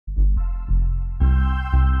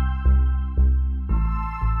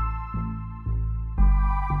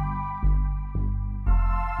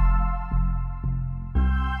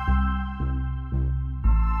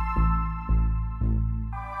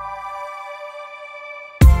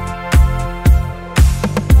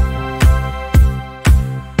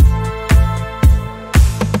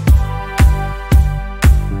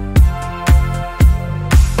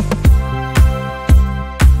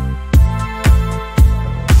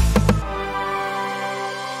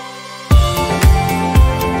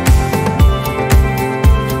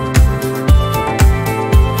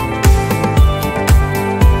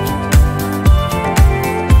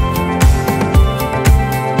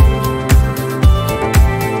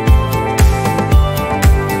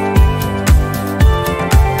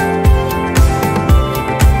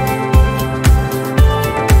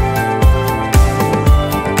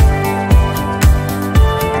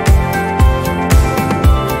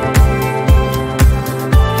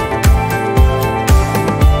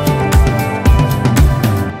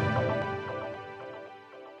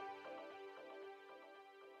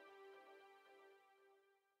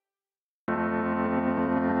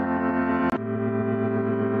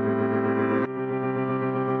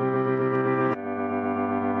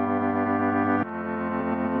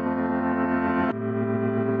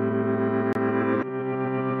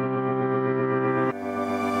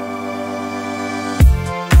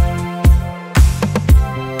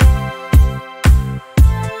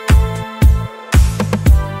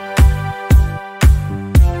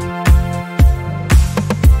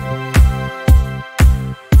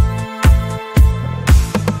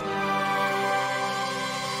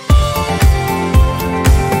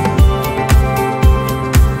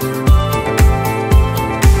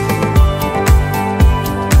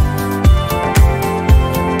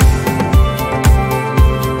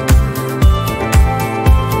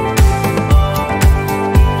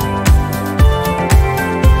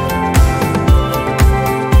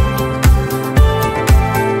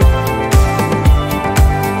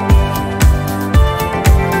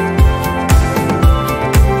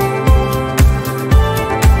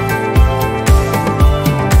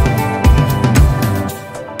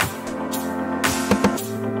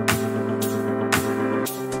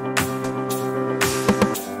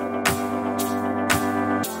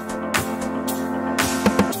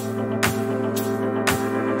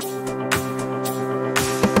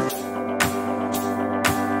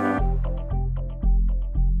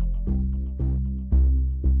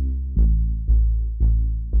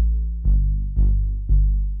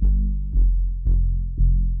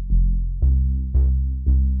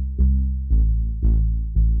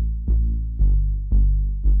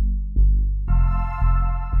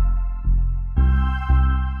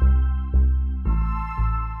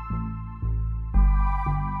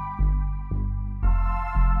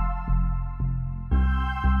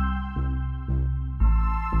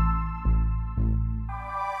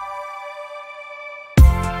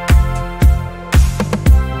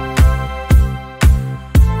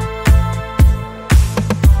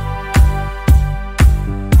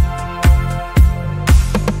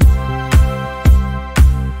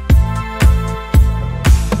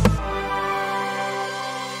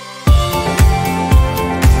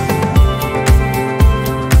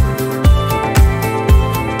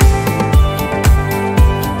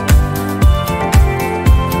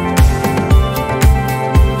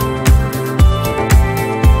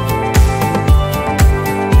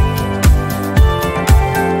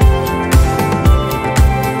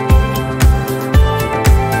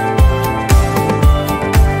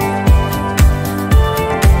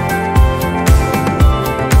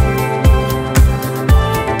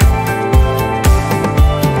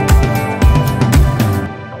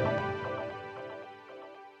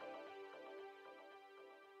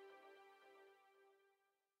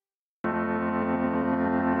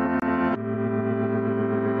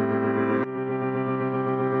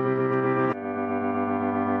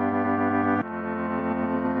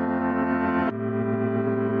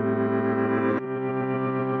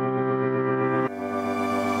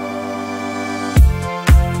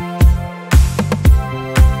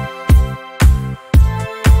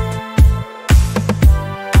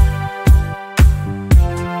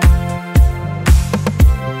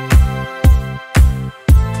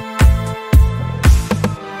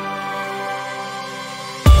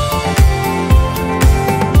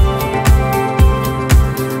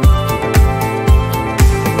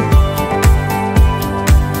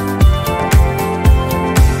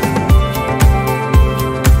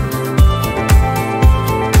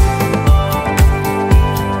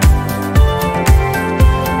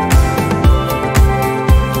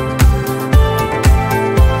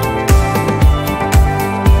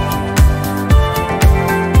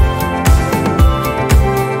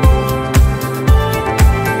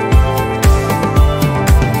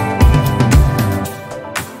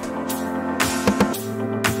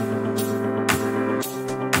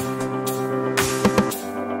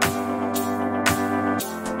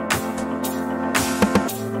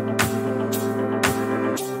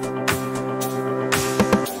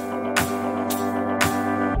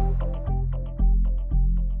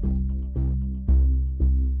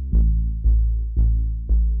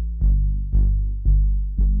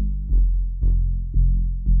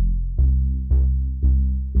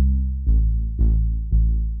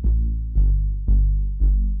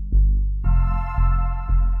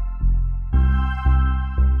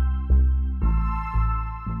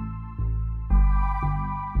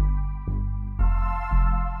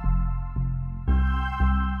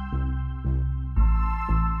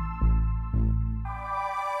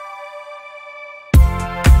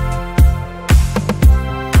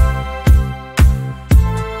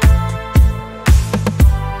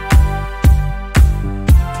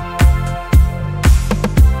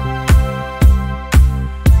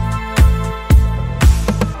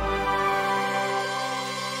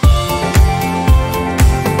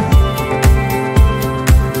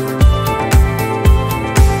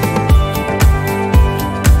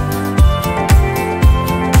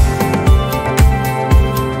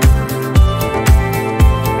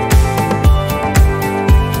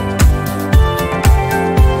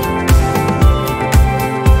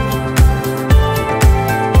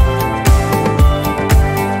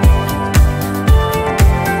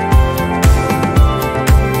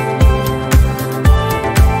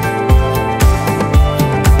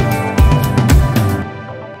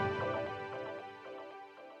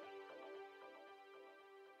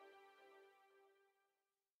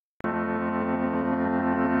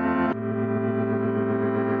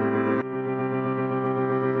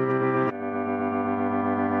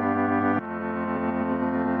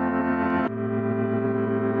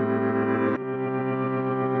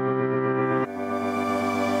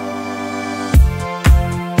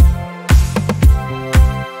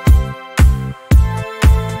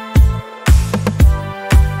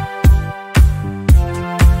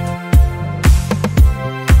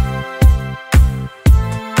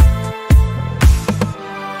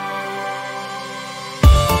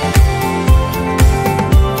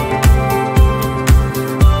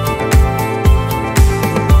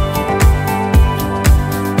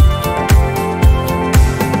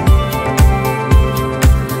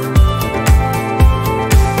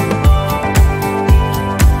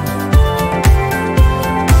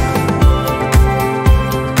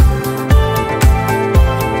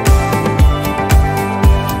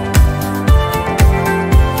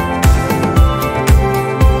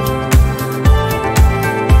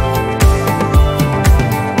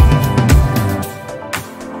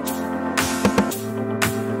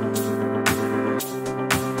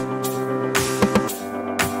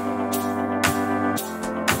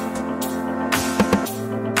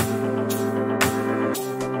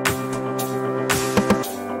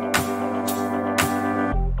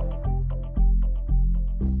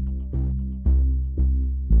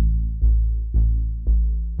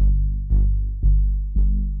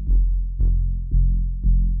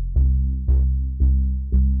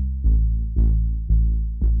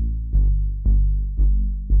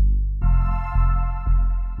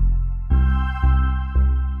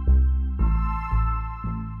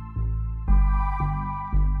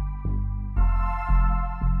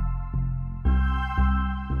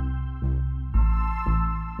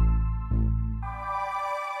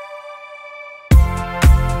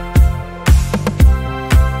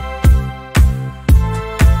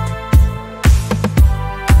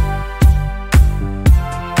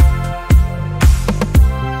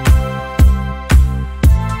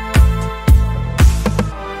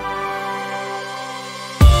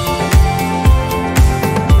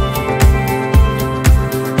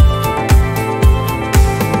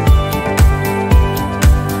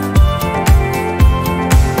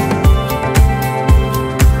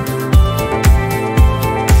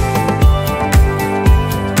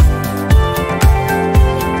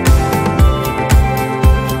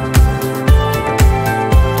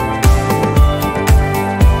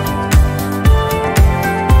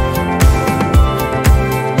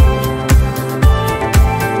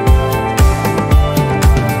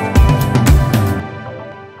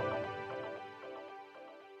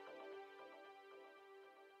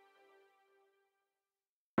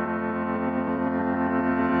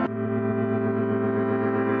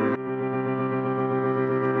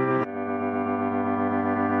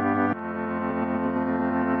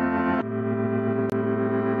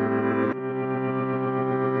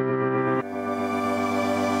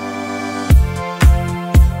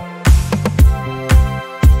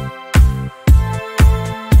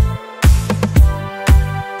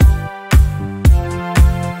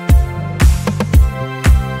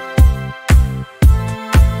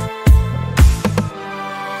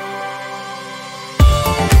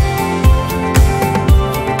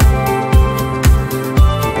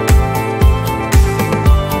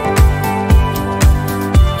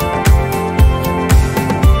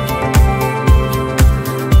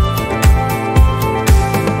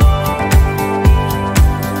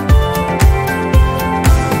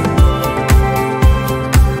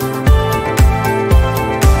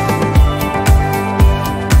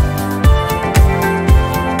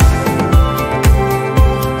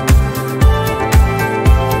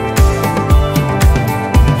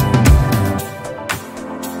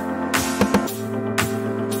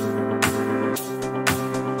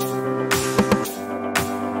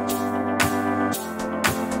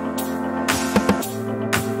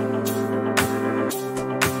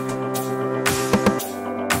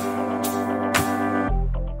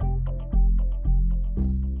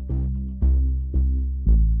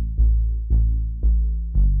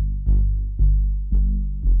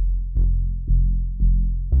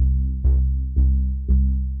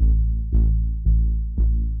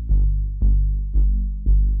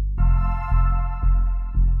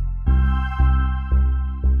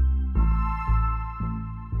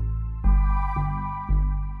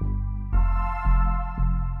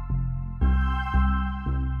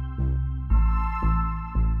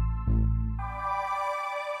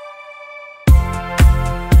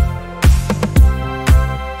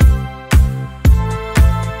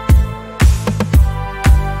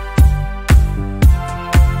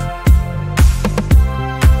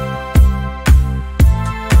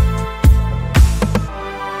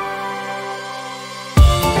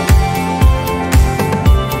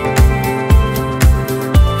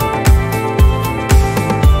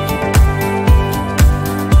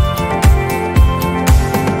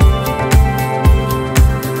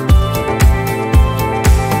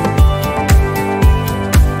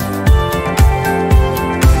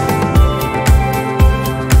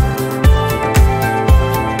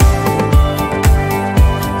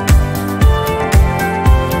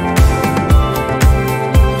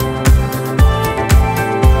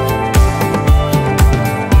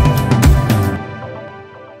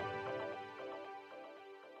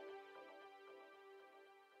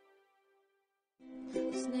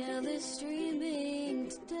Snailed is streaming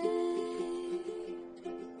today.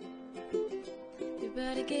 You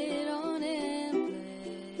better get on and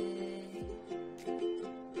play.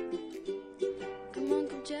 Come on,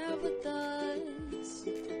 come chat with us.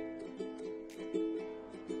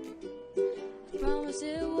 I promise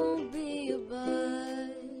it won't be a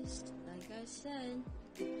bust. Like I said,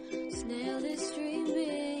 Snailed is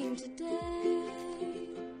streaming today.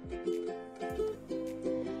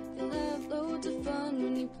 You'll have loads of fun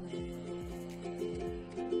when you play.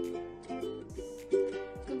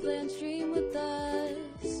 Come play on stream with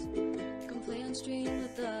us. Come play on stream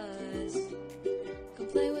with us. Come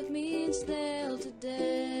play with me and Snail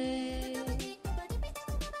today.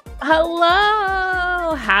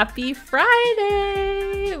 Hello! Happy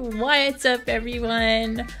Friday! What's up,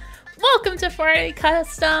 everyone? Welcome to Fortnite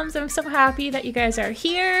Customs. I'm so happy that you guys are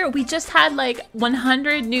here. We just had like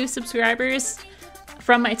 100 new subscribers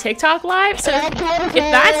from my TikTok live. So if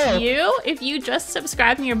that's you, if you just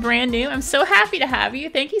subscribed and you're brand new, I'm so happy to have you.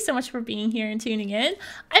 Thank you so much for being here and tuning in.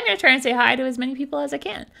 I'm going to try and say hi to as many people as I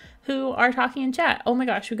can who are talking in chat. Oh my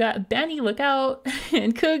gosh, we got Benny, look out,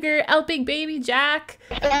 and Cougar, El Big Baby, Jack,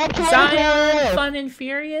 Zion, Fun and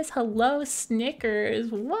Furious, hello,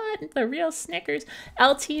 Snickers, what? The real Snickers,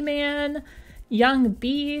 LT Man, Young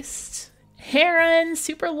Beast, Heron,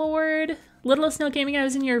 Super Lord, Littlest Snow Gaming, I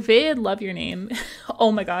was in your vid, love your name.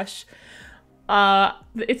 Oh my gosh.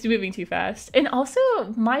 It's moving too fast. And also,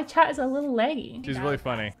 my chat is a little laggy. She's really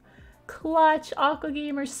funny. Clutch, Aqua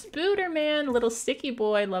Gamer, Spooderman, Little Sticky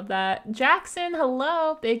Boy, love that. Jackson,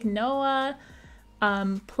 hello. Big Noah,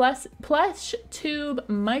 Plush Tube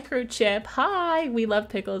Microchip, hi. We love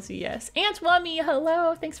pickles, yes. Aunt Wummy,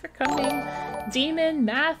 hello. Thanks for coming. Demon,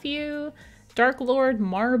 Matthew, Dark Lord,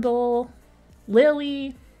 Marble,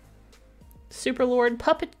 Lily, Super Lord,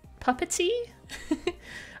 Puppety.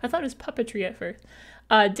 I thought it was puppetry at first.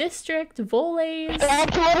 District, Voles,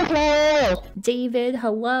 David,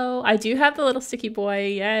 hello. I do have the little sticky boy,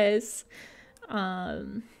 yes.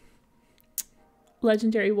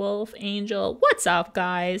 Legendary Wolf, Angel, what's up,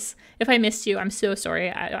 guys? If I missed you, I'm so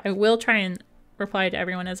sorry. I will try and reply to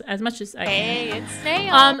everyone as much as I can. Hey, it's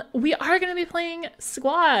Snail. We are going to be playing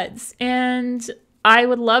squads, and I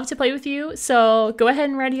would love to play with you, so go ahead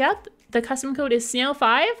and ready up. The custom code is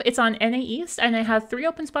Snail5. It's on NA East, and I have 3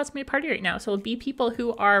 open spots in my party right now. So it'll be people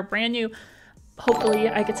who are brand new. Hopefully,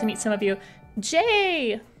 I get to meet some of you.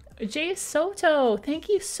 Jay Soto, thank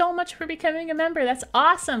you so much for becoming a member. That's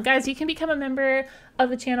awesome. Guys, you can become a member of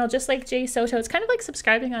the channel just like Jay Soto. It's kind of like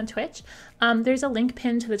subscribing on Twitch. There's a link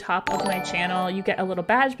pinned to the top of my channel. You get a little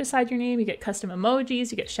badge beside your name. You get custom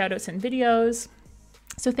emojis. You get shoutouts and videos.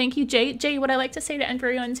 So thank you, Jay. Jay, what I like to say to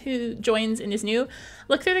everyone who joins and is new,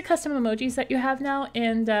 look through the custom emojis that you have now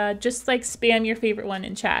and just like spam your favorite one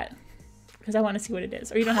in chat because I want to see what it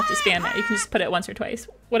is. Or you don't have to spam it. You can just put it once or twice,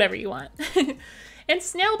 whatever you want. And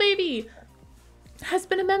Snail Baby has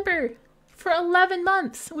been a member for 11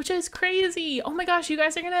 months, which is crazy. Oh my gosh, you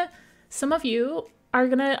guys are some of you are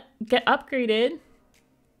gonna get upgraded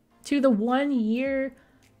to the 1 year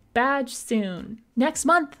badge soon. Next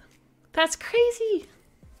month. That's crazy.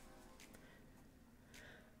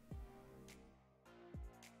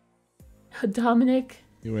 Dominic,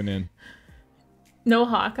 You went in. no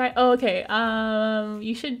Hawkeye. Oh, okay.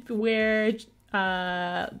 You should wear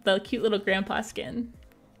the cute little grandpa skin.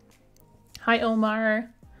 Hi, Omar.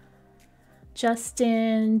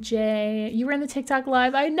 Justin, Jay. You were in the TikTok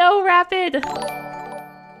live. I know, Rapid.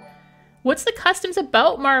 What's the customs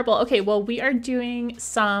about Marble? Okay, well, we are doing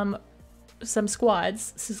some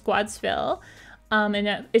squads, squadsville.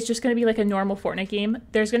 And it's just going to be like a normal Fortnite game.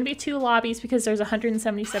 There's going to be 2 lobbies because there's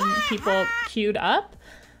 177 people queued up.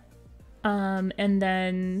 And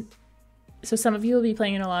then, so some of you will be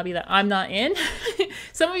playing in a lobby that I'm not in.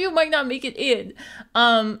 Some of you might not make it in.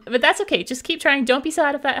 But that's okay. Just keep trying. Don't be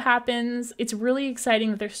sad if that happens. It's really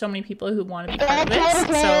exciting that there's so many people who want to be part of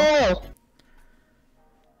this. So,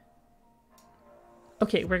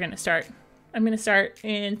 okay, we're going to start. I'm going to start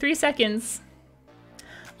in 3 seconds.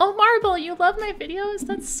 Oh, Marble, you love my videos?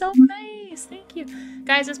 That's so nice. Thank you.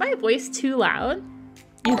 Guys, is my voice too loud?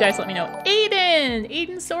 You guys let me know.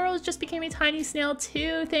 Aiden Sorrels just became a tiny snail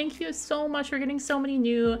too. Thank you so much for getting so many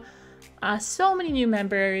new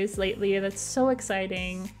members lately. That's so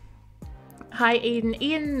exciting. Hi,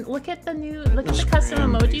 Aiden, look at the custom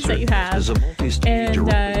emojis that you have.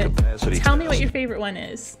 And tell me what your favorite one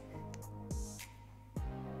is.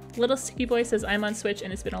 Little Sticky Boy says, I'm on Switch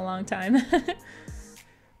and it's been a long time.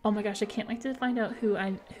 Oh my gosh, I can't wait to find out who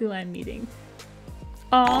I'm meeting.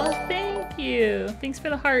 Oh, thank you. Thanks for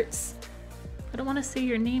the hearts. I don't want to say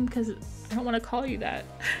your name because I don't want to call you that.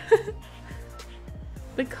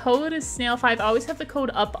 The code is snail5. Always have the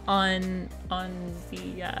code up on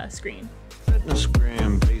the screen. Fitness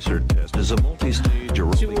gram pacer test is a multi-stage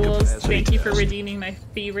aerobic Jules, capacity thank you for test. redeeming my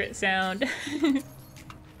favorite sound.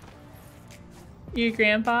 Your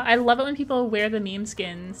grandpa. I love it when people wear the meme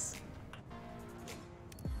skins.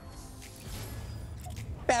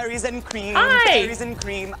 Berries and cream. Hi. Berries and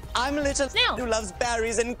cream. I'm a little Snail. who loves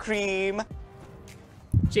berries and cream.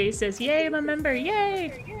 Jay says, "Yay, I'm a member!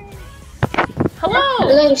 Yay!" Hello.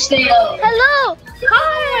 Hello, Snail. Hello!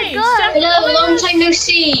 Hi. God. Hello, long time no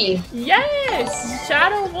see. Yes,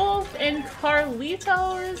 Shadow Wolf and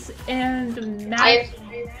Carlitos and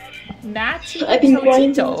Matty I've been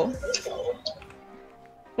Totito.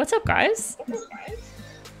 What's up, guys?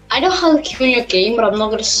 I know how to kill your game, but I'm not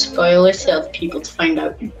gonna spoil it to other people to find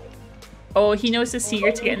out. Oh, he knows the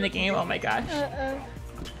secret to get in the game. Oh my gosh.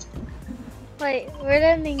 Wait, we're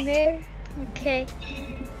landing there? Okay.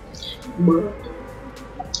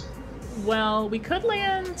 Well, we could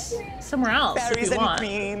land somewhere else if Berries we and want.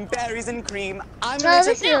 cream. Berries and cream. I'm No, a little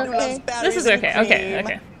this is who okay. loves berries This is and okay. cream.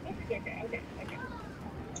 Okay.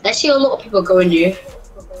 I see a lot of people going here.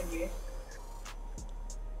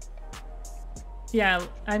 Yeah,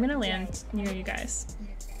 I'm gonna land near you guys.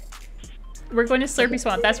 We're going to Slurpy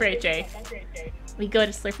Swamp. That's right, Jay. We go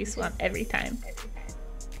to Slurpy Swamp every time.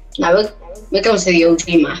 Now we're going to the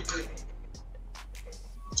OG map.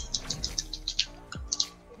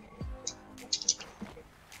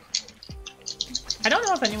 I don't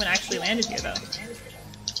know if anyone actually landed here though.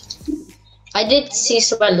 I did see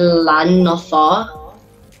someone land not far,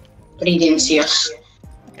 but he didn't see us.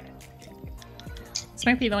 Okay. This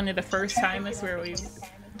might be one of the first times where we've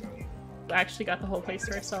actually got the whole place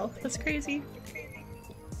to ourselves. That's crazy.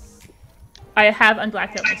 I have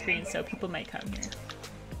unblacked out my screen, so people might come here.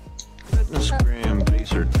 Fitness gram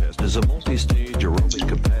pacer test is a multi-stage aerobic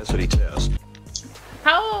capacity test.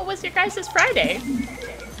 How was your guys' Friday?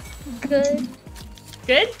 Good.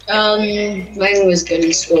 Good? Mine was good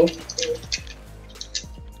in school.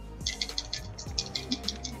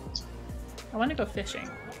 I want to go fishing.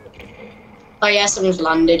 Oh yeah, someone's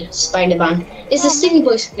landed. Spider-Man. It's the Sticky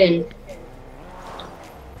Boy skin.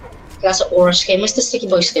 That's an Aura skin. What's the Sticky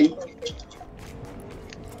Boy skin?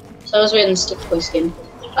 So I was wearing the Sticky Boy skin.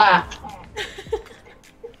 Ah.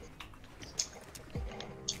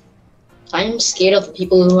 I'm scared of the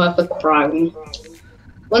people who have the crown.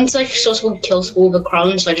 Once I saw someone kill someone with the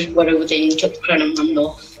crown, so I just went over there and took the crown and ran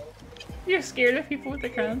off. You're scared of people with the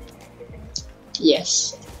crown?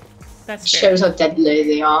 Yes. That's fair. Shows how deadly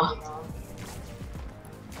they are.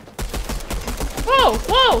 Whoa!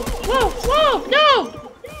 Whoa! Whoa! Whoa! No!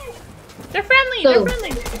 They're friendly! No. They're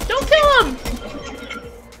friendly! Don't kill them!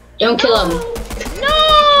 Don't kill him. No!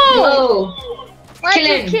 No! Why Kill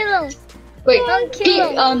don't him. kill him? Wait, Don't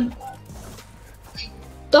kill him.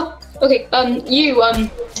 Okay,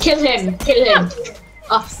 kill him. Kill him.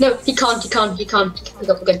 No, he can't.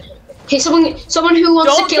 Okay. Okay, someone who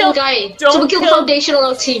wants Don't to kill kill- the guy. don't Someone kill the kill- foundation on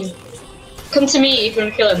our team. Come to me if you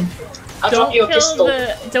want to kill him. I'll drop you a pistol.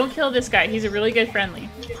 Don't kill this guy. He's a really good friendly.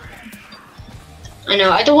 I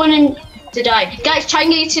know, I don't want him to die. Guys, try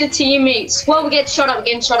and get to the teammates. Well, we're getting shot at.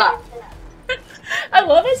 I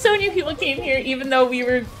love that so many people came here, even though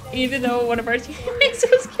one of our teammates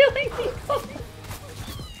was killing people.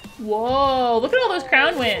 Whoa! Look at all those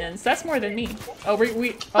crown wins. That's more than me. Oh,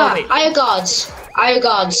 wait. Ire guards.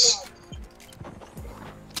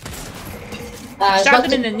 Shot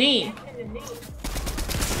them in the knee.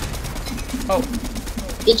 Oh.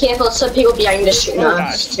 Be careful, some people behind us shooting Oh,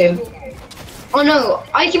 at us too. Oh no,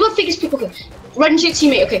 I keep on thinking people can run to your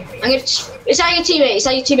teammate, okay. Is that your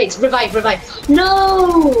teammate? Teammates. Revive.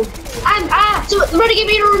 No! So the renegade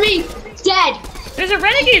raider on me! Dead! There's a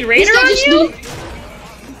renegade This raider guy on just you?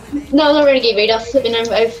 No, not renegade raider. I'm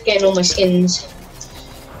forgetting all my skins.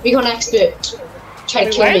 Recon expert. Try to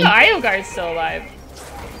Wait, kill why are me. the IO guards still alive?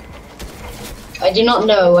 I do not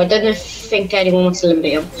know. I don't think anyone wants to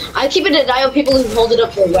eliminate him. I'm keeping an eye on people who hold it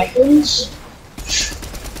up their weapons.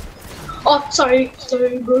 Oh, sorry,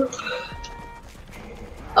 bro.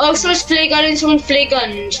 Oh, someone's flare gunning, someone flare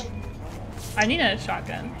gunned. I need a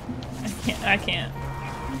shotgun. I can't.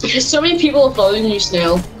 There's so many people following you,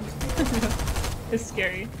 Snail. It's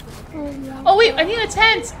scary. Oh wait, I need a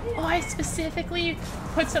tent! Oh, I specifically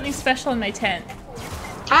put something special in my tent.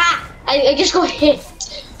 I just got hit.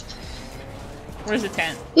 Where's the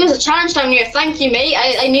tent? There's a challenge down here. Thank you, mate.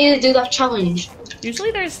 I need to do that challenge.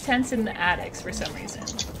 Usually there's tents in the attics for some reason.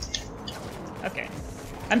 Okay.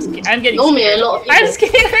 I'm getting Normally scared. a lot of people. I'm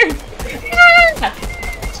scared!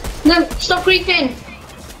 No, stop creeping.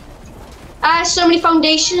 So many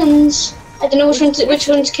foundations. I don't know which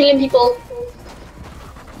one's killing people.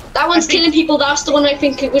 That one's killing people. That's the one I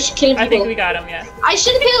think it was killing people. I think we got him, yeah. I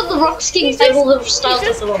should have killed the rock skin. I all the styles He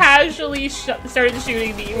just of the rock. casually started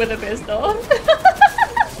shooting me with a pistol.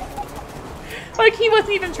 Like, he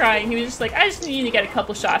wasn't even trying. He was just like, I just need to get a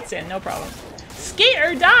couple shots in, no problem. Skate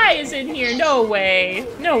or die is in here. No way.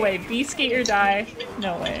 No way. Be skate or die.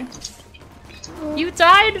 No way. You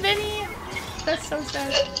died, Vinny? That's so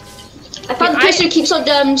sad. I found the person who keeps on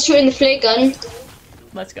shooting the flare gun.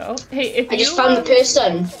 Let's go. Hey, if I just found the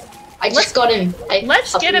person. I just got him.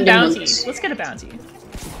 Let's get a bounty. Let's get a bounty.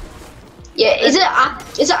 Yeah, is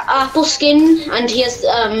it apple skin? And he has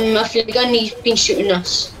a flare gun. He's been shooting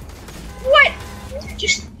us. What?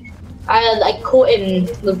 Just I caught him.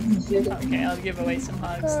 Okay, I'll give away some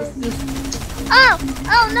hugs. Oh!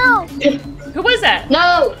 Oh no! Who was that?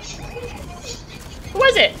 No, Who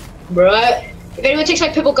was it? bro. If anyone takes my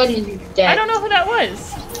purple gun, you're dead. I don't know who that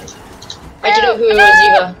was. I don't know who it was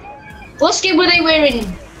either. What skin were they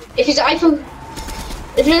wearing? If it's iPhone,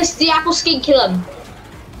 if it's the apple skin, kill him.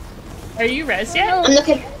 Are you res yet? I'm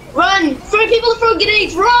looking. Run! Throw people to throw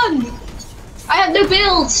grenades! Run! I have no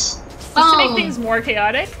builds. Just to make things more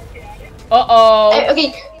chaotic. Uh-oh.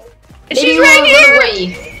 Okay. She's right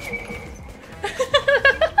here!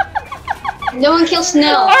 No one kills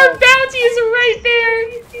Snail. Our bounty is right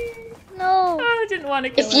there! No. Oh, I didn't want to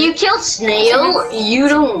kill If you kill Snail,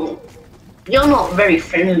 you're not very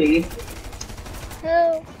friendly.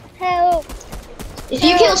 Help. Help. If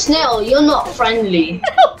you kill Snail, you're not friendly.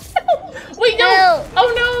 Wait, no! Help.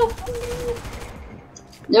 Oh no!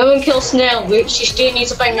 No one kills Snail, she still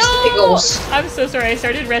needs to find Mr. Pickles. I'm so sorry, I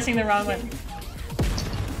started resting the wrong one.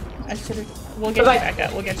 I should've... We'll get you back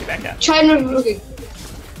up, we'll get you back up. Try and okay.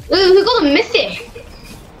 Ooh, who got a mythic?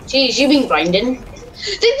 Jeez, you've been grinding.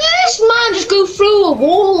 Did this man just go through a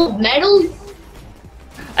wall of metal?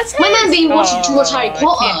 My man been watching too much Harry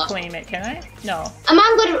Potter. I can't claim it, can I? No. A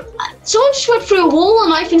man got someone just went through a wall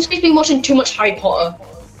and I think he's been watching too much Harry Potter.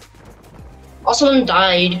 Or someone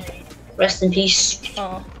died. Rest in peace.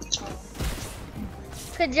 Oh.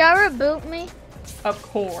 Could y'all reboot me? Of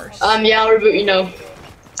course. Yeah, I'll reboot you now.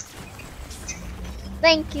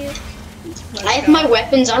 Thank you. I have my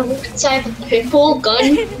weapons. I have a purple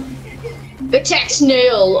gun. Protect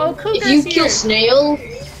Snail. Oh, Cougar's if you here.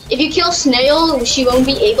 kill Snail, she won't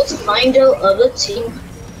be able to find her other team.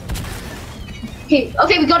 Okay,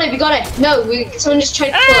 we got it. No, someone just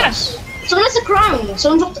tried to kill us. Someone has the crown.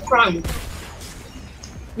 Someone dropped the crown.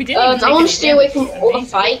 We didn't even take I want any to stay away from damage, all did the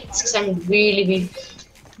fights because I'm really weak.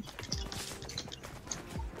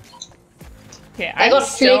 Okay, I got a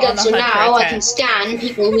flare gun, so now I can can. scan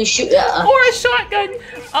people who shoot at us. Or a shotgun!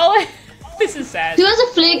 This is sad. Who has a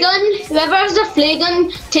flare gun? Whoever has a flare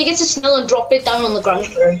gun, take it to Snail and drop it down on the ground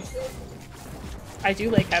for her. I do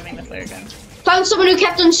like having the flare gun. I found someone who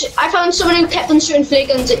kept on shooting flare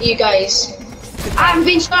guns at you guys. I'm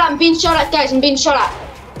being shot at, guys. I'm being shot at.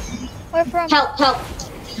 Where from? Help.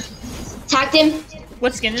 Tagged him.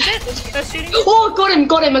 What skin is it that's shooting? Oh, I got him.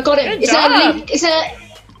 I got him. Good job.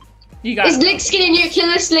 You got Is it. Link skin in you? Kill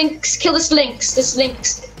this Lynx. This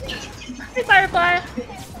Lynx. Hey, Firefly.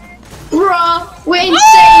 Bruh,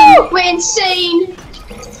 we're insane.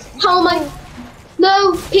 How am I?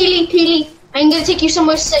 No, Peely. I'm gonna take you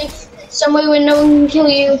somewhere safe. Somewhere where no one can kill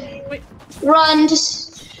you. Wait. Run,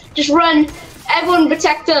 just run. Everyone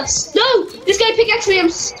protect us. No, this guy pickaxed me.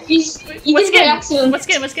 He did it by accident. What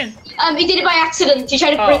skin? He did it by accident. He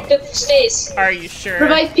tried to break the stairs. Are you sure?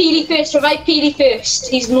 Revive Peely first.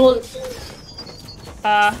 He's more.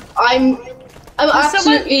 I'm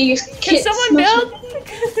absolutely. Can someone build?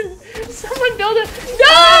 Someone build it.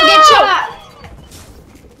 No! Get shot at.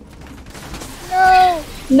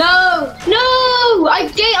 No. No!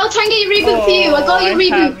 I'll try and get your reboot for you. I got your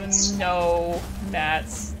reboot. No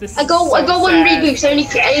mats. This I got one reboot. So I only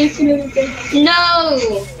no.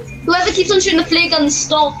 Whoever keeps on shooting the flare gun,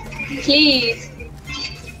 stop, please.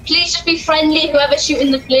 Please just be friendly. Whoever's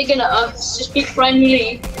shooting the flare gun at us, just be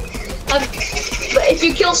friendly. But if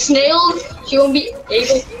you kill Snail, she won't be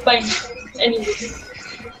able to find anything.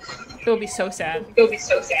 It will be so sad.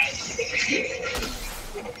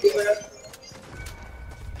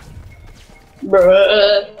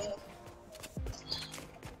 Bruh.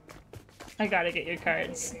 I gotta get your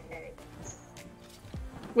cards.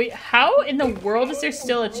 Wait, how in the world is there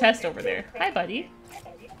still a chest over there? Hi, buddy.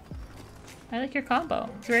 I like your combo.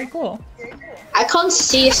 It's very cool. I can't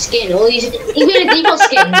see his skin. All he's wearing a default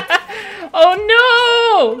skin. Oh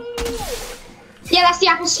no! Yeah, that's the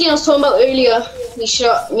apple skin I was talking about earlier. He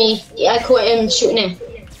shot me. Yeah, I caught him shooting him.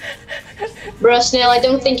 Bruh, Snail, I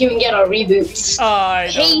don't think you can get our reboots. Oh,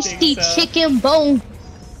 I don't Tasty think so. chicken bone.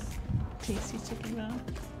 Tasty chicken bone.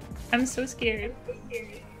 I'm so scared.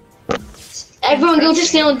 Everyone go to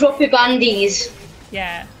snail and drop your bandies.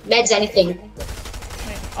 Yeah. Meds, anything.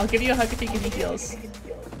 Wait, I'll give you a hug if you give me heals.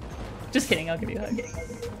 Just kidding, I'll give you a hug.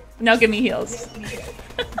 Now give me heals.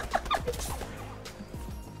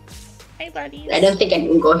 Hey, buddies. I don't think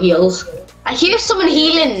anyone got heals. I hear someone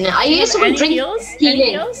healing. I hear someone Any drink heals? healing.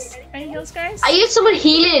 Any heals? Any heals, guys? I hear someone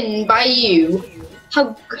healing by you.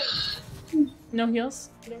 How? No heals?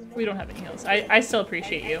 We don't have any heals. I still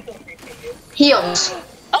appreciate you. Heals.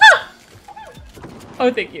 Ah!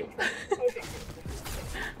 Oh, thank you.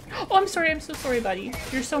 Oh, I'm sorry. I'm so sorry, buddy.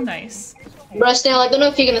 You're so nice. Bro, Snail, I don't know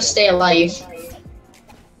if you're gonna stay alive.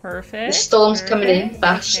 Perfect. The storm's coming in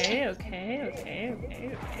fast. Okay.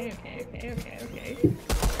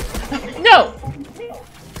 No!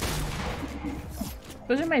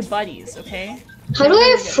 Those are my buddies, okay? How do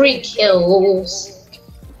I have 3 kills?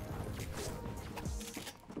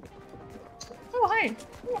 Oh, hi.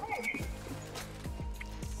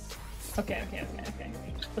 Okay.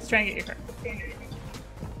 Let's try and get your card.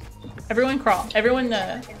 Everyone crawl. Everyone,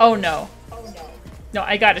 oh no. No,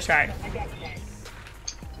 I gotta try.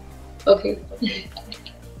 Okay.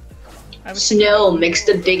 I was Snow makes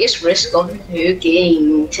the biggest risk of her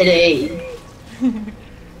game today.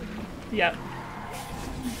 Yep.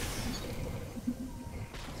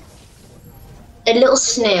 A little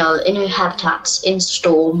snail in her habitats in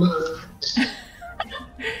storm.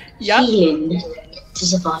 Yep. Healing to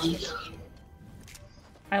survive.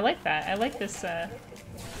 I like that. I like this,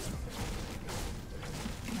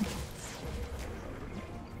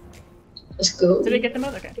 Let's go. Did I get them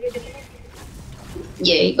out? Okay.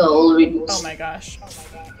 Yeah, you got all the reboots. Oh my gosh.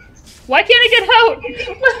 Why can't I get out?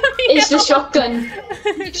 Let me It's the out. shotgun.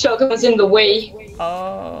 Shotgun's in the way.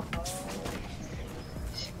 Oh.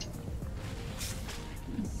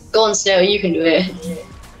 Go on, Snow, you can do it.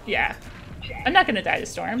 Yeah. I'm not gonna die to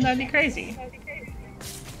storm. That'd be crazy.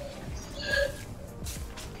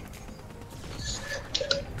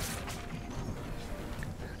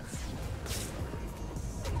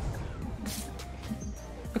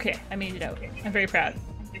 Okay, I made it out. I'm very proud.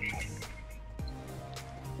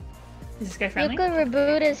 Is this guy friendly? Yuka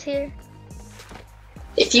Reboot is here.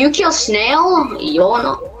 If you kill Snail, you're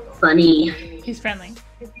not funny. He's friendly.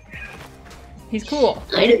 He's cool.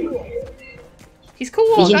 I do. He's cool.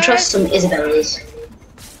 You can guys. trust some Isabellas.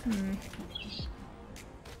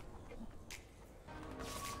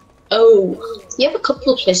 Oh, you have a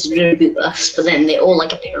couple of places to reboot us, but then they're all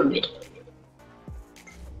like a pyramid.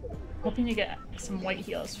 Hoping to get some white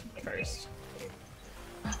heals first.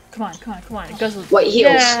 Come on. It goes with White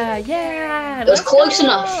heals. Yeah. That was let's close go.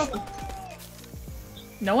 enough.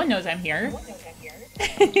 No one knows I'm here.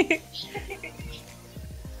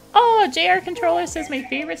 Oh, JR Controller says my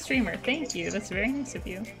favorite streamer. Thank you. That's very nice of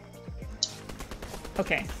you.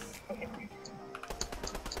 Okay.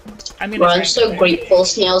 I'm gonna. Well, try I'm and so get grateful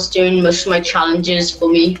Snail's doing most of my challenges for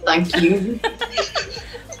me. Thank you. there.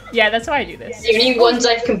 Yeah, that's why I do this. The only ones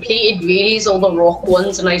I've completed really is all the rock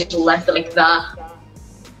ones, and I just left it like that.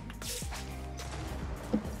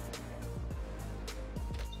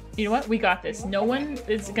 You know what? We got this. No one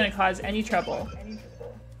is gonna cause any trouble.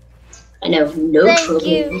 I know, no Thank trouble.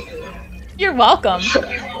 you. You're welcome.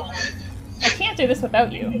 I can't do this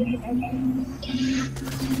without you.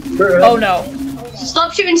 Bruh. Oh no.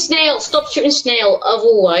 Stop shooting Snail! Stop shooting Snail!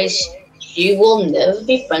 Otherwise, she will never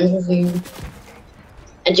be friends with you.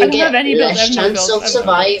 And I you don't have get any builds, I less have no chance builds, of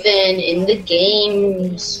I have no surviving in the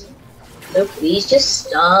games. So please just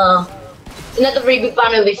stop. Another reboot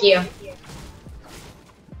ban over here.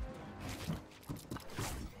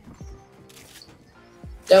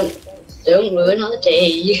 Don't ruin our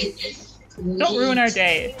day. Don't ruin our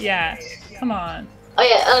day. Yeah. Come on. Oh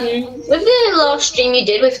yeah, with the last stream you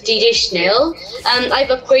did with DJ Snail, I've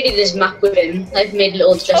upgraded his map with him. I've made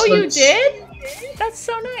little adjustments. Oh, you did? That's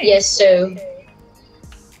so nice. Yes, so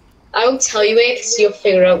I won't tell you it because you'll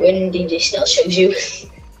figure out when DJ Snail shows you,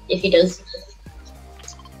 if he does.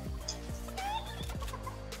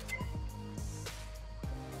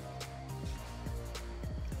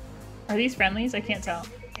 Are these friendlies? I can't tell.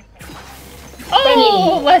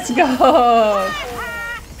 Oh, let's go!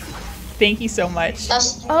 Thank you so much.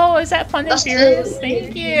 Oh, is that Fun and that's Furious? the-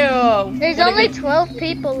 Thank you. There's only 12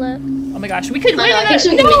 people left. Oh my gosh, we could win I think we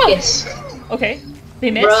it! can No! make this. Okay.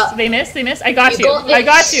 They missed. Bruh. They missed. They missed. I got you. got I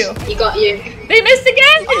got this. you. You got you. They missed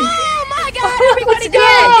again! Oh my god, Oh, everybody let's go.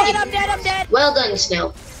 dead! I'm dead, I'm dead! Well done,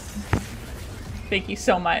 Snail. Thank you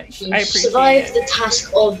so much. You I appreciate survived it. the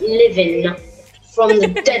task of living from the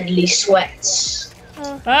deadly sweats.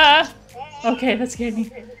 Ah! Okay, that scared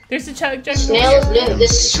me. There's a chug jug. Snail's learned the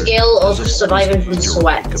skill of surviving from Stage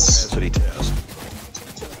sweats. capacity test.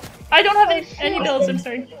 I don't have any builds, I'm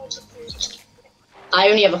sorry. I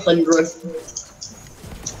only have 100.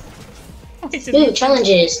 Wait, Ooh,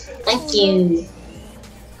 challenges. Thank you.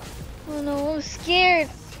 Oh no, I'm scared.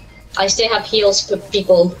 I still have heals for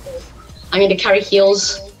people. I'm going to carry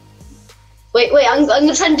heals. Wait, I'm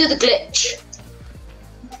gonna try and do the glitch.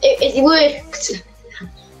 It worked.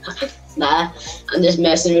 Nah, I'm just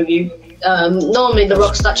messing with you. Normally the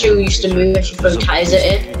rock statue used to move if you throw tires at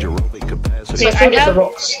it. Aerobic capacity. So I threw it at the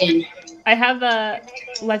rock skin. I have a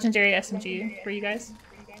legendary SMG for you guys.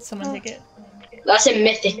 Someone take it. That's a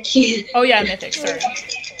mythic. Oh yeah, mythic, sorry.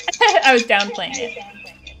 I was downplaying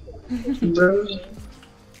it. Bro,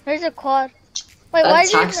 There's a quad. Wait, why that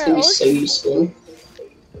is it attack's in gonna the be so ocean? useful.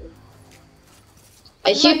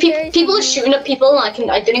 I hear people are shooting at people. I can't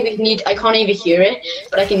even hear it,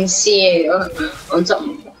 but I can see it on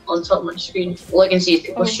top of my screen. All I can see is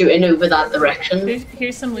people shooting over that direction.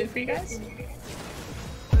 Here's some loot for you guys.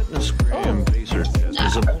 Fitness gram laser test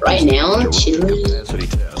is a Right now, I'm multi-stage aerobic chilling. capacity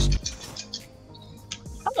test.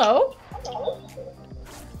 Hello.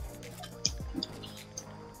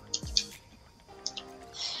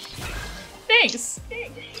 Thanks.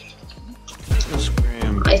 Fitness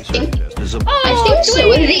gram I laser think- test is a I think so.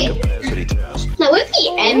 With the capacity test. now with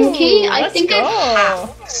the MK, I let's think I go. have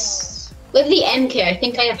hacks. With the MK, I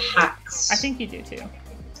think I have hacks. I think you do too.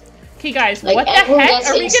 Okay, guys, Like, what the everyone heck? gets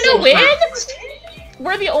Are we instant gonna win? hacks.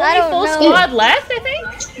 We're the I only don't full know. squad left, I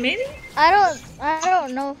think. Maybe. I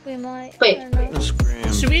don't know if we might. Wait. I don't know. Fitness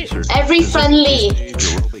gram Should we- laser Every test is a friendly multi-stage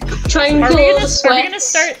aerobic capacity triangle Are we gonna sweats.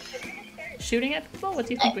 start shooting at people? What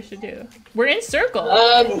do you think we should do? We're in circle.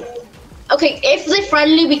 Okay, if they're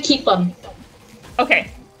friendly, we keep them. Okay.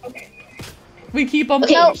 We keep them.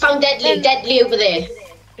 Okay, No. found deadly over there.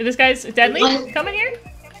 This guy's deadly. What? Coming here,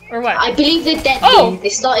 or what? I believe they're deadly. Oh! They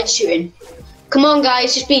started shooting. Come on,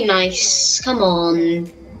 guys, just be nice. Come on.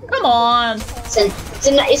 Come on. It's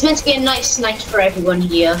meant to be a nice night for everyone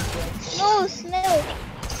here. No, snail.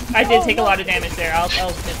 I did take a lot of damage there. I'll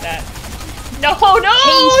admit that. No,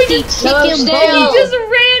 no! Tasty He chicken just bone.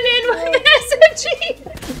 ran in with an SMG.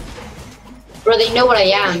 Bro, they know what I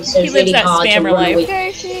am, so He it's lives really that hard to spammer run life. away.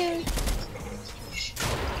 Parachute.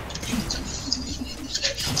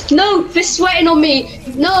 No, they're sweating on me.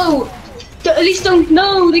 No, at least don't.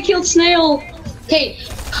 No, they killed Snail. Okay,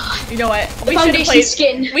 You know what? We should have foundation played.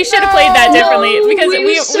 skin. We should have played that differently No, because we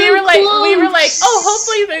we were so we were like, close. oh,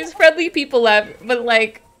 hopefully there's friendly people left, but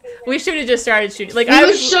like we should have just started shooting. Like We I were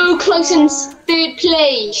was so close in third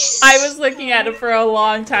place. I was looking at him for a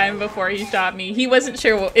long time before he shot me. He wasn't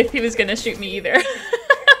sure if he was gonna shoot me either.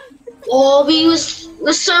 Oh,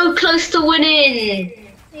 we're so close to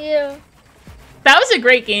winning. Yeah. That was a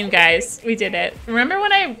great game, guys. We did it. Remember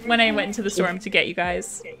when I went into the storm to get you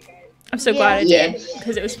guys? I'm so glad I Yeah. did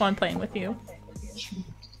because it was fun playing with you.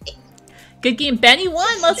 Good game. Benny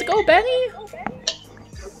won. Let's go, Benny.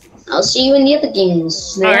 I'll see you in the other games.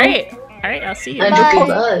 Snail. All right. All right. I'll see you. And Bye.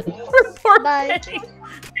 goodbye. Poor Bye. Benny.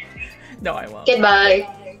 No, I won't.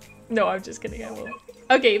 Goodbye. No, I'm just kidding. I won't.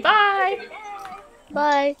 Okay. Bye.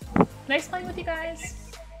 Bye. Nice playing with you guys.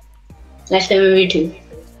 Nice to meet you too.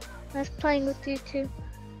 Nice playing with you too.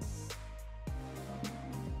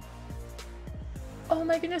 Oh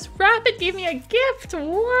my goodness, Rapid gave me a gift!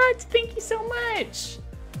 What? Thank you so much!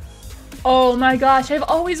 Oh my gosh, I've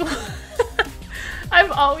always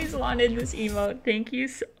I've always wanted this emote. Thank you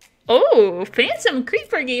so— Oh, Phantom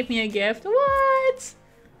Creeper gave me a gift. What?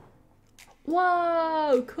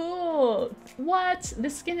 Whoa, cool. What?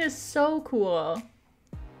 This skin is so cool.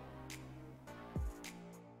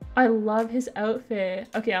 I love his outfit.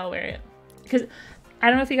 Okay, I'll wear it. Because I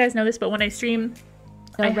don't know if you guys know this, but when I stream,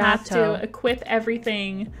 I have to equip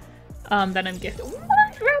everything that I'm gifted.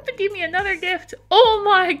 What? Rapid gave me another gift. Oh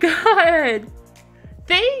my god.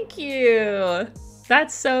 Thank you.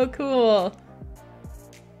 That's so cool.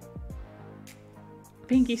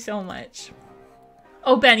 Thank you so much.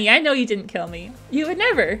 Oh, Benny, I know you didn't kill me. You would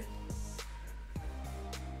never.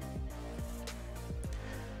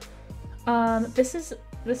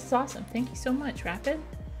 This is awesome. Thank you so much, Rapid.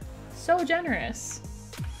 So generous.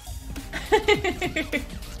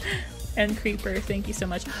 And Creeper, thank you so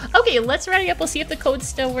much. Okay, let's ready up. We'll see if the code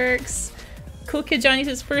still works. Cool Kid Johnny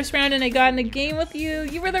says first round and I got in a game with you.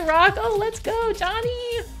 You were the rock. Oh, let's go,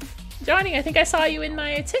 Johnny. Johnny, I think I saw you in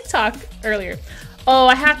my TikTok earlier. Oh,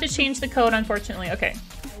 I have to change the code, unfortunately. Okay.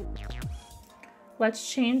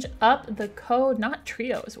 Let's change up the code. Not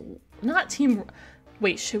trios. Not team.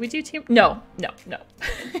 Wait, should we do team? No.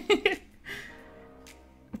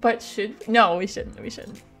 But should— no, we shouldn't. We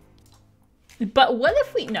shouldn't. But what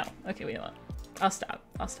if we— no. Okay, wait, I'll stop.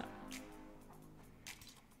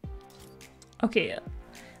 Okay.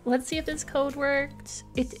 Let's see if this code worked.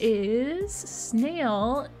 It is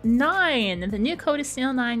snail9. The new code is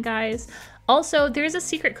snail9, guys. Also, there's a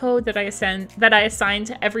secret code that I assign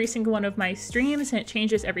to every single one of my streams, and it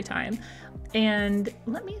changes every time. And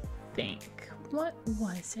let me think. What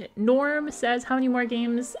was it? Norm says how many more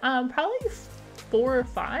games? Probably 4 or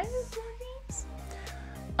 5 more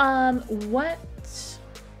games. What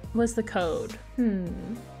was the code?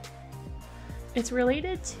 It's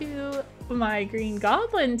related to my Green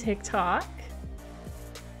Goblin TikTok.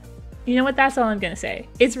 You know what? That's all I'm gonna say.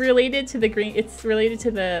 It's related to the green. It's related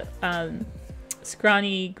to the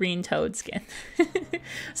scrawny green toad skin.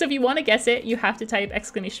 So if you want to guess it, you have to type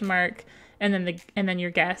exclamation mark and then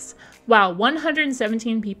your guess. Wow,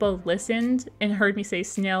 117 people listened and heard me say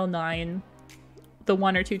snail9 the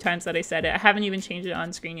 1 or 2 times that I said it. I haven't even changed it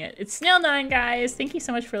on screen yet. It's snail9, guys. Thank you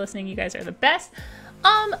so much for listening. You guys are the best.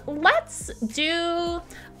 Let's do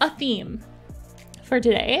a theme for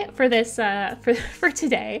today. For this for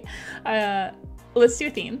today. Let's do a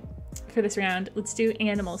theme for this round. Let's do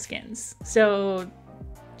animal skins. So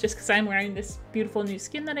just because I'm wearing this beautiful new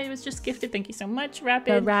skin that I was just gifted, thank you so much,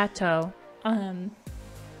 Rapid. Narato. And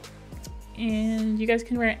you guys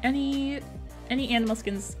can wear any animal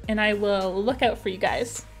skins and I will look out for you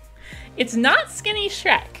guys. It's not Skinny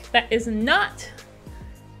Shrek. That is not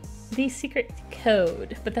the secret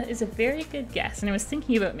code, but that is a very good guess, and I was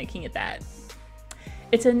thinking about making it that.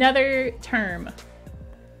 It's another term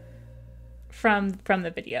from the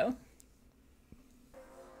video.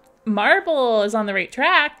 Marble is on the right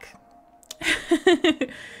track.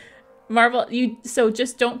 Marble, so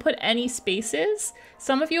just don't put any spaces.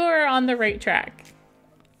 Some of you are on the right track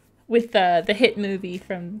with the hit movie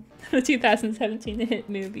from the 2017 hit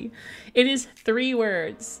movie. It is 3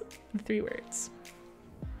 words. 3 words.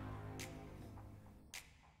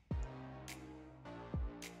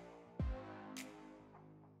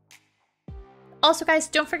 Also, guys,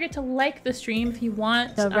 don't forget to like the stream if you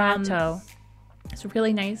want. Narato. It's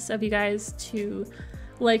really nice of you guys to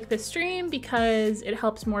like the stream because it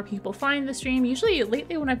helps more people find the stream. Usually,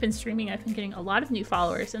 lately when I've been streaming, I've been getting a lot of new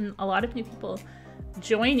followers and a lot of new people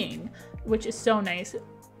joining, which is so nice.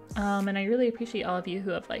 And I really appreciate all of you who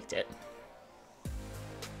have liked it.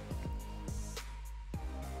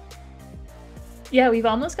 Yeah, we've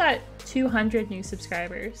almost got 200 new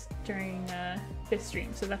subscribers during this stream,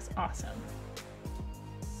 so that's awesome.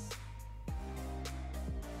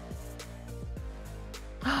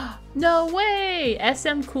 No way!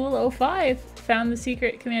 SM Cool 05 found the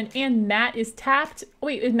secret command and Matt is tapped.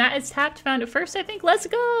 Wait, Matt is tapped, found it first, I think. Let's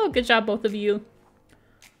go! Good job, both of you.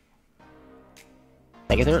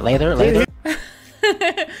 Laser.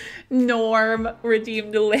 Norm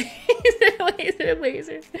redeemed laser.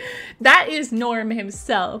 That is Norm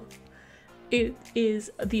himself. It is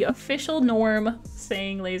the official Norm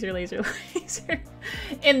saying laser.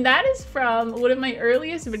 And that is from one of my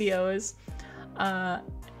earliest videos,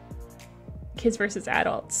 Kids versus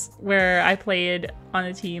Adults, where I played on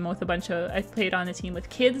a team with I played on a team with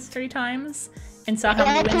kids 3 times and saw how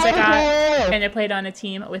many wins I got, and I played on a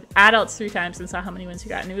team with adults 3 times and saw how many wins we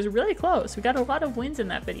got, and it was really close. We got a lot of wins in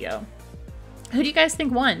that video. Who do you guys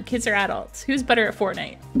think won, kids or adults? Who's better at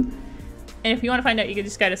Fortnite? And if you want to find out, you can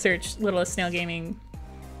just gotta search Littlest Snail Gaming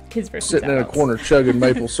Kids versus Sitting Adults. in a corner chugging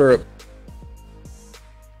maple syrup.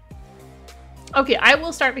 Okay, I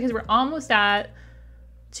will start because we're almost at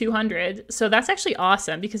 200, so that's actually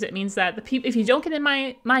awesome because it means that the people, if you don't get in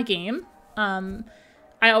my game,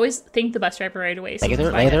 I always thank the bus driver right away. So that's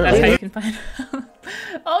how you can find them.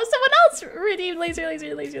 Oh, someone else redeemed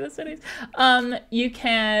laser. That's so nice. You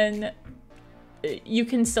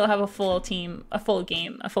can still have a full team, a full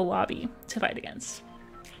game, a full lobby to fight against.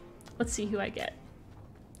 Let's see who I get.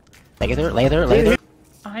 Laser.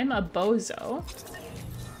 I'm a bozo.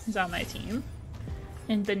 Who's on my team?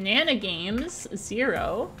 And Banana Games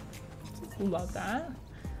 0. Love that.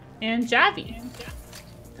 And Javi.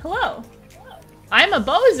 Hello. I'm a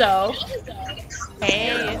bozo.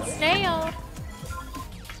 Hey, it's Snail.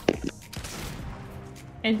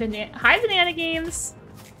 And hi, Banana Games.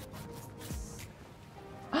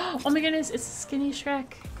 Oh my goodness, it's Skinny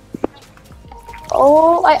Shrek.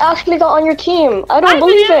 Oh, I actually got on your team. I don't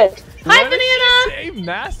believe it. Hi, Banana. Hey,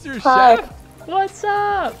 masterchef. Hi. What's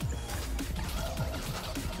up?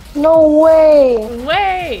 No way.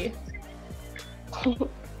 Way.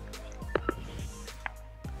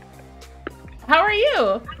 How are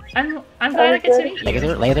you? I'm glad I get to meet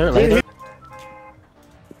you. Laser.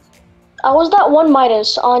 I was that one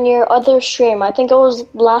Midas on your other stream. I think it was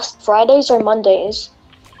last Fridays or Mondays.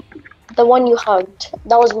 The one you hugged.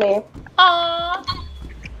 That was me. Aww.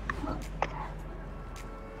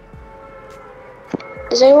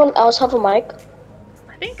 Does anyone else have a mic?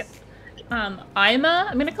 I think Ima.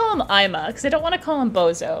 I'm gonna call him Ima because I don't want to call him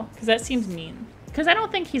Bozo because that seems mean. Because I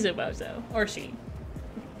don't think he's a bozo or she.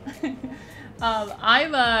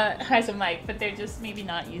 Ima has a mic, but they're just maybe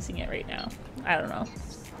not using it right now. I don't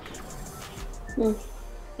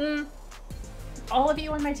know. All of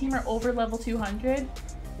you on my team are over level 200.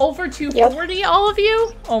 Over 240, yep. All of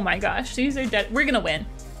you? Oh my gosh, these are dead. We're gonna win.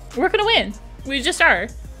 We're gonna win. We just are.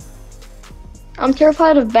 I'm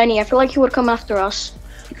terrified of Benny. I feel like he would come after us.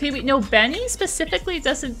 Okay, wait, no, Benny specifically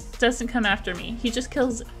doesn't come after me. He just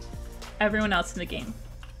kills everyone else in the game.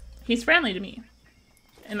 He's friendly to me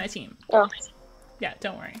and my team. Oh. Yeah,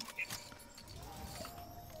 don't worry.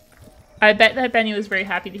 I bet that Benny was very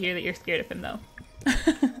happy to hear that you're scared of him, though.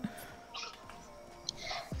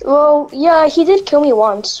 Well, yeah, he did kill me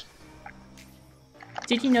once.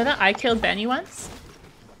 Did you know that I killed Benny once?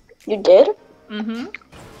 You did? Mm-hmm.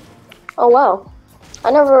 Oh, wow.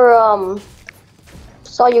 I never,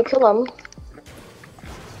 saw you kill him.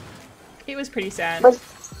 It was pretty sad. But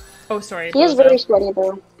oh, sorry. He is very sweaty,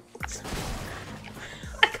 though.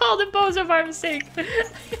 I called him Bozo by mistake.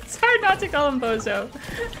 It's hard not to call him Bozo.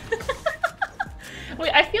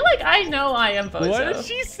 Wait, I feel like I know I am Bozo. What did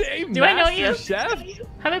she say? Do I know you? Chef?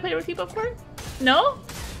 Have I played with you before? No?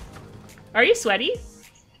 Are you sweaty?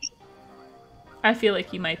 I feel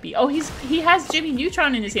like you might be. Oh, he has Jimmy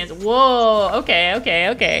Neutron in his hands. Whoa,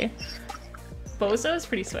 okay. Bozo is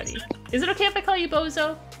pretty sweaty. Is it okay if I call you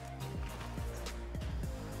Bozo?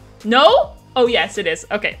 No? Oh, yes, it is.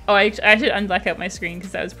 Okay. Oh, I should unblack out my screen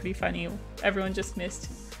because that was pretty funny. Everyone just missed.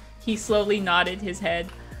 He slowly nodded his head.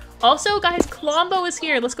 Also, guys, Colombo is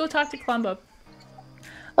here. Let's go talk to Colombo.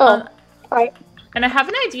 Oh, alright. And I have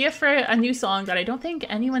an idea for a new song that I don't think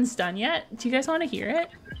anyone's done yet. Do you guys want to hear it?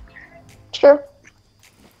 Sure.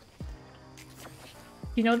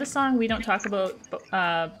 You know the song We Don't Talk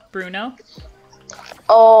About Bruno?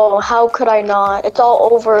 Oh, how could I not? It's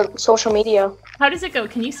all over social media. How does it go?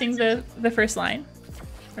 Can you sing the first line?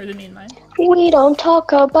 Or the main line? We don't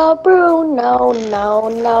talk about Bruno,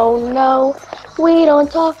 no. We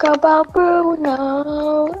don't talk about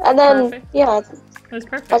Bruno. And then, Perfect. yeah. That was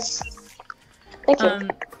perfect. Thank you.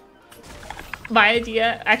 My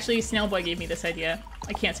idea, actually, Snail Boy gave me this idea.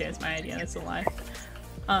 I can't say it's my idea, that's a lie.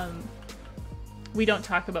 We don't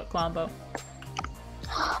talk about Colombo.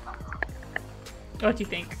 What do you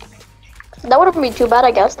think? That wouldn't be too bad,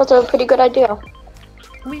 I guess. That's a pretty good idea.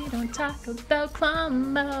 We don't talk about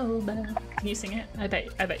Colombo. Can you sing it? I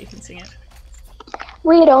bet you can sing it.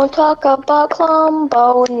 We don't talk about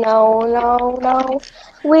Colombo, no.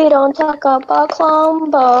 We don't talk about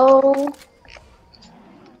Colombo.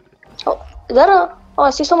 Oh, is that a... Oh, I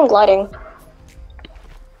see someone gliding.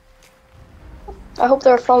 I hope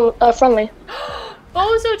they're friendly.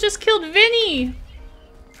 Bozo just killed Vinny!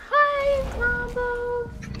 Hi, Colombo!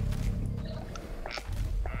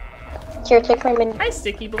 Here, take my mini. Hi,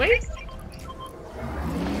 Sticky Boy.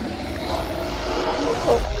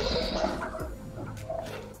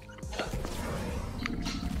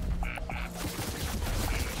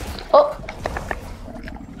 Oh!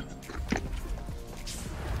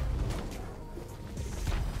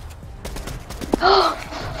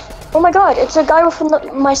 Oh my god, it's a guy from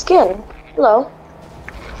my skin. Hello.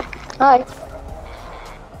 Hi.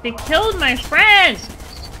 They killed my friend!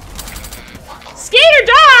 Skate or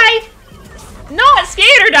die! Not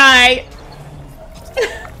skate or die!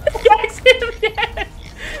 Yes, him again!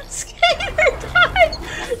 Skate or die!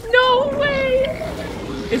 No way!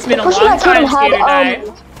 It's been a long time, skate or die.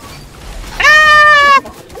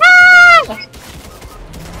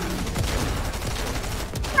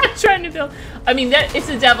 I'm trying to build. I mean, it's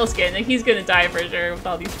a devil skin. Like, he's gonna die for sure with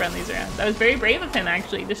all these friendlies around. That was very brave of him,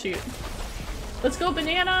 actually, to shoot. Let's go,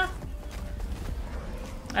 Banana!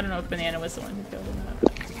 I don't know if Banana was the one who killed him.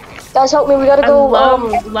 Guys, help me. We gotta go.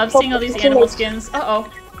 Love seeing all these animal skins. Uh-oh.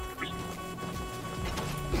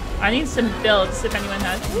 I need some builds if anyone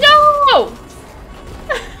has. No!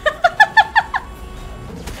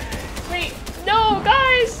 Wait, no,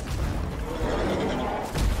 guys!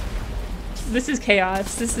 This is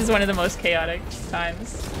chaos. This is one of the most chaotic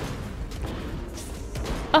times.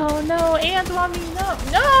 Oh no, and want me? No,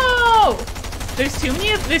 no! There's too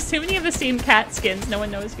many of the same cat skins. No one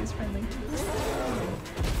knows who's friendly.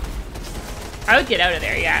 I would get out of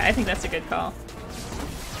there. Yeah, I think that's a good call.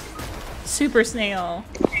 Super Snail.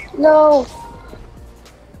 No.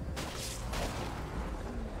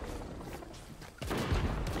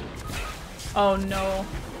 Oh no.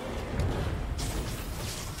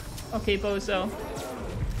 Okay, Bozo.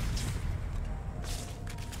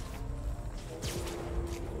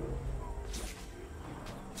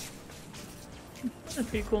 That's a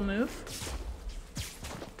pretty cool move.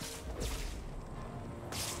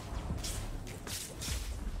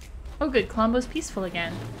 Oh good, Columbo's peaceful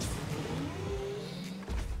again.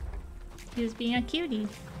 He was being a cutie.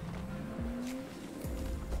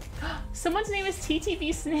 Someone's name is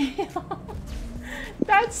TTB Snail.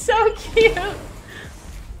 That's so cute.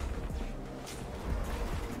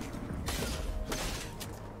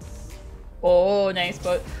 Oh, nice.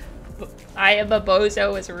 I am a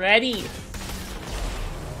bozo is ready.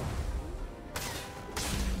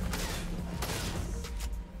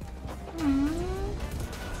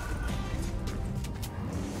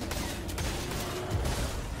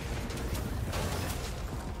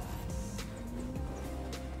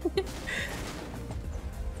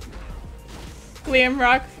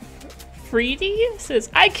 Glamrock Freedy says,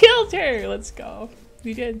 I killed her! Let's go.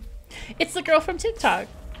 We did. It's the girl from TikTok.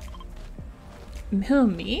 Who,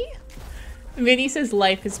 me? Vinny says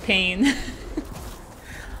life is pain.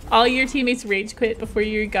 All your teammates rage quit before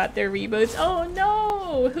you got their reboots. Oh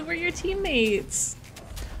no! Who were your teammates?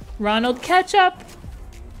 Ronald Ketchup!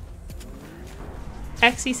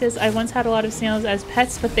 Exy says, I once had a lot of snails as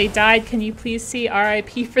pets, but they died. Can you please see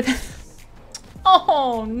RIP for them?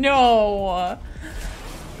 Oh no!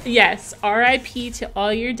 Yes, RIP to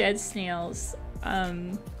all your dead snails.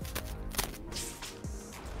 I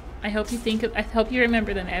hope you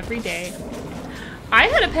remember them every day. I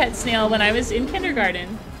had a pet snail when I was in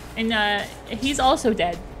kindergarten, and he's also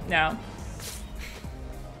dead now.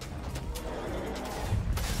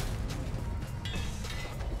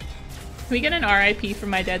 Can we get an RIP for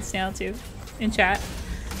my dead snail too in chat?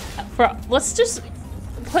 Let's just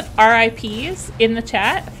put RIPs in the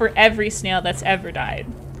chat for every snail that's ever died.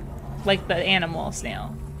 Like the animal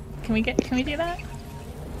snail. Can we do that?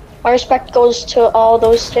 Our respect goes to all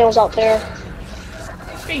those snails out there.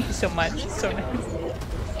 Thank you so much. It's so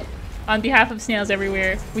nice. On behalf of snails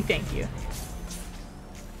everywhere, we thank you.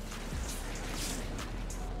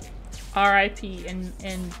 RIP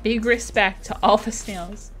and big respect to all the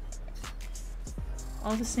snails.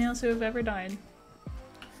 All the snails who have ever died.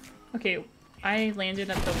 Okay, I landed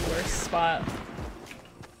at the worst spot.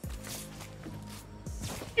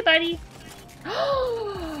 Hey, buddy.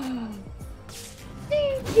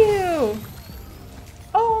 Thank you.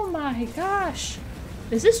 Oh my gosh.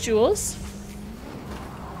 Is this Jules?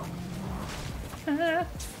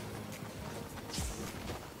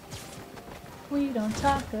 We don't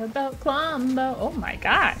talk about Columbo. Oh my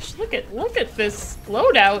gosh. Look at this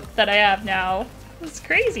loadout that I have now. It's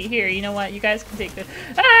crazy. Here, you know what? You guys can take this.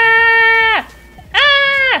 Ah!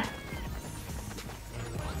 Ah!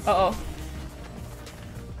 Uh-oh.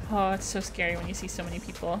 Oh, it's so scary when you see so many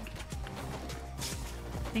people.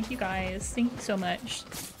 Thank you guys. Thank you so much.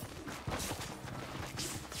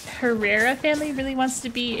 Herrera family really wants to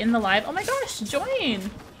be in the live. Oh my gosh, join!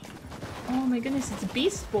 Oh my goodness, it's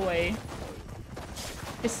Beast Boy.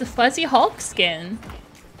 It's the Fuzzy Hulk skin.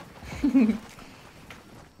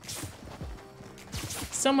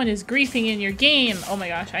 Someone is griefing in your game. Oh my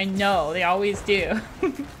gosh, I know. They always do.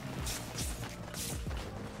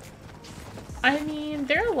 I mean,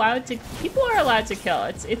 they're allowed to. People are allowed to kill.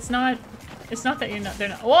 It's not that you're not. They're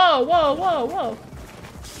not. Whoa, whoa, whoa, whoa.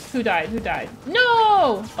 Who died? Who died?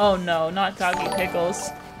 No! Oh no, not Doggy Pickles.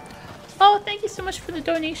 Oh, thank you so much for the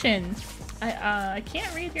donation. I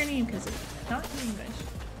can't read your name because it's not in English,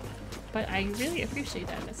 but I really appreciate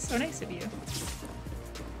that. That's so nice of you.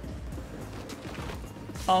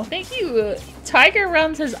 Oh, thank you. Tiger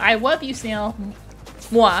Realm says, "I love you, snail."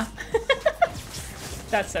 Moi.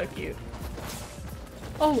 That's so cute.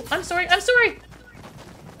 Oh, I'm sorry. I'm sorry.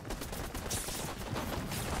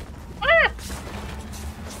 Ah!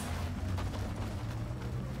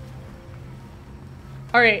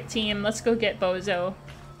 All right, team. Let's go get Bozo.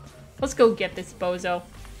 Let's go get this Bozo.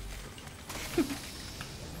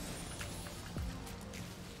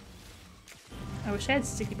 I wish I had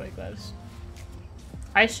sticky boy gloves.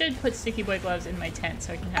 I should put sticky boy gloves in my tent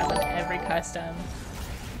so I can have them every custom.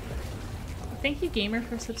 Thank you, gamer,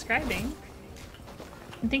 for subscribing.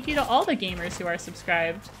 And thank you to all the gamers who are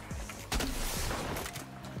subscribed.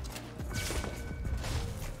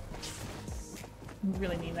 We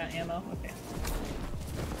really need that ammo. Okay.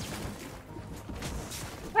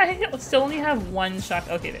 I still only have one shot.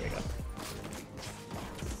 Okay, there we go.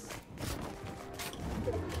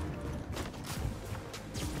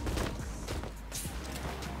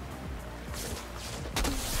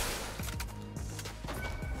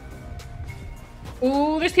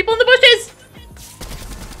 Ooh, there's people in the bushes!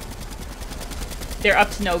 They're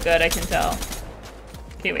up to no good, I can tell.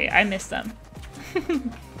 Okay, wait, I missed them.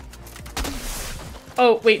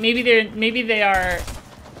 Oh, wait, maybe they are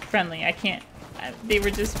friendly. I They were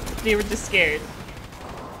just scared.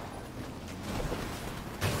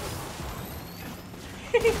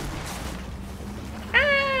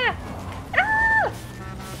 Ah! Ah!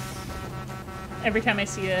 Every time I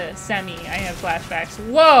see a semi, I have flashbacks.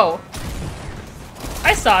 Whoa!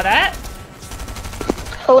 I saw that.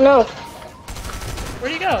 Oh no.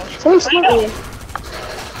 Where'd he go? Someone's sniping me.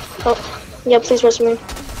 Oh, yeah, please rescue me.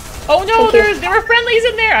 Oh no, Thank you. there were friendlies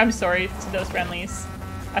in there! I'm sorry to those friendlies.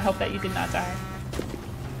 I hope that you did not die.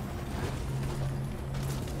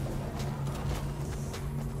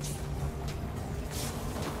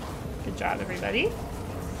 Good job, everybody.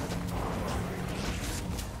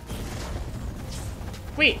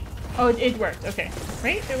 Wait. Oh, it worked. Okay.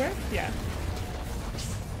 Right? It worked? Yeah.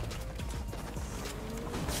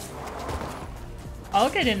 I'll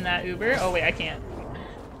get in that Uber. Oh wait, I can't.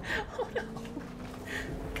 Oh no.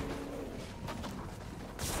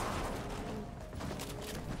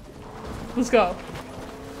 Let's go.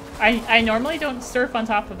 I normally don't surf on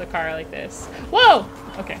top of the car like this. Whoa!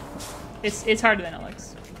 Okay. It's harder than it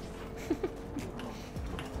looks.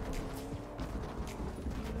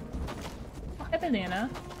 Oh, hi, banana.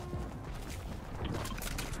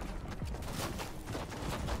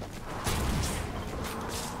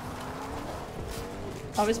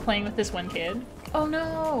 I was playing with this one kid. Oh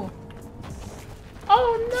no!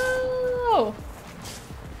 Oh no!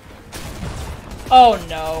 Oh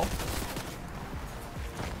no.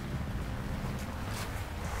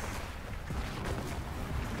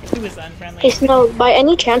 He was unfriendly. Hey Snow, by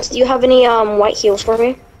any chance, do you have any white heels for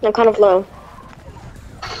me? I'm kind of low.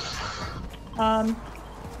 Oh.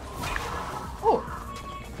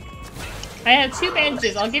 I have 2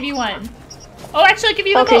 bandages. I'll give you one. Oh, actually, I'll give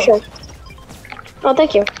you the Okay, both. sure. Oh,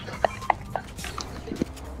 thank you.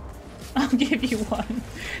 I'll give you one.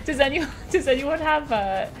 Does anyone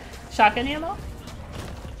have shotgun ammo?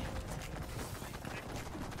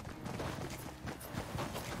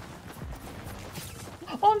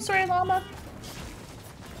 Oh, I'm sorry, llama.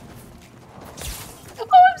 Oh,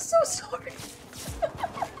 I'm so sorry.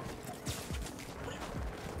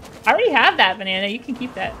 I already have that banana. You can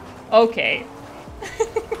keep that. Okay.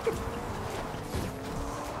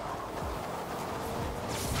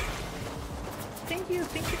 Thank you,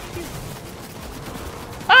 thank you, thank you.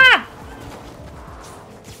 Ah!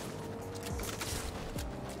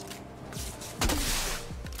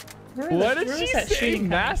 What did she that say? shooting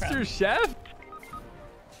coming from? MasterChef?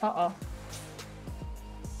 Uh-oh.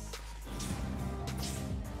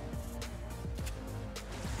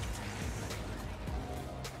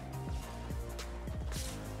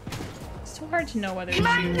 It's so hard to know whether it's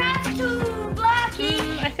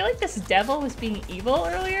I feel like this devil was being evil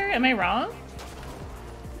earlier. Am I wrong?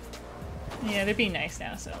 Yeah, they're being nice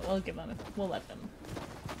now, so we'll let them.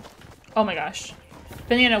 Oh my gosh.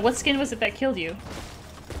 Banana, what skin was it that killed you?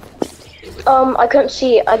 I couldn't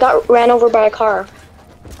see. I got ran over by a car.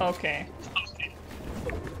 Okay.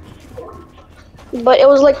 But it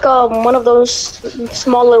was like one of those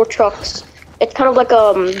small little trucks. It's kind of like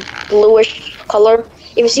a bluish color.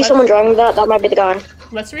 If you see someone driving that, that might be the guy.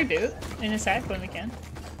 Let's reboot in a sec when we can.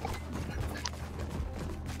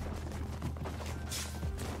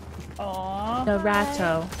 Aww.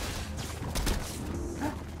 Narato.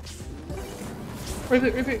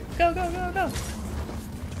 Reboot, reboot. Go, go, go, go.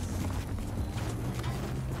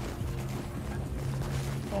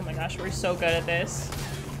 Oh my gosh, we're so good at this.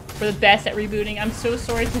 We're the best at rebooting. I'm so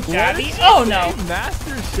sorry to Jabby. Oh no!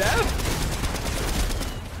 MasterChef?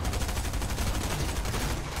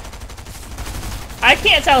 I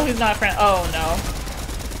can't tell who's not friend. Oh no.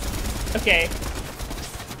 Okay.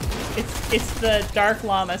 It's the dark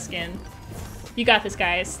llama skin. You got this,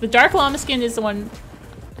 guys. The dark llama skin is the one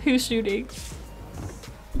who's shooting.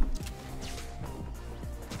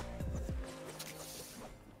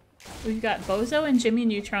 We've got Bozo and Jimmy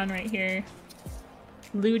Neutron right here.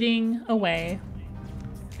 Looting away.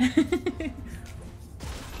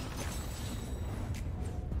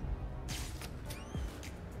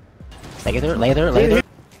 Later.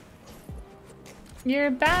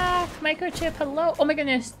 You're back, Microchip, hello. Oh my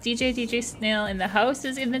goodness, DJ Snail in the house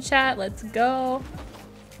is in the chat. Let's go.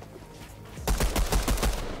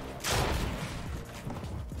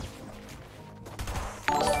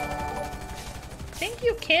 Thank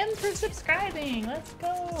you, Kim, for subscribing. Let's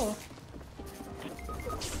go.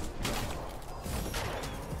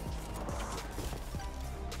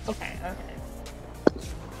 Okay.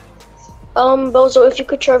 Bozo, if you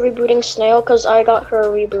could try rebooting Snail, because I got her a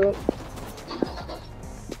reboot.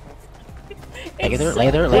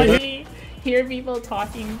 Later. Funny hear people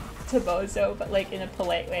talking to Bozo, but like in a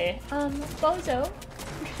polite way. Bozo.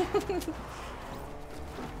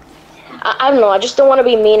 I don't know. I just don't want to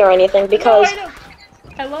be mean or anything because I know.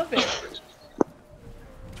 I love it.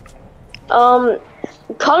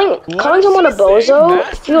 calling someone a bozo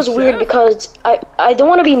feels weird because I don't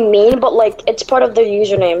want to be mean, but like it's part of their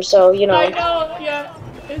username, so you know. I know. Yeah,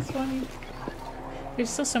 it's funny. There's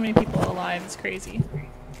still so many people alive. It's crazy.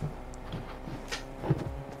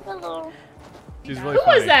 Hello. She's really Who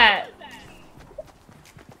funny. was that?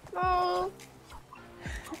 Oh.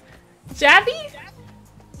 Jabby?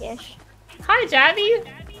 Yes. Hi, Jabby.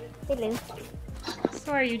 Hello.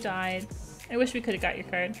 Sorry you died. I wish we could have got your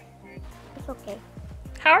card. It's okay.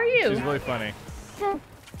 How are you? She's really funny.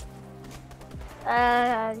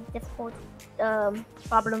 Difficult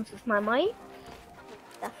problems with my mind.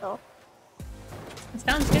 That's all. It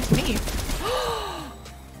sounds good to me.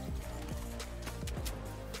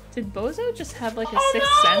 Did Bozo just have like a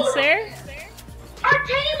sixth sense there? Our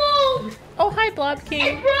table! Oh, hi, Blob King.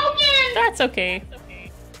 It's broken! That's okay.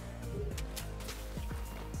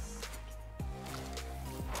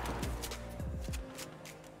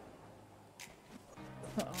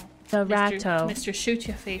 Uh-oh. Narato. Mr. Shoot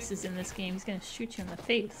Your Face is in this game. He's gonna shoot you in the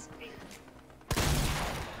face.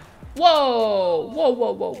 Whoa! Whoa,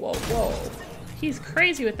 whoa, whoa, whoa, whoa. He's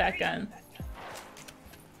crazy with that gun.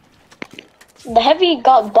 The heavy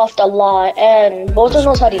got buffed a lot, and Bozo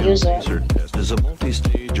knows how to use it. Laser test is a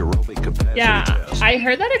multi-stage aerobic capacity Yeah, test. I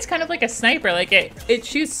heard that it's kind of like a sniper. Like it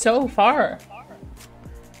shoots so far.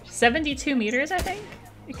 72 meters, I think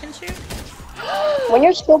you can shoot. When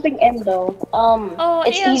you're scoping in, though,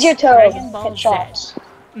 it's and easier to Dragon Ball hit shots.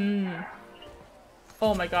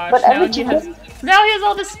 Oh my gosh! But Now every he has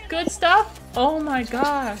all this good stuff. Oh my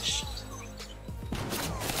gosh!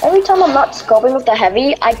 Every time I'm not scoping with the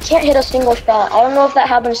heavy, I can't hit a single shot. I don't know if that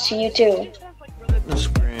happens to you too. Fitness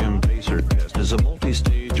gram laser test is a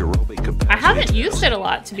multi-stage aerobic capacity I haven't used test. it a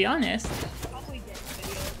lot, to be honest.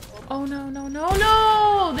 Oh no no no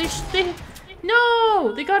no!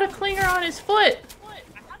 They got a clinger on his foot.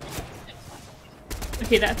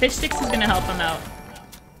 Okay, that fish sticks is gonna help him out.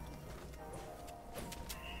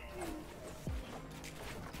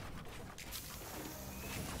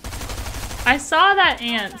 I saw that,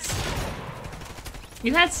 Ants.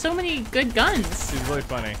 You had so many good guns. She's really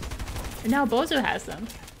funny. And now Bozo has them.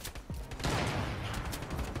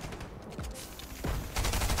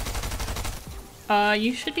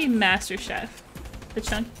 You should be MasterChef. The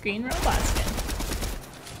chunky green robot skin.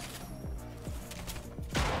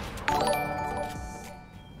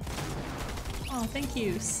 Oh, thank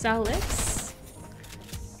you, Salix,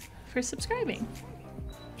 for subscribing.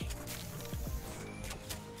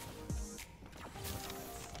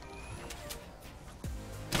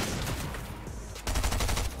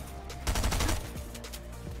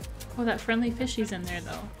 Oh, that friendly fishy's in there,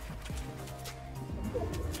 though.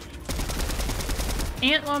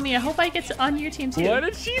 Aunt Mommy, I hope I get on your team, too. What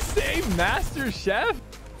did she say? Master Chef?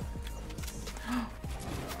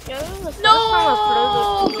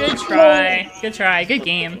 No! Good try. Good try. Good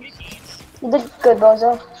game. You did good,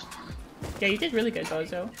 Bozo. Yeah, you did really good,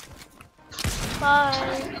 Bozo. Bye.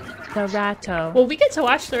 Narato. Well, we get to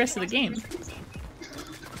watch the rest of the game.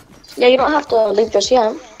 Yeah, you don't have to leave just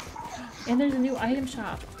yet. And there's a new item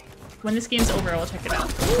shop. When this game's over, I'll check it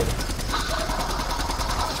out.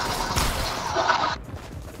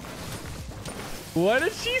 What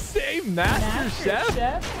did she say? Master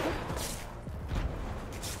Chef?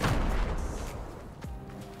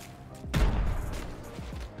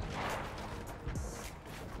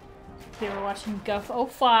 Okay, we're watching Guff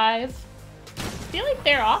 05. I feel like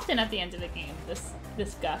they're often at the end of the game,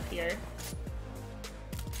 this Guff here.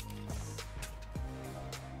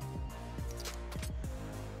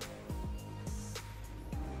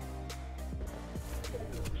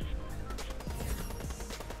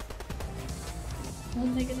 Oh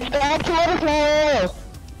my goodness.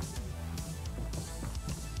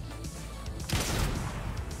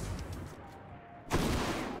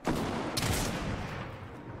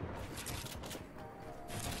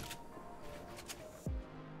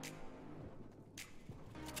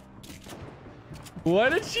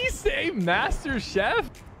 What did she say? Master Chef?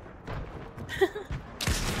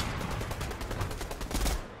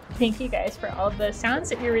 Thank you guys for all the sounds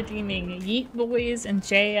that you're redeeming. Yeet Boys and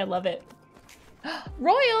Jay, I love it.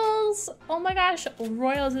 Royals! Oh my gosh,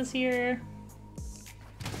 Royals is here.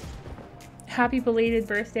 Happy belated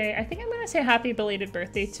birthday. I think I'm gonna say happy belated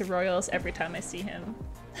birthday to Royals every time I see him.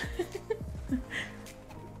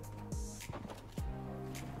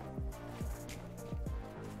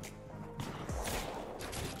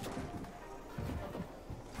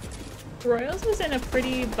 Royals was in a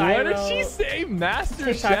pretty viral What did she say? Master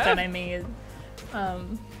TikTok Chef? that I made.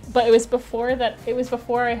 But it was before that. It was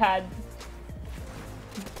before I had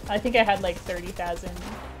I think I had like 30,000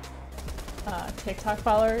 TikTok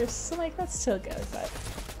followers, so like that's still good. But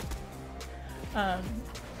I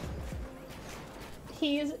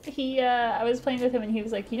was playing with him and he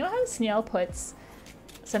was like, you know how Snail puts.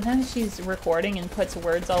 Sometimes she's recording and puts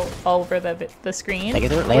words all over the screen.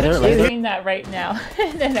 Later. She's doing that right now,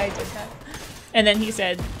 and then I did that. And then he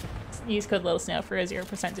said, use code Little Snail for a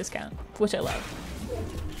 0% discount, which I love.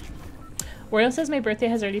 Royal says my birthday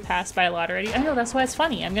has already passed by a lot already. I know, that's why it's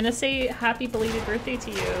funny. I'm gonna say happy belated birthday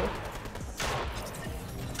to you.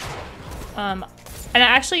 And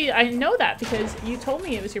I know that because you told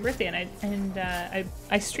me it was your birthday, and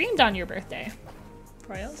I streamed on your birthday.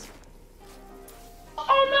 Royals.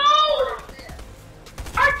 Oh no!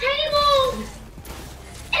 Our table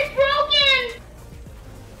is broken!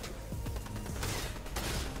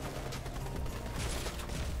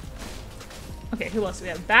 Okay, who else do we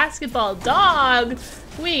have? Basketball Dog!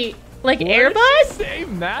 Wait, like What Air did Bud? she say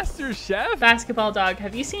Master Chef? Basketball Dog,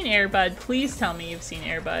 have you seen Air Bud? Please tell me you've seen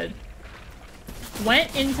Air Bud.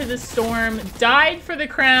 Went into the storm, died for the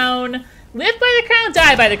crown, lived by the crown,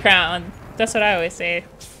 died by the crown. That's what I always say.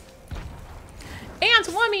 Aunt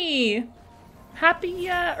Wummy! Happy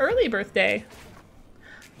early birthday.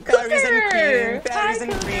 Berries and Cougar! cream, berries Hi,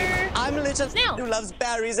 and cream. Cougar. I'm a little Snail. who loves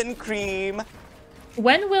berries and cream.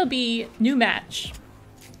 When will be new match?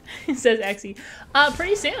 Says Exy.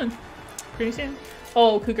 Pretty soon. Pretty soon.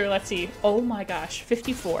 Oh, Cougar, let's see. Oh my gosh,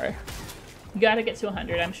 54. You gotta get to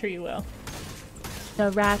 100, I'm sure you will.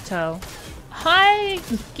 Narato. Hi,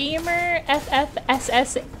 Gamer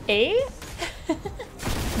FFSSA.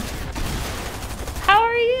 How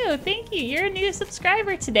are you? Thank you. You're a new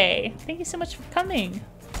subscriber today. Thank you so much for coming.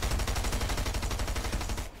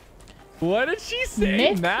 What did she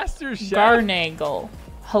say? Mick Master Chef? Garnagle.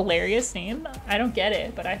 Hilarious name. I don't get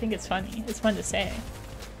it, but I think it's funny. It's fun to say.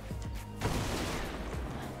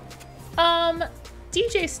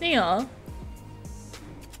 DJ Snail.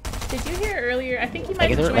 Did you hear earlier? I think you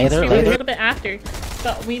might have joined the stream a little bit after,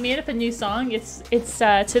 but we made up a new song. It's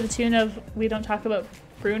to the tune of "We Don't Talk About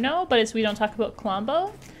Bruno," but it's "We Don't Talk About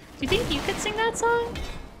Colombo." Do you think you could sing that song,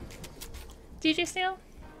 DJ Snail?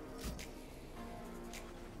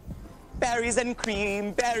 Berries and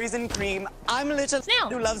cream, berries and cream. I'm a little Snail.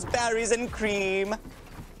 who loves berries and cream.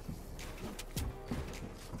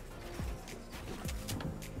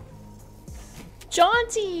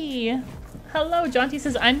 Jaunty! Hello, Jaunty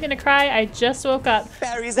says, I'm gonna cry, I just woke up.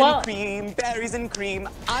 Berries Well, and cream, berries and cream.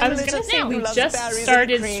 I I'm was a gonna little say who we loves just berries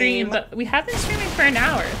started and cream. stream, but we have been streaming for an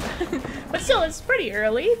hour. But still, it's pretty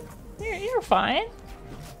early. You're fine.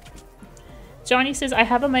 Johnny says, I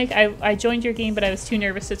have a mic, I joined your game, but I was too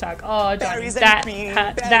nervous to talk. Oh, Johnny, Berries and that, cream,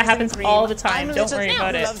 that berries happens and cream. all the time. I'm a Don't little worry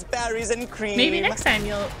about who it. loves berries and cream. Maybe next time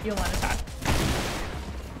you'll want to talk.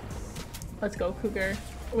 Let's go, Cougar.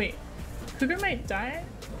 Wait, Cougar might die?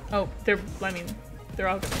 Oh, they're all gonna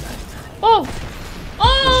die. Oh!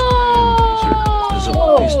 This is a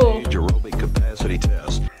Oh! multi-stage aerobic capacity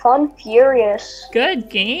test. Fun Furious. Good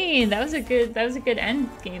game. That was a good end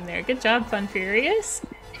game there. Good job, Fun Furious.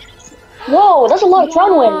 Whoa, that's a lot of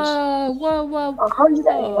crown wins. Whoa.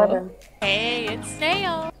 111. Hey, it's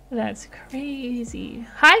Snail. That's crazy.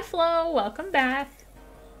 Hi, Flo. Welcome back.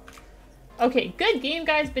 Okay, good game,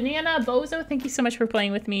 guys. Banana, Bozo, thank you so much for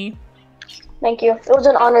playing with me. Thank you. It was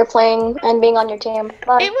an honor playing and being on your team.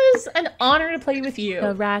 Bye. It was an honor to play with you. It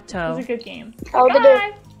Narato. was a good game. Have a good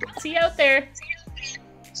day. Bye. See you out there.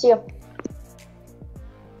 See you.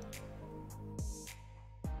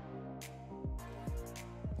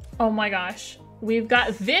 Oh my gosh. We've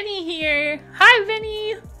got Vinny here. Hi,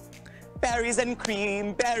 Vinny. Berries and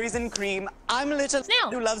cream, berries and cream. I'm a little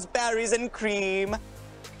Snail. who loves berries and cream.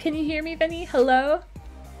 Can you hear me, Vinny? Hello?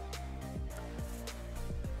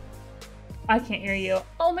 I can't hear you.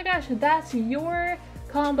 Oh my gosh, that's your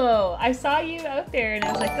combo. I saw you out there and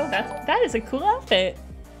I was like, oh, that is a cool outfit.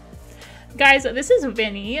 Guys, this is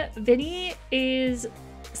Vinny. Vinny is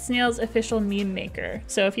Snail's official meme maker.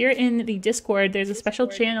 So if you're in the Discord, there's a special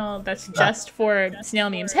channel that's just for Snail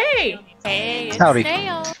memes. Hey! Hey, it's Howdy.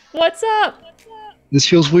 Snail. What's up? This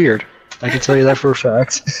feels weird. I can tell you that for a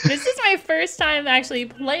fact. This is my first time actually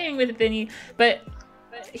playing with Vinny, but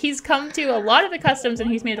he's come to a lot of the customs and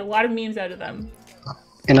he's made a lot of memes out of them.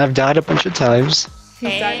 And I've died a bunch of times.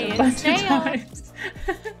 He's died a bunch of times.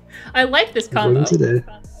 I like this combo. Today.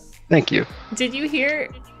 Thank you. Did you hear?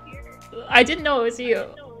 I didn't know it was you,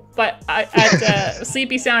 but at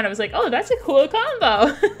Sleepy Sound, I was like, oh, that's a cool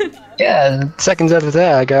combo. Yeah, seconds after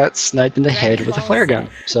that, I got sniped in the head with a flare gun.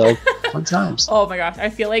 So, fun times. Oh my gosh, I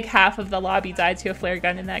feel like half of the lobby died to a flare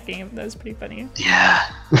gun in that game. That was pretty funny. Yeah.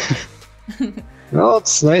 Well,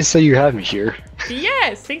 it's nice that you have me here.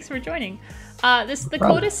 Yes, thanks for joining. This is the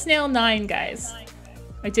problem. code is snail9, guys.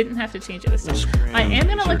 I didn't have to change it this time. I am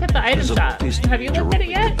gonna look at the item shop. Have you looked at it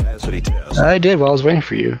yet? I did while I was waiting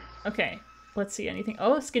for you. Okay, let's see anything.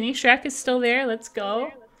 Oh, Skinny Shrek is still there. Let's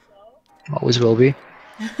go. Always will be.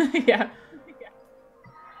 Yeah.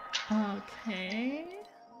 Okay.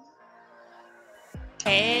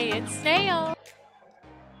 Hey, it's Snail.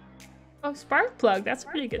 Oh, Sparkplug. That's a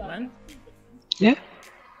pretty good one. Yeah.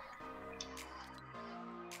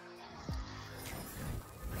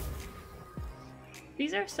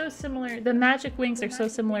 These are so similar. The magic wings are so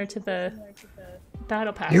similar to the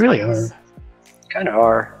battle pass. They really wings. are. Kind of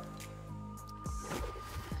are.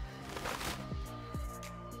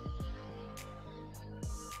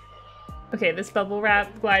 Okay, this bubble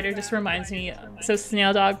wrap glider just reminds me. So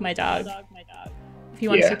Snail Dog, my dog. If you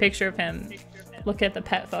want to see a picture of him, look at the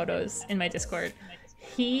pet photos in my Discord.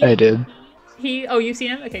 I did. Oh, you've seen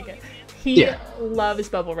him? Okay, good. He loves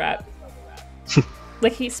bubble wrap.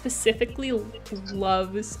 Like, he specifically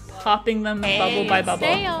loves popping them bubble by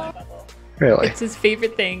bubble. Really? It's his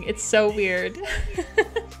favorite thing. It's so weird.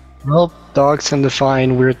 Well, dogs tend to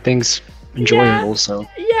find weird things enjoyable, so.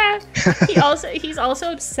 Yeah. He's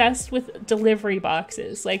also obsessed with delivery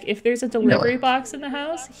boxes. Like, if there's a delivery box in the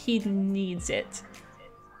house, he needs it.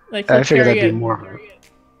 Like, I figured that'd be more.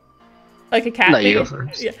 Like a cat Let you thing. go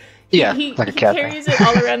first. Yeah. Yeah, he like a cat carries thing. it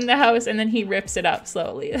all around the house and then he rips it up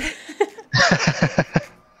slowly.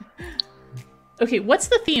 Okay, what's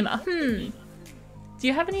the theme? Do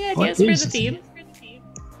you have any ideas for the theme?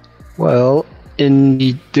 Well, in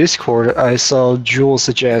the Discord, I saw Jewel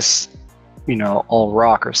suggest, all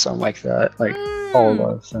rock or something like that. Like, all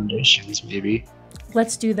the foundations, maybe.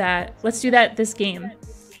 Let's do that. Let's do that this game.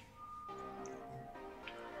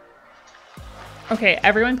 Okay,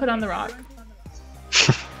 everyone put on the rock.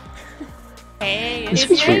 Hey, This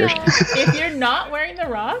is weird. If you're not wearing the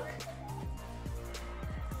rock,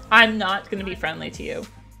 I'm not going to be friendly to you.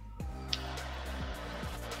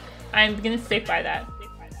 I'm going to stick by that.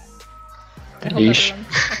 I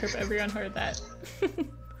hope everyone heard that.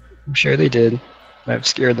 I'm sure they did. I've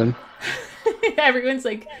scared them. Everyone's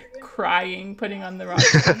like crying, putting on the rock.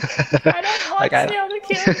 I don't want Snail to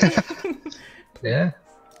kill me. Yeah.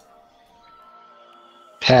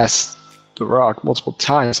 Passed the rock multiple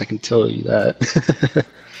times, I can tell you that.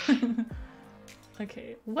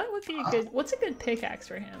 Okay, what's a good pickaxe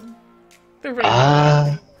for him? The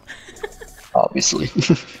rainbow. Obviously.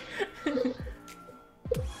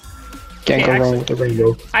 Can't go wrong with the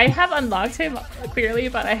rainbow. I have unlocked him clearly,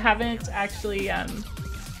 but I haven't actually done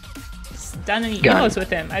any emotes with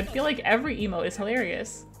him. I feel like every emote is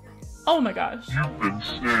hilarious. Oh my gosh.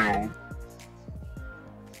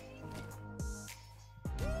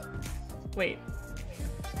 Wait.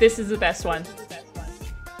 This is the best one.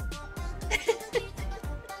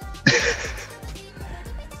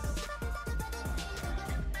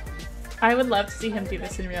 I would love to see him do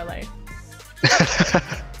this in real life.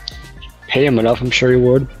 Pay him enough, I'm sure he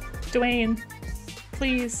would. Dwayne,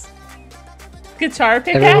 please. Guitar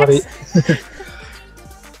pickaxe?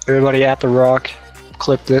 Everybody at the rock,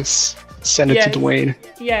 clip this, send it to Dwayne.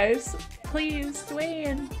 Yes, please,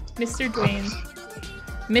 Dwayne. Mr. Dwayne.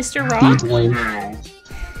 Mr. Rock? Dwayne.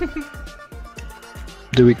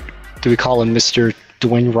 Do we call him Mr.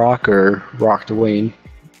 Dwayne Rock or Rock Dwayne?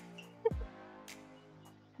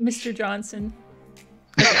 Mr. Johnson.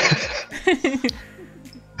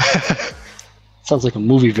 Sounds like a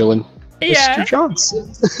movie villain. Yeah. Mr.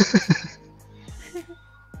 Johnson.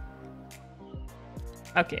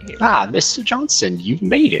 Okay, here. Mr. Johnson, you've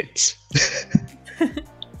made it.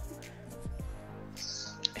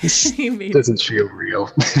 This doesn't feel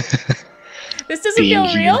real. This doesn't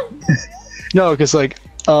feel real? No, because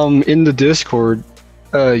in the Discord,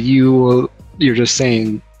 you're just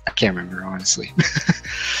saying, I can't remember honestly.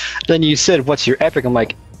 Then you said, "What's your epic?" I'm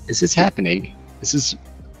like, is this happening?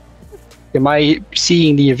 Am I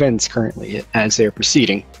seeing the events currently as they're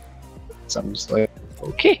proceeding? So I'm just like,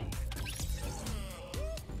 okay.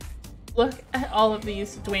 Look at all of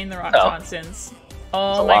these Dwayne the Rock Johnsons.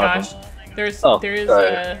 Oh my gosh. There's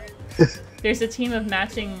a team of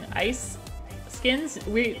matching ice skins.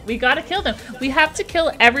 We gotta kill them. We have to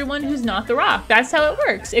kill everyone who's not the Rock. That's how it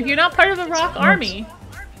works. If you're not part of the Rock army,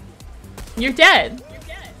 you're dead.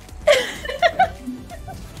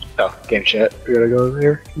 Game chat. We gotta go over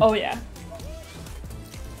there. Oh yeah.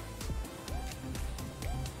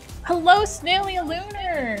 Hello, Snailia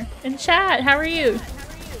Lunar in chat. How are you?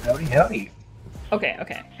 Howdy.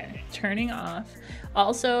 Okay. Turning off.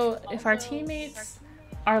 Also, if our teammates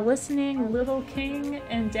are listening, Little King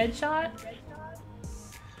and Deadshot,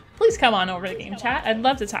 please come on over to game chat. I'd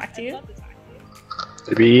love to talk to you.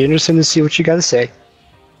 It'd be interesting to see what you got to say.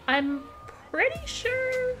 I'm pretty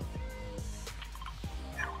sure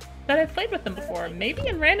that I've played with them before. Maybe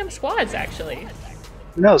in random squads, actually.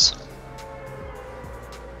 Who knows?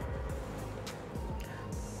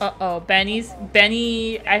 Uh-oh,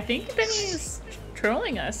 Benny, I think Benny's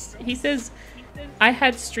trolling us. He says, I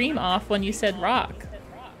had stream off when you said rock.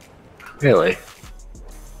 Really?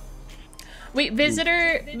 Wait,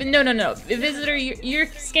 visitor, no. Visitor, your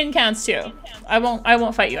skin counts too. I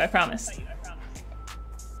won't fight you, I promise.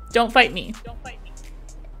 Don't fight me.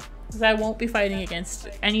 Because I won't be fighting against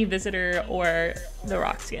any visitor or the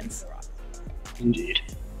rock skins. Indeed.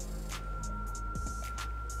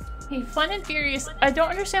 Hey, Fun and Furious, I don't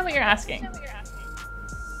understand what you're asking.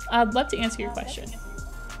 I'd love to answer your question.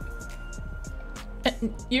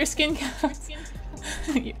 Your skin counts.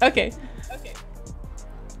 Okay.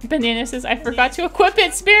 Banana says, I forgot to equip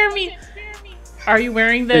it, spare me! Are you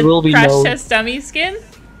wearing the Crash Test Dummy skin?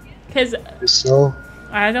 Because so.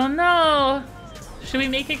 I don't know. Should we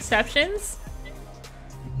make exceptions?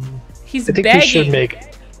 He's I think begging.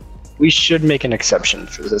 we should make an exception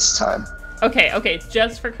for this time. Okay,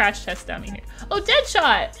 just for Crash Test Dummy here. Oh,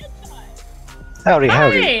 Deadshot! Howdy.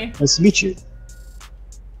 Hi. Nice to meet you.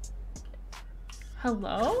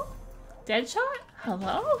 Hello? Deadshot?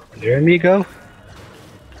 Hello? There, amigo.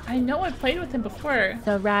 I know I played with him before.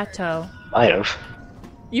 Narato. Might have.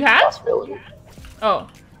 You have? Possibility. Oh.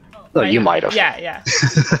 No, you might have. Yeah.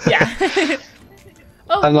 Yeah.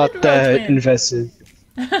 Oh, I'm not that Roseman. invested.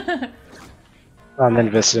 I'm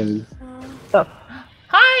invested in stuff.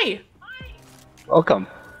 Hi! Welcome.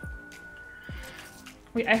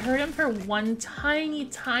 Wait, I heard him for one tiny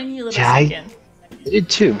little Yeah, second. I did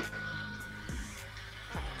too.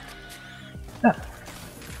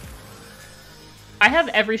 I have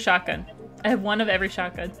every shotgun. I have one of every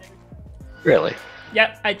shotgun. Really?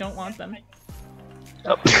 Yep, I don't want them.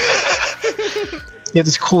 Oh. You have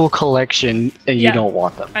this cool collection and you don't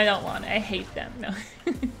want them. I don't want it. I hate them. No.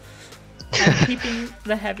 I'm keeping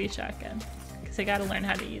the heavy shotgun because I gotta learn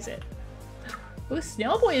how to use it. Oh,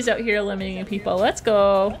 Snailboy is out here eliminating people. Let's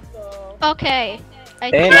go. Okay.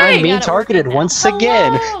 And I'm being targeted once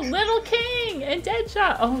again. Hello, Little King and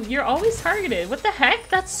Deadshot. Oh, you're always targeted. What the heck?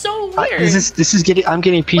 That's so weird. This is getting. I'm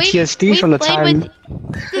getting PTSD from the time.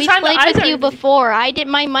 We played with you before.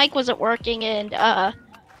 My mic wasn't working, and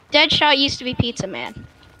Deadshot used to be Pizza Man.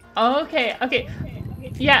 Okay.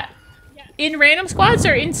 Yeah. In random squads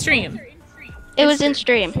or in stream? It was in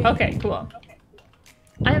stream. Okay, cool.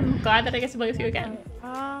 I'm glad that I get to play with you again.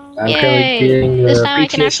 Yay! This time I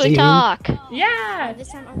can actually talk. Yeah! This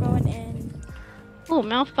time I'm going in. Ooh,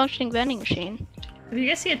 malfunctioning vending machine. If you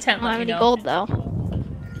guys see a tent, I don't let have me any know. gold though.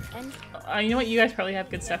 You know what? You guys probably have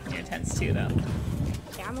good stuff in your tents too, though.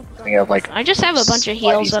 Yeah, I just have a bunch of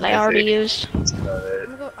heals that I already used.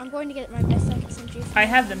 I'm going to get my best SMG. I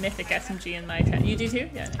have the mythic SMG in my tent. You do too?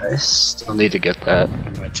 Yeah. I still need to get that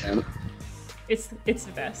in my tent. It's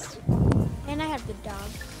the best. And I have the dog.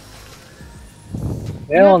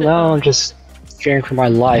 Well, now I'm just fearing for my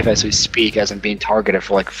life as we speak, as I'm being targeted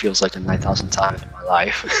for feels like the 9,000th time in my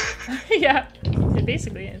life. Yeah, it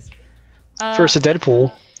basically is. First the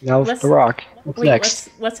Deadpool, now the Rock. What's next?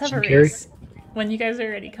 Let's have a Jim Carrey? race. When you guys are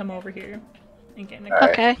ready, come over here and get in a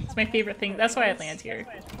car. Okay. It's my favorite thing. That's why I land here.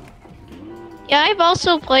 Yeah, I've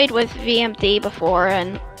also played with VMD before,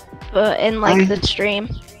 and in the stream.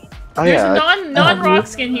 Oh There's yeah. a non-rock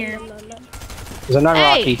skin here. There's a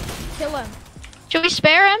non-Rocky. Kill him. Should we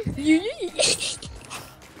spare him?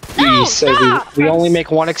 We only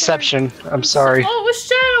make one exception. I'm sorry. Oh, it was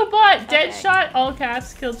Shadowbot! Deadshot, all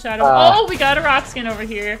caps, killed Shadow. Oh, we got a rock skin over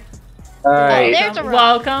here. Alright. There's a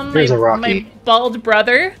rock. Welcome, There's a my Rocky. bald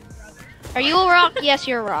brother. Are you a rock? Yes,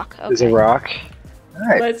 you're a rock. Okay. There's a Rock.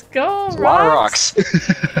 Alright. Let's go, There's a lot of rocks.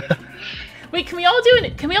 Wait, can we all do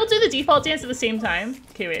the default dance at the same time?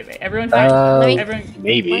 Okay, wait. Everyone find everyone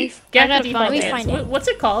maybe. get I the gotta default find dance. What's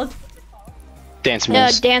it called? Dance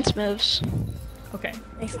moves. Dance moves. Okay.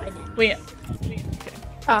 I find it. Wait.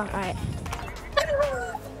 Oh, alright.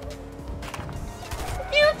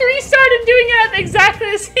 You three started doing it at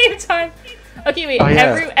exactly the same time. Okay, wait. Oh,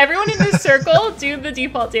 yeah. Everyone in this circle do the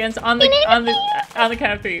default dance on the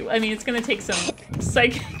count of three. I mean, it's gonna take some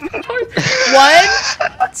psych. 1,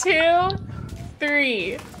 2,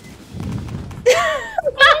 3.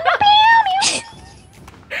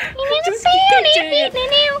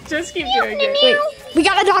 Just keep doing it. Wait, we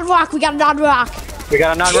got a non-rock. We got a non-Rock.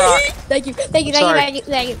 Thank you.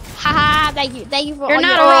 Haha, thank you for You're all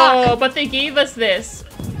not your a rock. Oh, but they gave us this.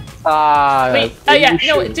 Wait. Wait. Oh yeah.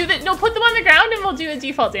 No. Do the. No. Put them on the ground, and we'll do a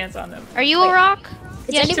default dance on them. Are you a rock?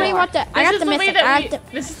 Does Yes, anybody you want the? I got the mythic.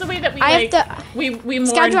 This is the way that we I like.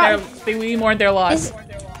 have to. We mourn their loss.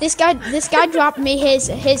 This guy dropped me his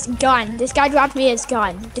gun. This guy dropped me his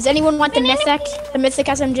gun. Does anyone want the mythic? The mythic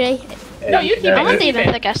SMG? No, you keep it. I want the Keep it.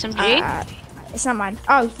 mythic SMG. It's not mine.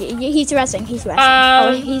 Oh, he's resing. He's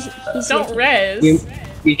resing. He's Don't res.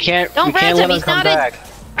 We can't. Don't we can't res him, let him he's come not a- back.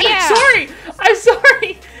 Yeah. I'm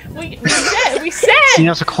sorry. We said.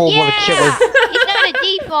 Senior's a cold-blooded killer. He's not a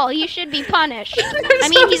default. He should be punished. I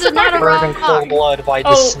mean, he's not a Murdered in rock. cold blood by the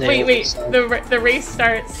Oh snail. wait. so- The race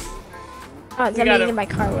starts. Oh, We let me gotta- get in my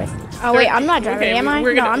car with. Oh wait, I'm not driving, Okay, am I?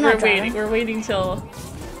 We're No, I'm not waiting. driving. We're waiting till.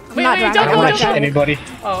 Wait, not don't driving. I don't go, want to don't hit go. anybody.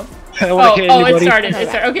 Oh. I don't want to hit It anybody. started. It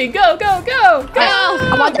started. Okay, go.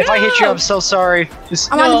 If I hit you, I'm so sorry.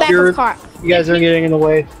 Just I'm on the back of you're- the car. You guys are getting in the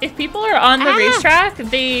way. If people are on the racetrack,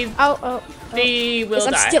 they will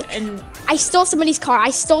die. And I stole somebody's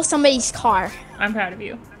car. I'm proud of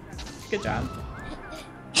you. Good job.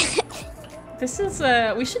 This is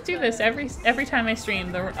we should do this every time I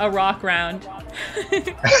stream a rock round,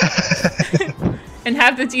 and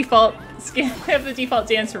have the default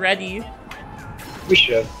dance ready. We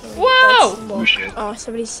should. Whoa! We should. Oh,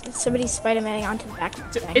 somebody's Spider-Maning onto the back.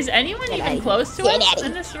 of the thing. Is anyone Get even outta close to here. us Get outta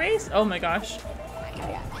in this race? Oh my gosh.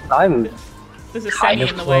 I'm There's a kind semi of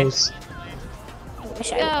in the way. close.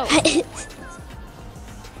 Wish Go.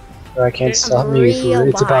 But I can't stop me. real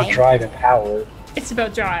It's about behind. drive and power. It's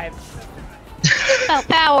about drive. About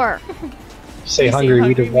power. Say We hungry,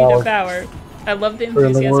 we devour. devour. I love the We're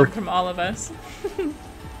in the enthusiasm war. from all of us.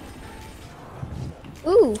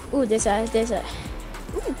 Ooh, there's a.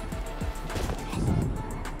 Ooh.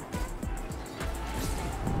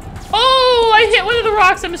 Oh, I hit one of the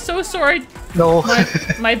rocks. I'm so sorry. No.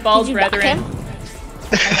 My bald Did you knock brethren. him?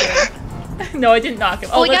 No, I didn't knock him.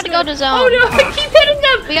 Oh, we let's gotta go to zone. Oh no, I keep hitting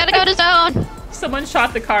them. We gotta go to zone. Someone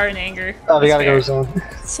shot the car in anger. Oh, we That's gotta go fair. zone.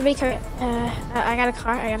 Somebody car. I got a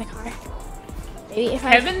car. Maybe if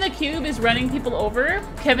Kevin the Cube is running people over.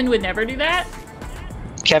 Kevin would never do that.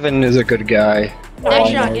 Kevin is a good guy.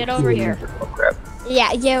 Deadshot, no, get he over would here. never- Oh crap.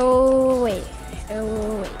 Yeah. Wait.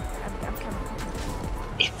 I'm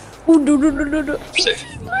coming. Ooh, no. Safe.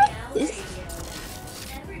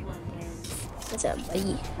 What's up,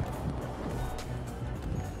 buddy?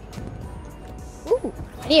 Ooh,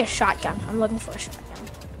 I need a shotgun. I'm looking for a shotgun.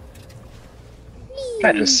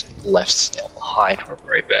 I just left Snail behind. We're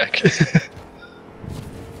right back.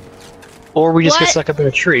 Or we just get What? stuck up in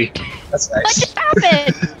a tree. That's What nice. just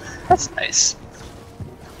happened? That's nice.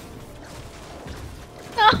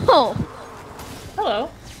 No. Hello.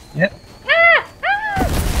 Yep.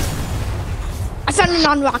 I found a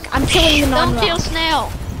non-rock. I'm killing the Don't non-rock. kill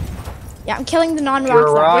snail. Yeah, I'm killing the non-rock. You're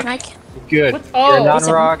a rock. When I Good. What- You're oh, a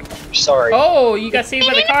non-rock. Sorry. Oh, you got saved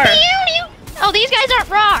by the car. Oh, these guys aren't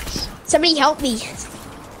rocks. Somebody help me.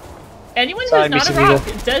 Anyone Sorry, who's not a Mr. rock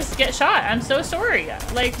Beetle. does get shot. I'm so sorry.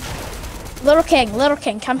 Like, Little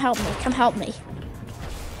King, come help me.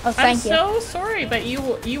 Oh, I'm thank you. so sorry, but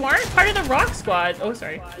you aren't part of the rock squad. Oh,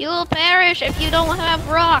 sorry. You will perish if you don't have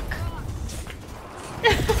rock.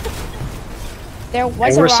 There was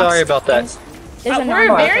Hey, a we're rock. sorry about that. There's a We're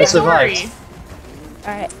non-rock. very I survived. sorry.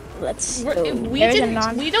 All right, let's. We there's a didn't.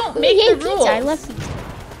 non. We don't Ooh, make yay, the pizza. rules. I love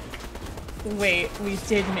pizza. Wait, we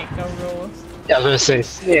did make the rules. Yeah, I was gonna say,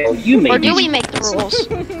 Snail, you made Or do these we make the rules?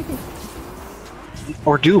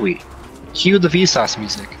 Or do we? Cue the Vsauce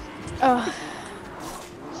music. Oh,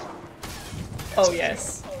 Oh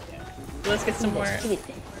yes. Let's get some more. give it-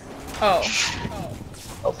 Oh.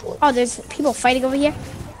 Oh boy. oh, there's people fighting over here.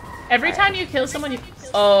 Every time you kill someone, you.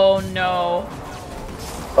 Oh no.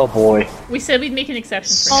 Oh boy. We said we'd make an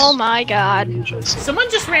exception for Oh him. my god. Someone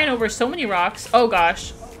just ran over so many rocks. Oh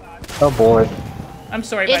gosh. Oh boy. I'm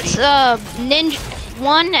sorry, buddy. It's ninja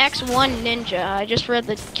 1x1 ninja. I just read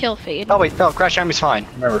the kill feed. Oh wait, no, Crash Enemy's fine.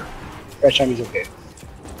 Remember, Crash Enemy's okay.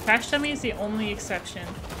 Crash Dummy is the only exception.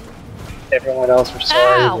 Everyone else, we're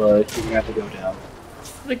sorry, Ow. but you're gonna have to go down.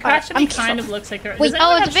 The Crash Dummy I'm kind of looks like her. Wait, Does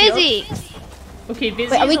anyone Oh, it's have shields? busy. Okay,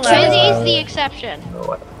 busy. Wait, are we is allowed. Busy's the exception. No, I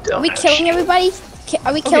Are don't we have killing shit. everybody?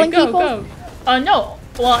 Are we Okay, killing go, people? go. No.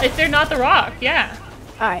 Well, if they're not the rock, yeah.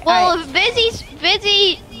 All right. Well, if Busy's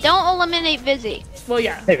busy, don't eliminate Busy. Well,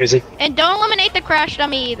 yeah. Hey, Busy. And don't eliminate the crash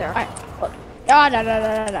dummy either. Alright. Oh,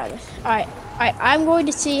 no. Alright. I'm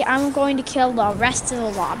going to kill the rest of the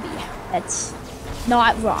lobby. That's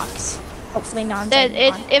not rocks. Hopefully not.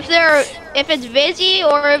 If it's Busy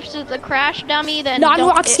or if it's the crash dummy, then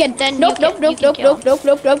Non-rock skin. Then Nope. you can kill him. Nope.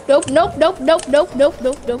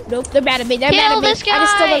 They're mad at me. Kill this I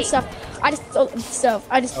just stole guy. them stuff.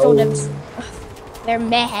 I just stole them. They're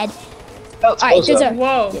mad. Oh, it's Alright, close there's up. a.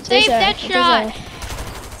 Whoa. Save that shot.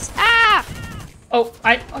 Ah! Oh,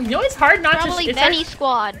 you know it's hard not Probably to. Benny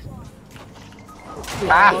squad.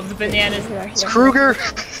 Oh, the bananas. It's Kruger.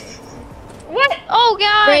 What? Oh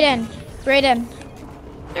god. Brayden.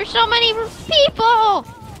 There's so many people.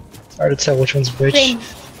 It's hard to tell which one's which.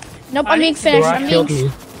 Nope, I'm being finished. I'm killed being...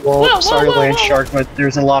 me. Well, sorry, land shark, but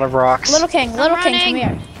there's a lot of rocks. Little King, come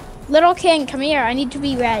here. Little King, come here. I need to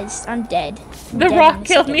be rezzed. I'm dead. The rock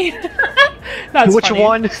killed me. That's Which funny.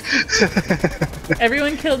 one?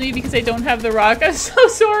 Everyone killed me because I don't have the rock. I'm so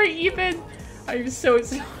sorry, Ethan. I'm so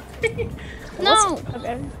sorry. No.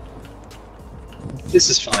 This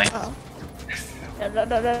is fine. No.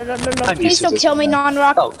 Please don't kill me,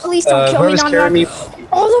 non-rock. Please don't kill me, non-rock.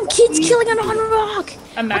 All them kids killing a non-rock.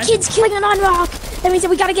 Our kids killing a non-rock. That means that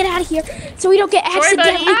we gotta get out of here so we don't get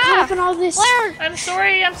accidentally caught up in all this. I'm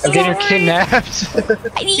sorry. I'm getting kidnapped.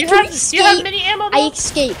 I need you to have, escape. You have mini ammo? I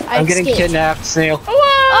escape. I'm getting kidnapped, Snail. Whoa!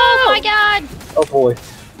 Oh my god. Oh boy.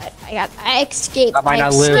 I escaped. I might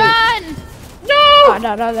not live. Run. No! Oh,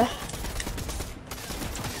 no.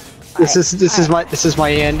 This is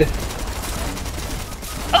my end.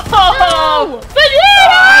 Oh!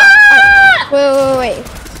 Banana! Wait.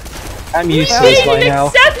 I'm used to this by now.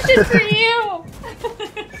 Exception for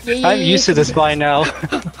you. I'm used to this by now.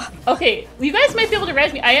 Okay, you guys might be able to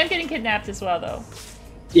res me. I am getting kidnapped as well, though.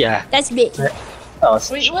 Yeah. That's me. Oh,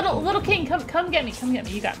 wait, little King, come get me. Come get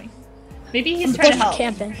me. You got me. Maybe he's trying to help.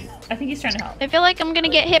 Camping. I think he's trying to help. I feel like I'm gonna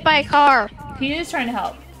get hit by a car. He is trying to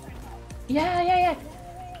help. Yeah.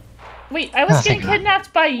 Wait, I was getting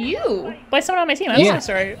kidnapped by you. By someone on my team. I'm so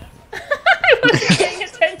sorry. I wasn't paying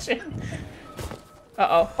attention.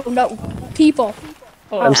 Uh-oh. Oh no. People.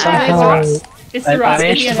 Oh, I'm somehow... It's the rock. I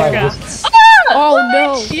managed to Oh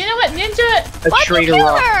no. You know what, Ninja? A traitor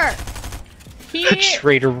rock. He A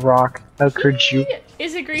traitor rock. How could you?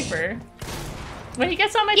 is a griefer. When he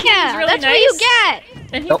gets on my team, Yeah, he's really that's nice. what you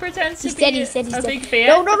get. And he pretends to He's be dead, a big fan.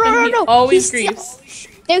 No. and he always griefs.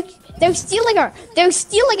 They're stealing her. They're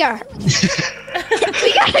stealing her.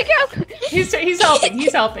 We gotta go. He's helping.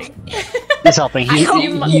 He's helping. He's helping.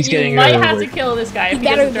 He's getting You might her have to over. kill this guy if he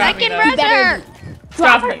better- doesn't drop I me, can though. res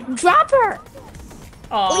her. Drop her.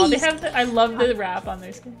 Aw, they Please. have the, I love the rap on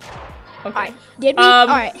their skin. Okay. Alright. Did we?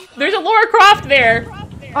 Alright. There's a Laura Croft there.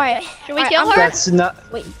 Alright. Should we kill her? That's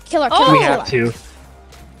not. Wait, kill her. Oh. We have to.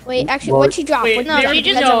 Wait, actually, Well, what'd she drop? Wait, no, there- she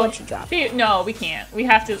just- no, what she dropped. no, we can't. We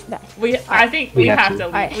have to. I think We we have have to. to.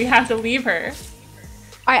 Alright. We have to leave her.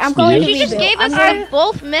 Alright, I'm going to She just reboot. gave us I'm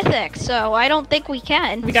both mythics, so I don't think we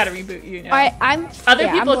can. We gotta reboot you now. Alright, Other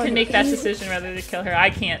yeah, people I'm can going make to- that decision whether to kill her. I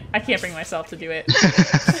can't bring myself to do it.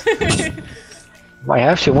 Might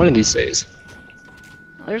have to one of these days.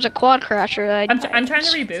 There's a quad crasher that I'm trying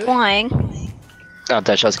to reboot. flying. Oh,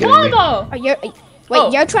 that shot's getting me. Combo!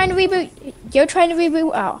 You're trying to reboot. You're trying to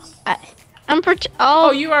reboot.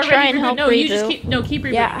 Oh, you are try ready and to reboot. help No, you reboot. just keep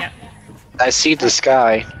rebooting. Yeah. I see the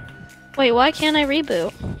sky. Wait, why can't I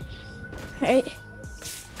reboot?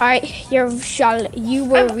 Alright, you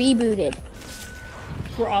were rebooted.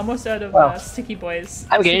 We're almost out of sticky boys.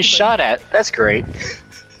 I'm getting Sticky shot at. That's great.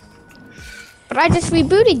 But I just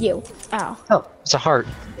rebooted you. Oh. Oh, it's a heart.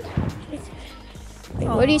 Wait,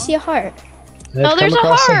 where do you see a heart? Oh, there's a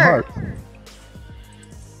heart.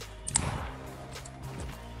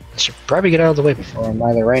 I should probably get out of the way before I'm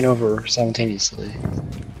either ran over simultaneously.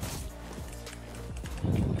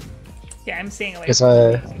 Yeah, I'm staying away. Because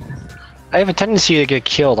I have a tendency to get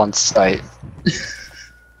killed on sight.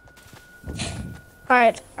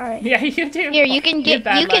 Alright. Yeah, you do. Here, you can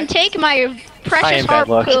take my I precious am bad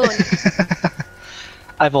luck. harpoon.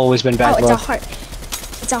 I've always been bad it's luck. a heart.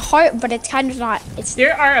 It's a heart, but it's kind of not. It's.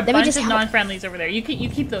 There are a me bunch just of help. non-friendlies over there. You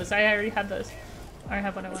keep those. I already have those. I already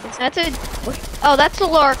have what I want. That's a. Oh, that's the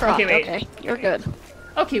Laura Croft. Okay, wait. Okay, you're good.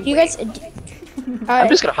 Okay, You guys. I'm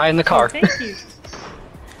just gonna hide in the car. Thank you.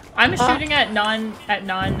 I'm shooting at non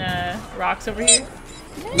rocks over here.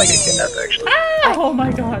 I might get kidnapped actually. Ah! Oh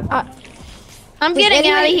my god. I'm Was getting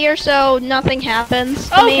out of anybody- here so nothing happens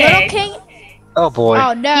to me. Okay. King. Oh boy.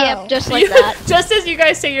 Oh no. Yep, just like that. Just as you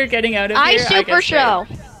guys say you're getting out of I here, super guess show.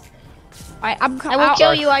 I will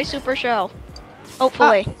kill you. I super show.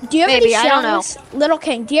 Hopefully. Do you have Maybe, any I don't know. shells? Little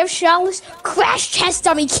King, do you have shells? Crash test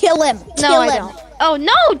dummy, kill him! No, Kill I him. don't. Oh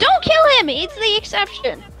no! Don't kill him. He's the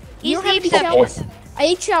exception. You He's don't the have any exception. shells? I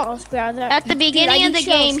eat shells, brother. At the beginning of the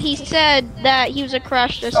game, he said that he was a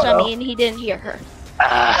crush to Summy and he didn't hear her.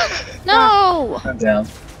 No! I'm down.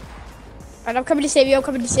 Alright, I'm coming to save you, I'm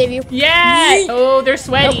coming to save you. Yeah! Oh, they're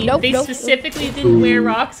sweaty. Nope, They nope. specifically didn't wear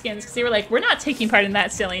rock skins because they were like, we're not taking part in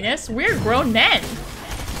that silliness. We're grown men.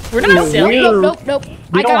 We're not silly. Nope.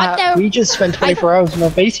 We I got the We just spent 24 hours in our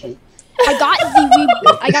basement. I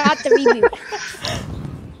got the reboot.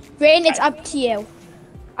 Brain, it's up to you.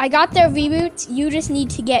 I got their reboots. You just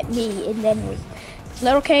need to get me, and then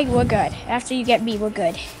Little King, we're good. After you get me, we're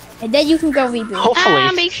good. And then you can go reboot.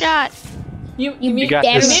 Hopefully. Big shot. You got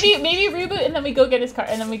this. maybe reboot and then we go get his car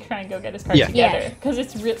and then we try and go get his car together because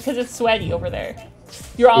it's sweaty over there.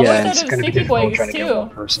 You're almost out of sticky boys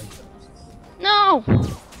too. No.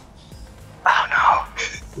 Oh no.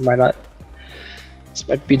 Might not. This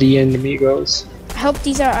might be the end, amigos. I hope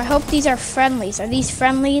these are friendlies. Are these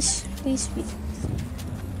friendlies? Please be.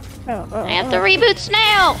 I have to reboot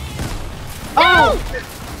Snail. No!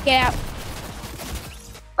 Get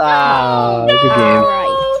out.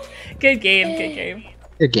 Good game.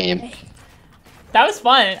 Good game. That was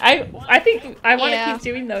fun. I think I want to keep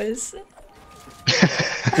doing those.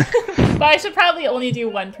 But I should probably only do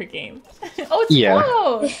one per game. Oh, it's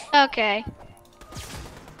close. Okay.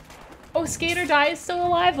 Oh, Skate or Die is still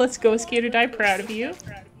alive. Let's go, Skate or Die. Proud of you.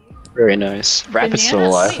 Very nice. Rapid's still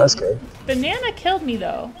alive. That's good. Banana killed me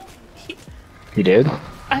though. He did?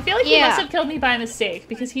 I feel like he must have killed me by mistake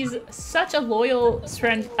because he's such a loyal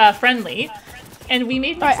friendly, and we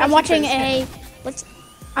made. Alright, I'm watching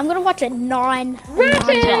I'm gonna watch a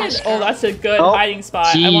non-boss. Oh, that's a good hiding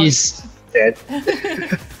spot. He's dead.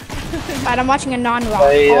 Alright, I'm watching a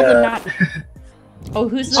non-rock. Oh,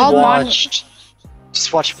 who's the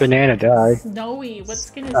Just watch Banana die. Snowy. What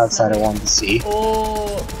skin is outside Snowy? I wanted to see.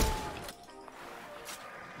 Oh.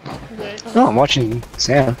 No, I'm watching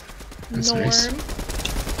Santa. That's Norm. nice.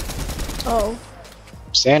 Oh.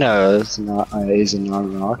 Santa is a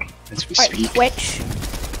non-rock as we speak. Twitch.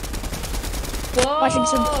 Whoa. Watching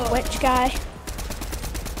some Twitch guy.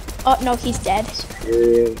 Oh no, he's dead.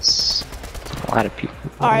 There's a lot of people.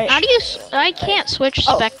 Alright. How do you? I can't switch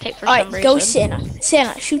spectate for some reason. Go Santa.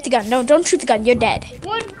 Santa, shoot the gun. No, don't shoot the gun. You're dead.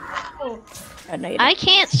 What? Oh. Oh, no, I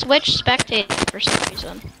can't switch spectate for some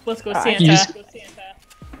reason. Let's go, Santa.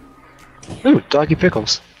 Ooh, Doggy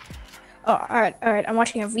Pickles. Oh, alright. I'm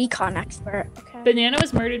watching a recon expert. Okay. Banana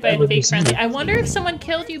was murdered by a fake friendly. I wonder if someone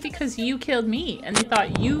killed you because you killed me and they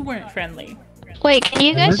thought you weren't friendly. Wait, can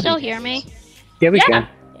you guys still hear me? Yeah, we can.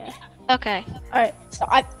 Yeah. Okay. Alright, so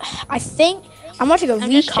I think I'm watching a recon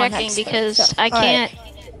I'm just checking expert, because so, I can't.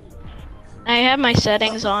 I have my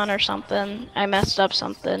settings on or something. I messed up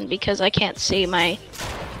something because I can't see my.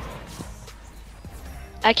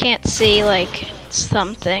 I can't see like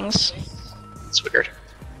some things. It's weird.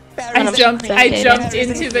 I jumped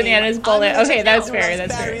into Banana's bullet. Okay, that's fair.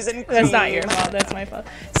 That's not your fault. That's my fault.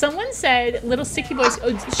 Someone said little sticky boys.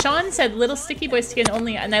 Oh, Sean said little sticky boy skin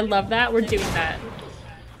only, and I love that. We're doing that.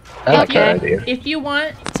 I like that idea. If you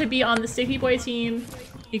want to be on the sticky boy team,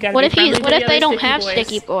 you gotta. What be if friendly to What the if they other don't sticky have boys.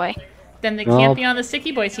 sticky boy? Then they can't be on the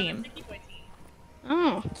sticky boy team.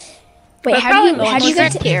 Oh. Wait, how do you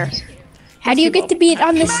get to here? How do you get to be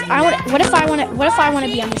on this? What if I want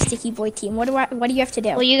to be on the sticky boy team? What do you have to do?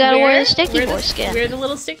 Well, you gotta wear the sticky boy skin. Wear the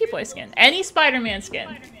little sticky boy skin. Any Spider-Man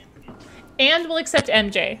skin. And we'll accept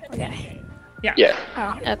MJ. Okay. Yeah.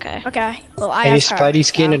 Oh. Okay. Okay. Well, Any Spidey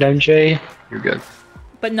skin at MJ, you're good.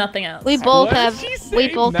 But nothing else. We both have.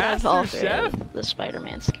 We both have all three of the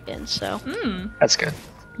Spider-Man skins. So. That's good.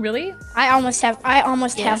 Really? I almost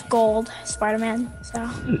have gold Spider-Man. So.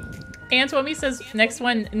 Antomi says next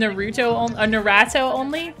one Narato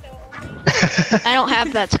only. I don't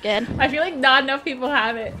have that skin. I feel like not enough people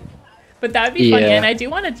have it, but that would be fun, and I do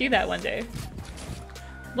want to do that one day.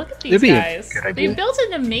 Look at these guys. They built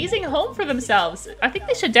an amazing home for themselves. I think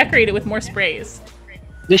they should decorate it with more sprays.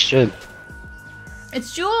 They should.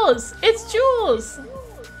 It's Jules. It's Jules.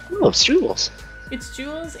 Oh, it's Jules. It's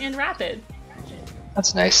Jules and Rapid.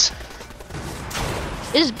 That's nice.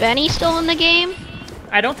 Is Benny still in the game?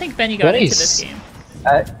 I don't think Benny got into this game.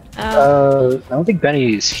 I don't think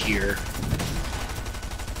Benny's here.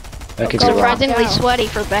 That could be wrong. Surprisingly sweaty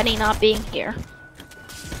for Benny not being here.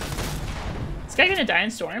 Is this guy gonna die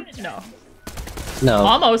in storm? No. No.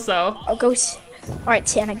 Almost though. Oh, go. Alright,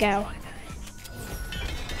 Santa, go.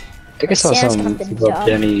 I think I saw some people of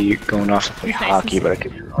Benny going off to play hockey, but I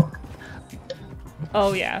could be wrong.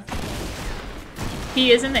 Oh yeah.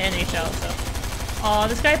 He is in the NHL, so. Oh,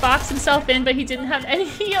 this guy boxed himself in, but he didn't have any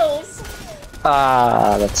heals.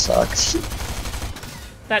 Ah, that sucks.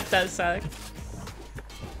 That does suck.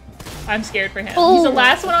 I'm scared for him. He's the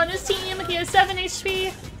last one on his team. He has 7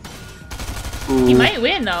 HP. Ooh. He might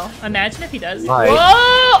win, though. Imagine if he does. Might. Whoa!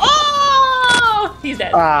 Oh! He's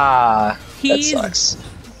dead. Ah, He's that sucks.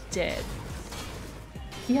 Dead.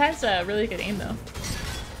 He has a really good aim, though.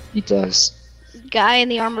 He does. Guy in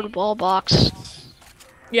the armored ball box.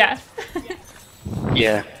 Yeah.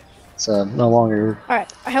 Yeah. It's no longer.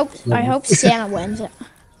 Alright, I hope Santa wins it.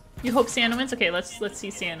 You hope Santa wins? Okay, let's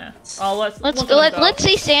see Santa. Oh, Let's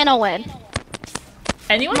see Santa win.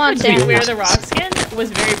 Anyone who didn't wear the rock skin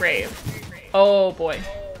was very brave. Oh boy.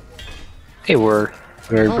 They were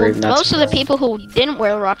very brave. Most of the people who didn't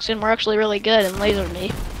wear the rock skin were actually really good and lasered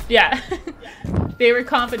me. Yeah. They were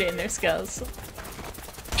confident in their skills.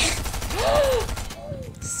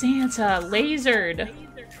 Santa lasered.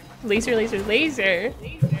 Laser, laser, laser.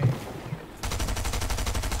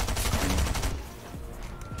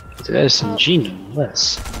 There's some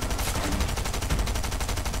genius.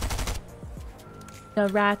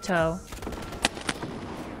 Narato.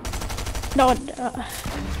 No.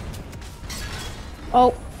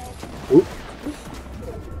 Oh. Oop.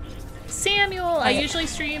 Samuel, I usually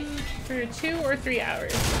stream for 2 or 3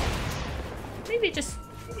 hours.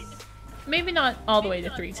 Maybe not all the way to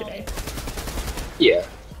 3 today. Yeah.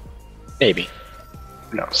 Maybe.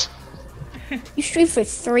 Who knows? You stream for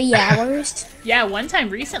 3 hours? Yeah, one time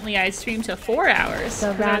recently I streamed to 4 hours.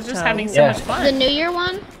 'Cause I was just having so much fun. The New Year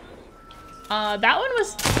one? That one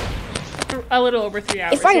was a little over 3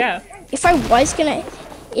 hours. If I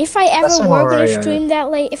ever were gonna stream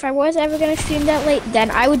that late,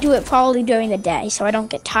 then I would do it probably during the day, so I don't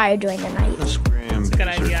get tired during the night. That's a good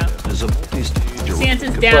idea.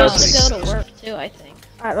 Santa's down. To go to work too, I think.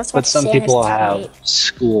 Alright, let's But watch some Santa's people tonight. have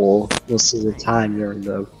school most of the time during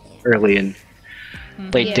the early and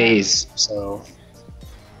late days, so.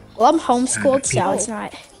 Well, I'm homeschooled, so it's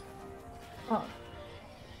not.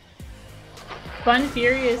 Fun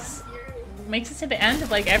Furious makes it to the end of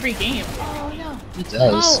like every game. Oh no. It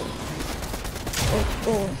does.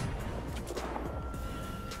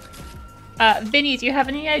 Vinny, do you have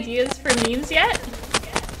any ideas for memes yet?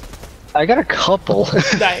 I got a couple.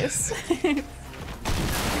 Nice.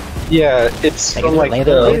 Yeah, it's from like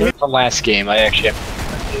the last game. I actually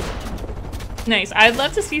have. Nice. I'd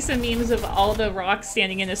love to see some memes of all the rocks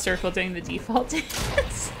standing in a circle doing the default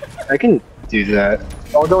dance. I can do that.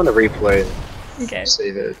 I'll go in the replay. Okay.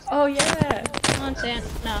 Save it. Oh yeah. Come on, Santa.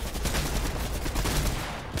 No.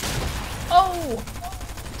 Oh.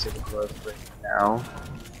 Take a growth right now.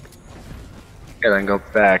 And then go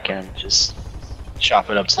back and just chop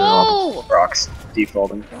it up to all the rocks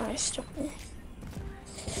defaulting. I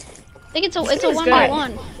think it's a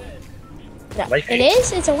 1v1. It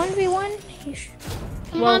is? It's a 1v1?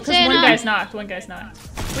 Well, because one guy's knocked.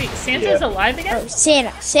 Wait, Santa's alive again? Oh,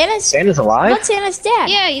 Santa's alive? Not Santa's dad.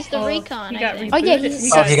 Yeah, he's the recon. He got I think.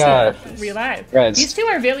 rebooted. He got relived. Reds. These two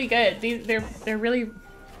are really good. They're really.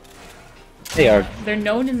 They are. They're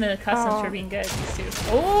known in the customs for being good. These two.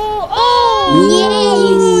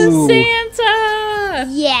 Santa!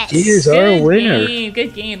 Yes. He is our winner.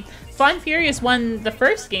 Good game. Fun Furious won the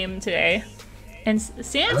first game today, and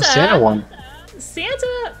Santa. Santa won.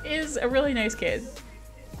 Santa is a really nice kid.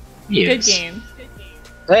 He Good is. game.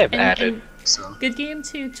 They have added. So. Good game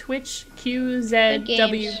to Twitch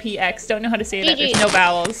QZWPX. Don't know how to say that. There's no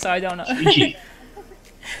vowels, so I don't know. GG.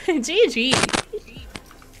 GG.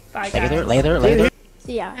 Bye guys. Later.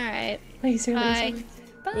 Yeah. Alright. Laser. Bye.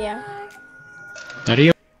 Bye. Yeah.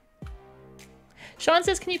 Adios. Sean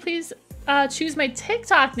says, can you please choose my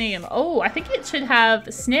TikTok name? Oh, I think it should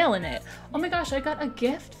have snail in it. Oh my gosh, I got a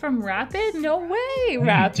gift from Rapid? No way,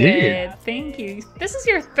 Rapid. did. Thank you. This is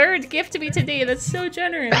your third gift to me today. That's so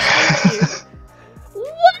generous. Thank you.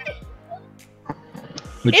 What?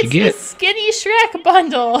 What'd you get? It's the Skinny Shrek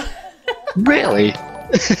bundle. Really?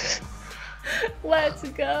 Let's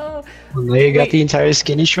go. Well, now you got the entire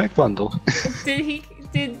Skinny Shrek bundle.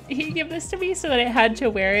 Did he give this to me so that I had to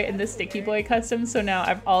wear it in the Sticky Boy custom? So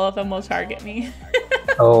now all of them will target me.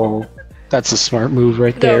 Oh, that's a smart move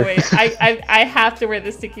right there. No, wait. I have to wear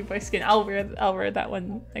the Sticky Boy skin. I'll wear that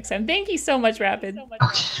one next time. Thank you so much, Rapid.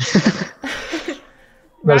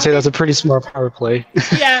 I say that's a pretty smart power play.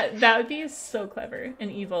 Yeah, that would be so clever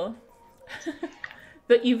and evil.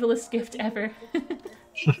 The evilest gift ever.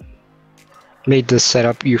 Made to set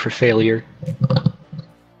up you for failure.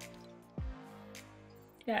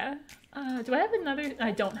 Yeah. Do I have another?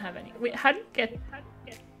 I don't have any. Wait, how do you get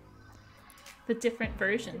the different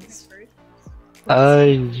versions?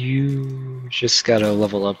 You just gotta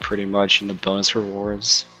level up pretty much in the bonus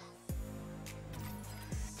rewards.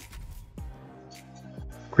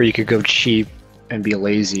 Or you could go cheap and be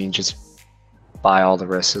lazy and just buy all the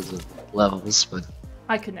rest of the levels, but...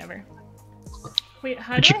 I could never. Wait,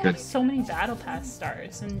 how do I have so many battle pass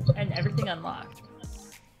stars and everything unlocked?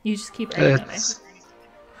 You just keep earning them.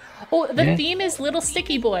 Oh, the theme is Little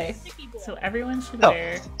Sticky Boy. So everyone should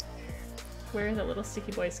wear the Little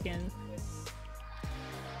Sticky Boy skin.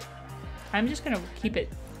 I'm just gonna keep it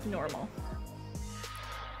normal.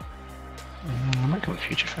 I might go with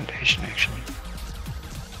Future Foundation, actually.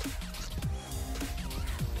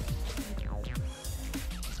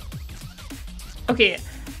 Okay,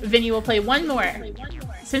 Vinny will play one more.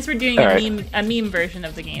 Since we're doing a meme version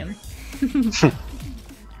of the game.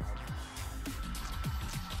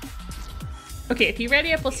 Okay, if you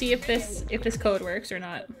ready up, we'll see if this code works or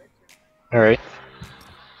not. All right.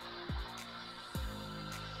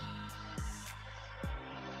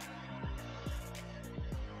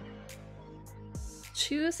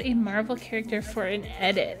 Choose a Marvel character for an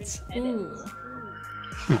edit. Ooh.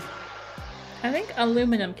 I think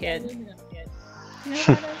Aluminum Kid. You know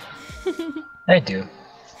that? I do.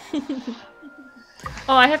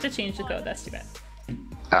 Oh, I have to change the code. That's too bad.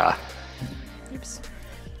 Ah. Oops.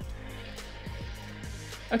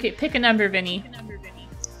 Okay, pick a number, Vinny.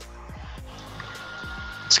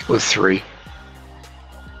 Let's go with 3.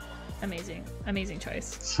 Amazing. Amazing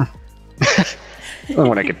choice. The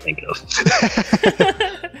one I could think of.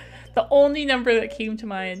 The only number that came to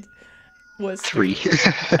mind was 3.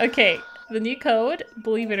 Okay, the new code,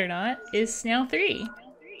 believe it or not, is Snail 3.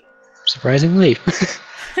 Surprisingly.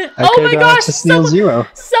 Oh my gosh! Snail 0.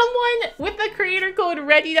 Someone with the creator code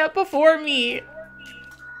readied up before me.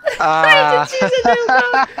 I have to choose a new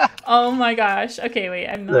code. Oh my gosh. Okay, wait.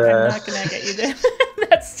 I'm not gonna get you this.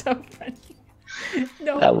 That's so funny.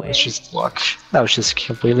 No That way. was just luck. That was just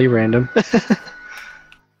completely random.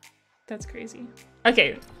 That's crazy.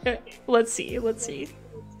 Okay, let's see. Let's see.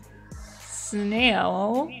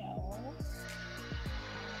 Snail.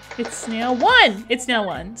 It's Snail 1. It's Snail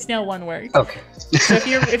 1. Snail 1 worked. Okay. So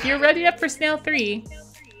if you're ready up for Snail 3,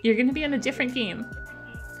 you're gonna be in a different game.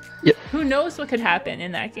 Yep. Who knows what could happen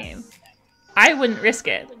in that game? I wouldn't risk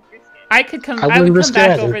it. I would come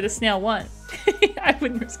back over the Snail 1. I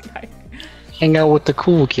wouldn't risk it either. Hang out with the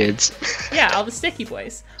cool kids. Yeah, all the sticky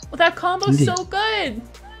boys. Well, that combo's so good.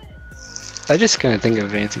 I just kind of think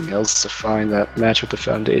of anything else to find that match with the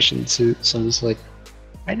foundation suit, so I'm just like,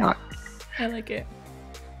 why not? I like it.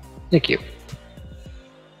 Thank you.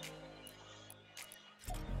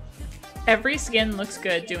 Every skin looks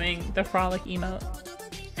good doing the frolic emote.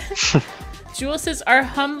 Jules says, our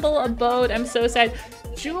humble abode. I'm so sad.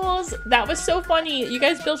 Jules, that was so funny. You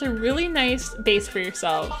guys built a really nice base for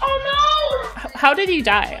yourself. Oh no! How did you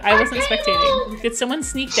die? I wasn't spectating. Did someone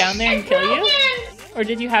sneak down there and kill you? Or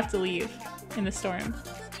did you have to leave in the storm?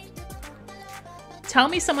 Tell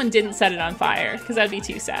me someone didn't set it on fire, because that'd be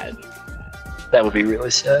too sad. That would be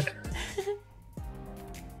really sad.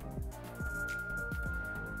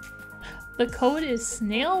 The code is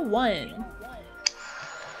Snail1.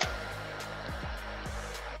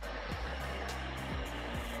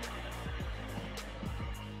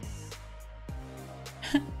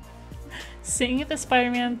 Sing the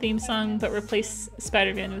Spider-Man theme song, but replace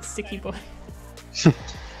Spider-Man with Sticky Boy.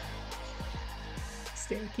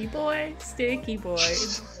 Sticky Boy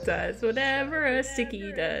does whatever a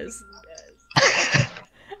sticky does.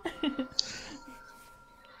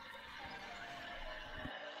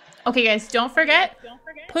 Okay, guys, don't forget,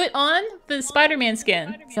 put on the Spider-Man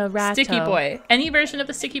skin. Sticky Boy. Any version of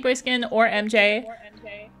the Sticky Boy skin or MJ.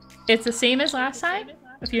 It's the same as last time.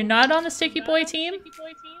 If you're not on the Sticky Boy team,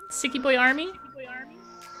 Sticky Boy Army,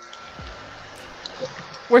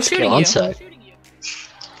 we're shooting you.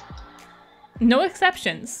 No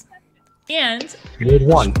exceptions. And Good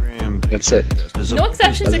one. That's it. No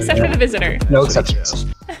exceptions except for the visitor. No exceptions.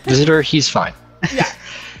 Visitor, he's fine. Yeah.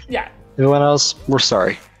 Yeah. Everyone else, we're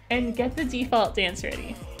sorry. And get the default dance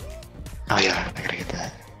ready. Oh yeah, I gotta get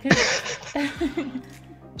that.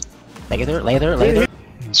 Later.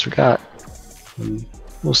 Almost forgot. The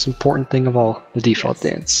most important thing of all, the default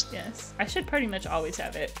dance. Yes. I should pretty much always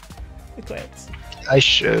have it equipped. I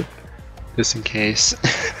should. Just in case.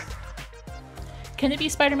 Can it be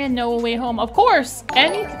Spider-Man No Way Home? Of course!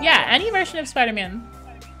 Any version of Spider-Man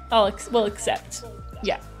will accept.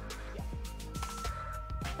 Yeah.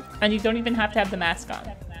 And you don't even have to have the mask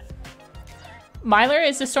on. Myler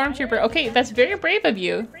is a stormtrooper. Okay, that's very brave of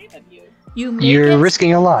you. You're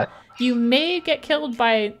risking a lot. You may get killed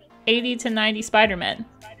by 80 to 90 Spider-Men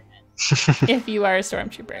if you are a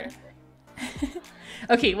stormtrooper.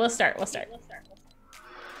 Okay, we'll start.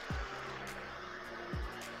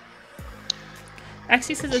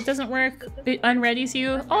 Axie says it doesn't work. It unreadies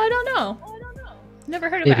you. Oh, I don't know. Never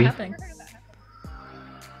heard of that happening.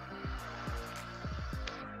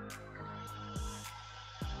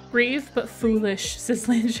 Brave but foolish, says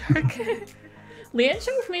Landshark.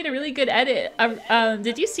 Landshark made a really good edit.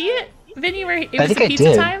 Did you see it, Vinny? Where it was a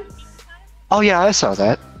pizza time? Oh yeah, I saw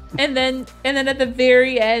that. And then at the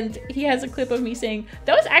very end, he has a clip of me saying,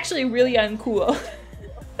 "That was actually really uncool."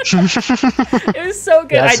 It was so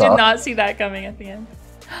good. Yeah, I did not see that coming at the end.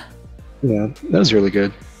 Yeah, that was really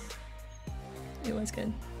good. It was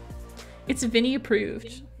good. It's Vinny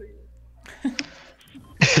approved.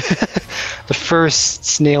 The first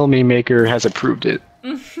snail meme maker has approved it.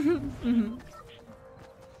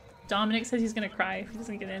 Dominic says he's gonna cry if he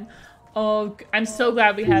doesn't get in. Oh, I'm so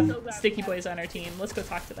glad we have Sticky Boys on our team. Let's go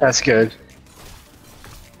talk to them. That's good.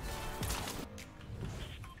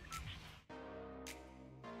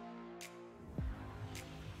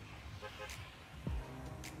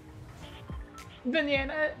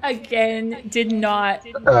 Banana again did not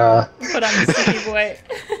put on the Sticky Boy.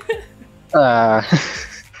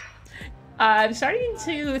 I'm starting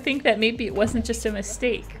to think that maybe it wasn't just a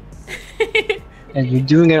mistake. And you're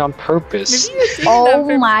doing it on purpose.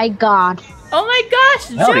 Oh my god. Oh my gosh,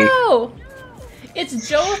 Howdy. Joe! It's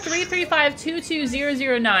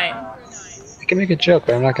Joe335220009. I can make a joke,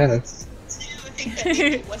 but I'm not gonna.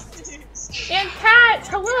 And Pat,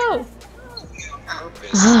 hello!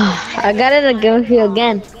 I got it again with you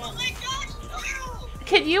again.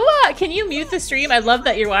 Can you mute the stream? I love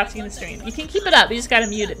that you're watching the stream. You can keep it up, you just gotta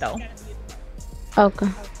mute it though. Okay.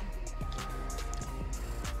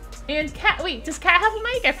 And Cat, wait, does Cat have a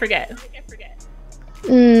mic? I forget.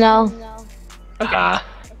 No. Okay.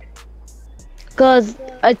 Because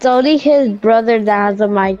it's only his brother that has a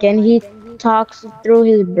mic, and he talks through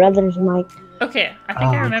his brother's mic. Okay, I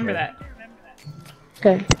think I remember that.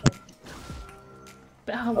 Okay.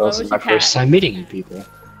 But hello This is to my first Cat. time meeting you people.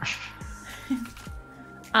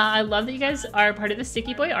 I love that you guys are part of the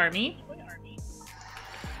Sticky Boy Army.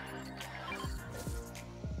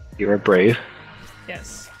 You are brave.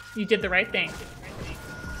 Yes, you did the right thing.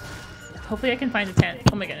 Hopefully I can find a tent.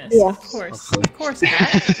 Oh my goodness. Yeah. Of course. Of course,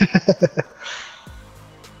 Cat.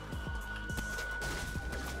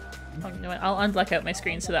 Oh, you know what? I'll unblock out my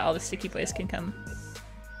screen so that all the Sticky Boys can come.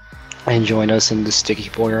 And join us in the Sticky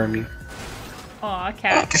Boy Army. Aw,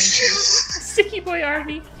 Cat. Sticky Boy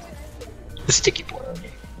Army. The Sticky Boy Army.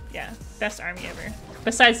 Yeah, best army ever.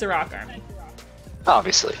 Besides the Rock Army.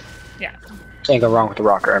 Obviously. Yeah. Can't go wrong with the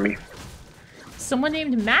Rock Army. Someone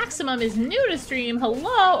named Maximum is new to stream. Hello.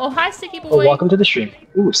 Oh, hi, Sticky Boy. Oh, welcome to the stream.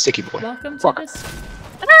 Ooh, Sticky Boy. Welcome to Fuck. this.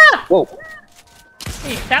 Ah! Whoa.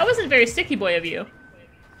 Hey, that wasn't very Sticky Boy of you.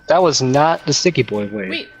 That was not the Sticky Boy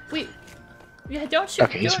way. Wait. Yeah, don't shoot.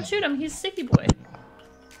 Okay, Don't shoot him. He's Sticky Boy.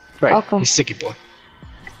 Right, Okay. he's Sticky Boy.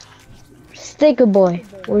 Sticky boy.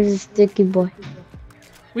 Where's the sticky boy?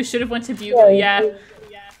 We should have went to Bugle. Yeah.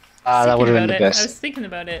 That would have been the I best. was thinking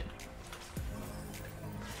about it.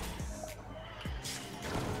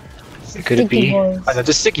 Could it be? Sticky boys.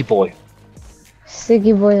 Another Sticky Boy.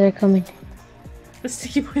 Sticky boys are coming. The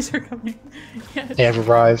Sticky Boys are coming. Yes. They have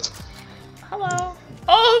arrived. Hello.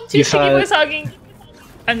 Oh, two You Sticky thought- Boys hugging.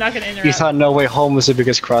 I'm not gonna interrupt. You thought No Way Home was the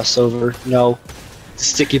biggest crossover. No. The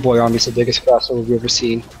Sticky Boy Army is the biggest crossover we've ever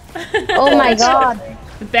seen. Oh my god.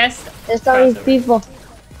 The best. There's so many people.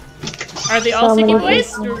 Are they all So Sticky many Boys?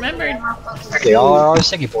 people. Remembered. They all are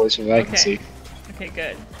Sticky Boys from what I can Okay. see. Okay,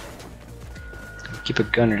 good. Keep a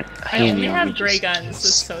gun I only handy on have me. gray just- guns. This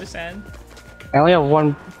is so sad. I only have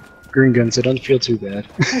one green gun, so it doesn't feel too bad.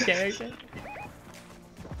 Okay.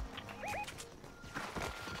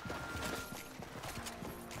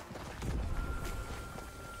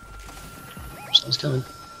 Someone's coming.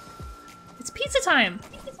 It's pizza time.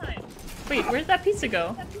 Wait, where'd that pizza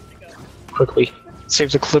go? Quickly.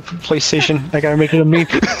 Save the clip for PlayStation. I gotta make it a meme.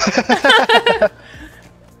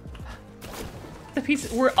 The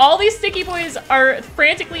pizza. Where all these Sticky Boys are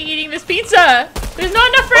frantically eating this pizza. There's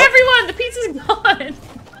not enough for everyone. The pizza's gone.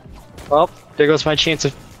 Well, there goes my chance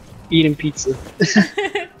of eating pizza.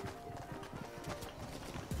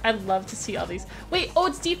 I'd love to see all these. Wait, oh,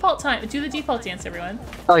 it's default time. Do the default dance, everyone.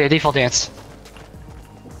 Oh yeah, default dance.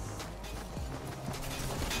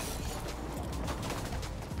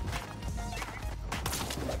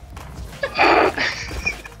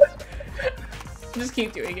 Just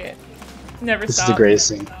keep doing it. Never This stop. is the greatest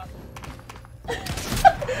thing.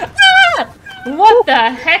 Ah! What the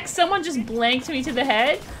heck? Someone just blanked me to the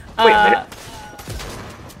head. Wait a minute.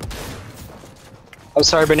 I'm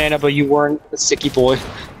sorry, Banana, but you weren't a Sticky Boy.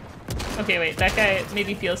 Okay, wait. That guy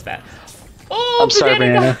maybe feels bad. Oh, I'm sorry,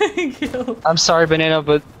 Banana. got killed. I'm sorry, Banana,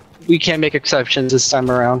 but we can't make exceptions this time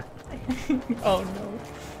around. Oh no.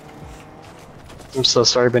 I'm so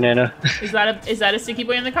sorry, Banana. Is that a Sticky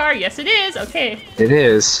Boy in the car? Yes, it is. Okay. It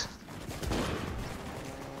is.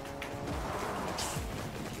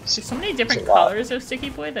 There's so many different It's a lot. colors of Sticky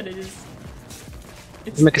Boy that it is.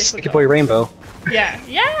 It's Make a Sticky difficult. Boy rainbow. Yeah.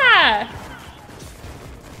 Yeah.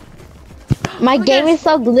 My game is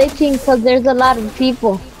so glitching because there's a lot of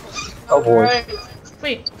people. Oh boy.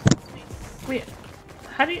 Wait.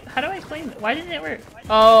 How do I explain that? Why didn't it work?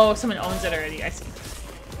 Oh, someone owns it already. I see.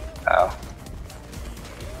 Oh.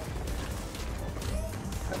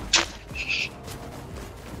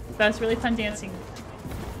 That was really fun dancing,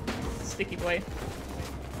 sticky boy.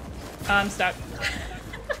 I'm stuck.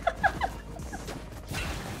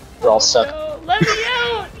 We're all stuck. No, let me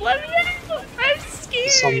out! Let me out! I'm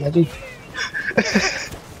scared! Somebody.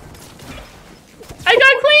 I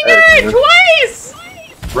got clinger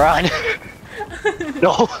twice! Run!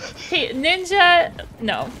 No! Hey, ninja...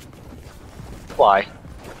 No. Why?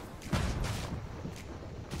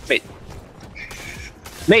 Mate.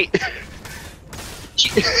 Mate!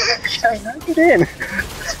 Get in!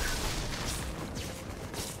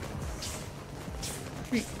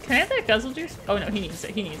 Can I have that guzzle juice? Oh no, he needs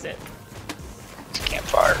it. He needs it.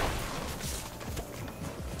 Campfire.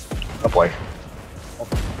 Oh boy.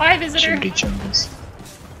 Hi, visitor. Chimney chimneys.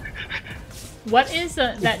 What is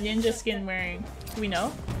that ninja skin wearing? Do we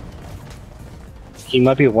know? He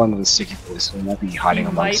might be one of the sticky boys, so he might be hiding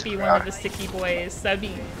amongst Might be one of the sticky boys. That'd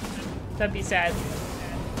be sad.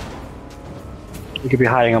 He could be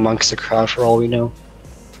hiding amongst the crowd for all we know.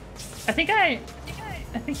 I think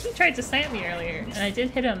he tried to slam me earlier, and I did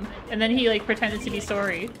hit him, and then he like pretended to be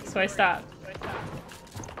sorry, so I stopped.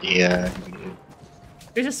 Yeah.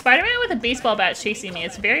 There's a Spider-Man with a baseball bat chasing me.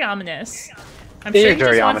 It's very ominous. I'm It sure is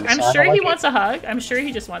very ominous. I'm I sure don't he like wants a hug. I'm sure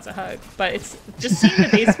he just wants a hug. But it's just seeing the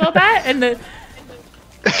baseball bat and the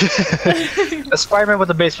A Spider-Man with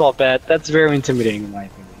a baseball bat, that's very intimidating in my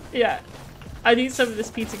opinion. yeah. I need some of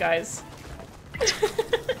this pizza, guys.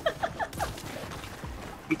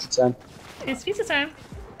 Pizza time. It's pizza time.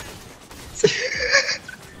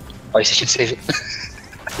 Oh, you should save it.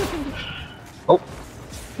 Oh.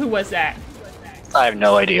 Who was that? I have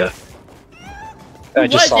no idea. I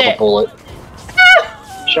just saw the bullet.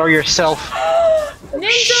 Show yourself.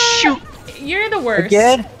 Ninja! Shoot. You're the worst.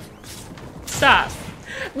 Again? Stop.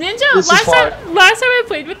 Ninja, This last is hard. time I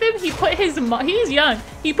played with him, he put his he's young.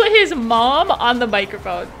 He put his mom on the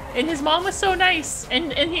microphone. And his mom was so nice.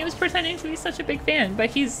 And he was pretending to be such a big fan, but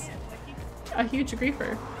he's a huge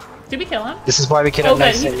griefer. Did we kill him? This is why we can have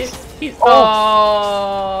nice good. things. He's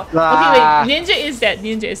oh. Ah. Okay, wait. Ninja is dead.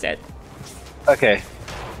 Ninja is dead. Okay.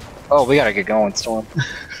 Oh, we gotta get going, Storm.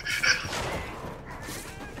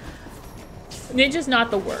 Ninja's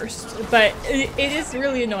not the worst, but it is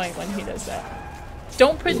really annoying when he does that.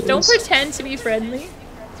 Don't pretend to be friendly.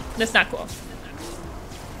 That's not cool.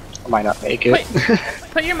 I might not make it.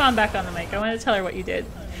 Put your mom back on the mic. I want to tell her what you did.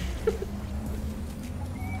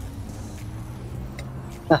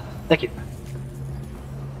 Thank you.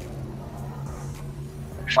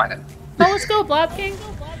 Find it. Oh, let's go, Blob King.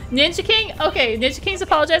 Ninja King? Okay, Ninja King's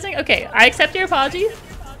apologizing. Okay, I accept your apology.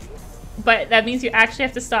 But that means you actually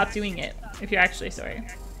have to stop doing it if you're actually sorry.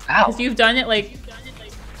 Ow. Because you've done it like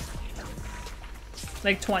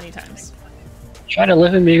 20 times. Trying to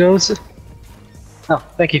live, amigos. Oh,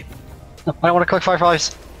 thank you. No, I don't want to collect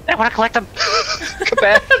fireflies. I want to collect them. Come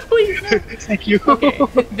back. Please. No. Thank you. Okay,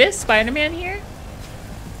 this Spider-Man here.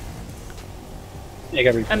 You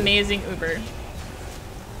got me. Amazing Uber.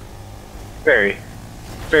 Very,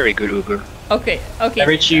 very good Uber. Okay, okay. I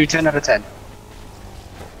rate you 10 out of 10.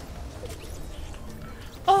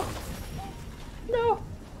 Oh, no.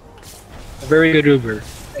 A very good Uber.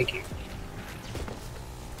 Thank you.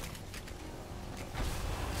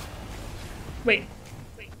 Wait.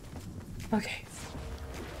 Okay.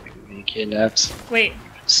 Being kidnapped. Wait.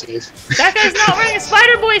 Safe. That guy's not wearing a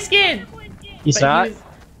Spider-Boy skin! He's not?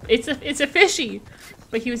 It's a fishy.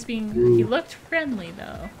 But he was being... He looked friendly,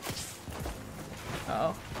 though.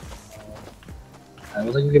 Uh oh. I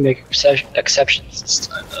don't think we can make exceptions this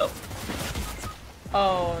time, though.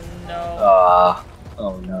 Oh, no.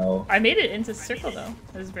 Oh, no. I made it into circle, though.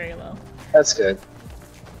 It was very low. That's good.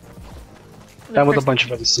 And with a bunch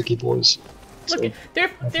of other sticky boys. Look, So,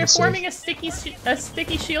 they're forming a sticky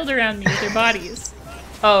shield around me with their bodies.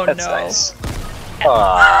 Oh, that's no. nice.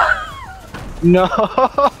 No!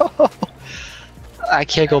 I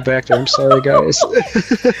can't go back there. I'm sorry, guys.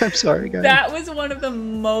 I'm sorry, guys. That was one of the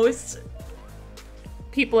most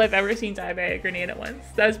people I've ever seen die by a grenade at once.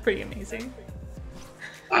 That was pretty amazing.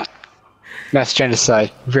 Mass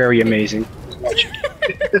genocide. Very amazing.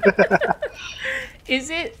 Is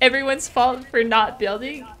it everyone's fault for not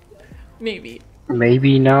building? Maybe.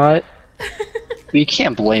 Maybe not. We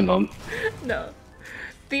can't blame them. No.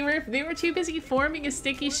 They were too busy forming a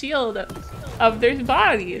sticky shield of their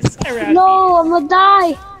bodies around No, I'm gonna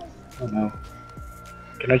die. Oh no.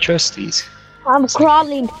 Can I trust these? I'm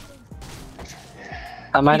crawling.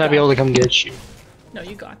 I might not be able to come get you. No,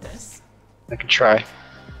 you got this. I can try.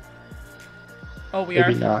 Oh, we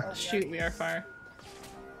Maybe are. not. Shoot, we are far.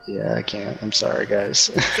 Yeah, I can't. I'm sorry, guys.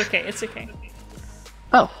 It's okay. It's okay.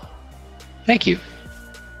 Oh, thank you.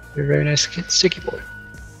 You're a very nice sticky boy. Okay,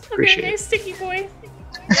 Appreciate nice it. sticky boy.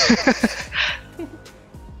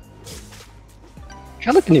 Kind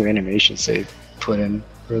of like the new animations they put in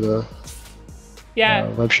for the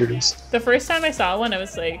web shooters. The first time I saw one, I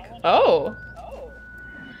was like, oh.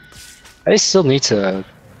 I still need to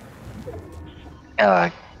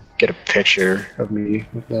get a picture of me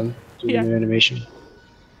with them doing an animation.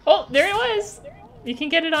 Oh, there it was. You can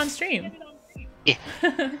get it on stream. Yeah.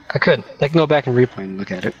 I could. I can go back and replay and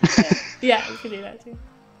look at it. Yeah, you can do that too.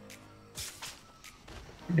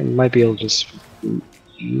 I might be able to just.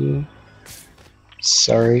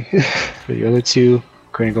 Sorry for the other two.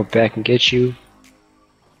 I'm going to go back and get you.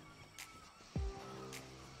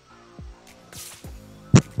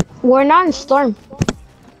 We're not in storm.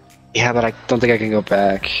 Yeah, but I don't think I can go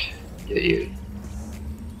back. Get you.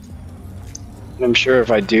 I'm sure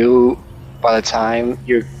if I do, by the time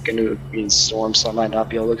you're gonna be in storm, so I might not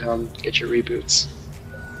be able to come get your reboots.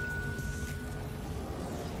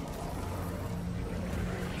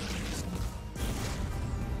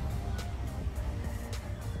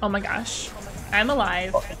 Oh my gosh, I'm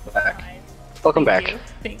alive. Welcome back.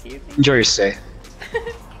 Thank you. Enjoy your stay.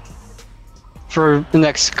 For the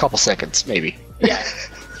next couple seconds, maybe. Yeah.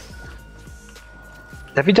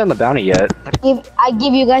 Have you done the bounty yet? I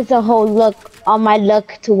give you guys a whole look on my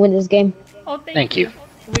luck to win this game. Oh, thank you.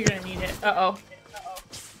 We're gonna need it. Uh-oh.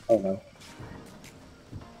 Oh no.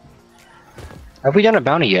 Have we done a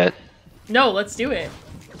bounty yet? No, let's do it.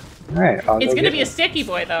 Alright, It's gonna be a sticky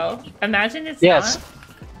boy though. Imagine it's yes. not.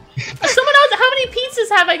 Someone else, how many pizzas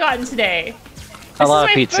have I gotten today? A lot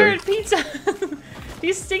of This pizza. is my third pizza.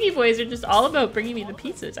 These sticky boys are just all about bringing me the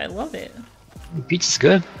pizzas. I love it. Pizza's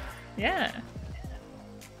good. Yeah.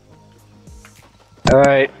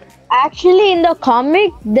 Alright. Actually, in the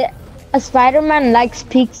comic, a Spider-Man likes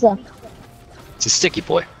pizza. It's a sticky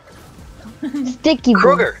boy. Sticky boy.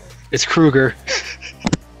 Kruger! It's Kruger.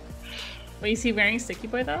 Wait, is he wearing sticky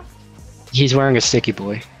boy though? He's wearing a sticky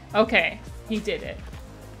boy. Okay, he did it.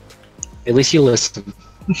 At least you listen.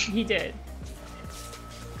 He did.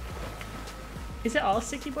 Is it all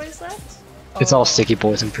sticky boys left? It's all sticky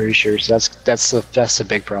boys, I'm pretty sure. So that's the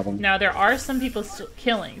big problem. Now there are some people still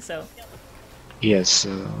killing, so Yes,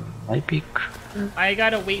 might be. I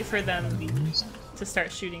gotta wait for them to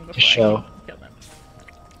start shooting before show. I can kill them.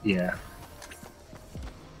 Yeah.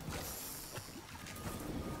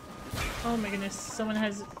 Oh my goodness! Someone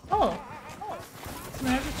has. Oh.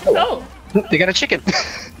 Someone has a chicken. Oh. They got a chicken.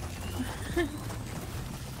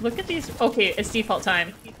 Look at these. Okay, it's default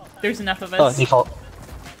time. There's enough of us. Oh, default.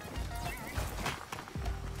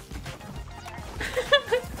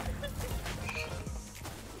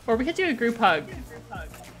 Or we could do a group hug.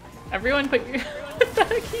 Everyone put your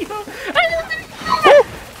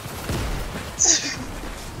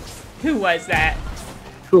Who was that?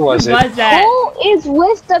 Who was it? that? Who is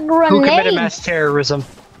with the grenade? Who committed mass terrorism?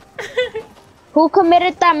 Who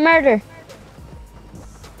committed that murder?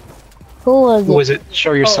 Who was it? Who was it?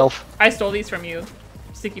 Show yourself. Oh, I stole these from you,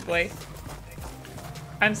 Sticky Boy.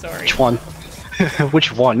 I'm sorry. Which one?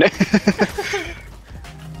 Which one?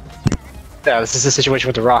 Yeah, this is the situation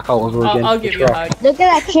with the rock all over again. I'll give you a hug. Look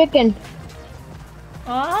at that chicken.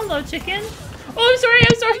 Oh, hello, chicken. Oh, I'm sorry.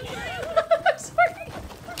 I'm sorry. I'm sorry.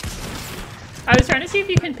 I was trying to see if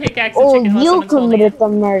you can pickaxe the chicken while you someone's holding committed it. the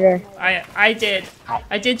murder. I did.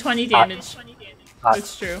 I did 20 damage.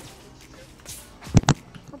 That's true.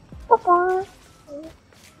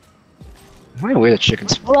 Why away the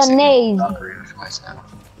chickens? Grenade.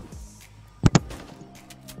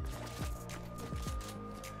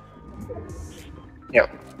 Yep.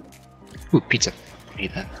 Ooh, pizza. I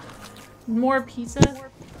need that. More pizza?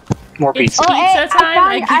 More pizza. It's pizza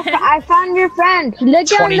time again. I found your friend. Look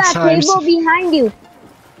on 20 that times. table behind you.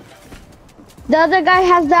 The other guy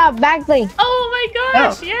has that back thing. Oh my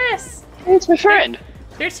gosh, yes! It's my friend.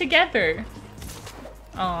 They're together.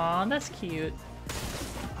 Aw, that's cute.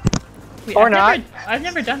 Wait, Or not. I've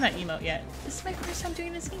never done that emote yet. This is my first time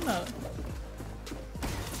doing this emote.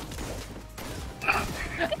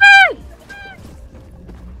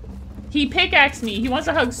 He pickaxed me. He wants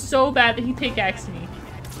a hug so bad that he pickaxed me.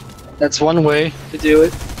 That's one way to do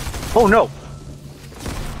it. Oh no!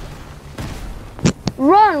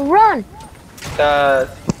 Run, run! Oh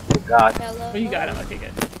god. Oh, you got him. Okay,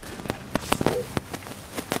 good.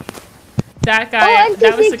 That guy. Oh,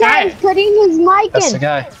 that was the guy. is putting his mic That's in. the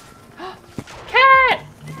guy. Cat.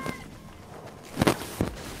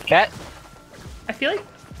 Cat? I feel like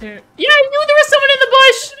there. Yeah, I knew there was someone in the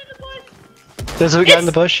bush. There's a guy in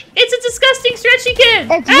the bush. It's a disgusting stretchy kid.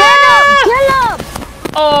 It's Ah! Venom! Kill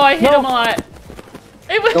him! Oh, I hit him a lot.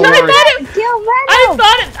 It was, Don't I worry. thought it. Kill Venom! I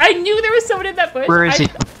thought it. I knew there was someone in that bush. Where is he?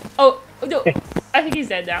 Oh no! I think he's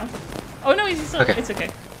dead now. Oh no, he's still. Okay. It's okay.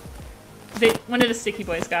 One of the sticky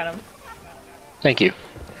boys got him. Thank you.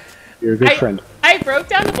 You're a good friend. I broke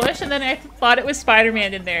down the bush and then I thought it was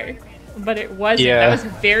Spider-Man in there, but it wasn't. Yeah. That was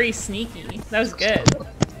very sneaky. That was good.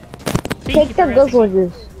 Take the good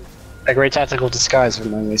ones. A great tactical disguise, what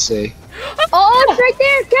I may say. Oh, it's right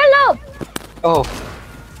there! Kill him! Oh.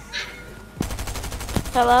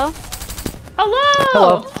 Hello? Hello!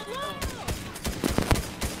 Hello.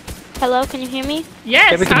 Hello, can you hear me?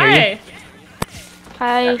 Yes, Yeah, we can hear you.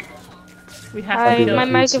 Hi. We have Hi, to kill my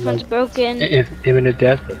him. microphone's broken. Imminent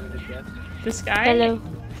death. This guy Hello.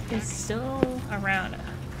 is still around.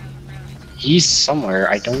 He's somewhere,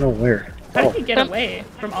 I don't know where. How did he get away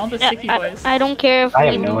from all the sticky boys? I don't care if I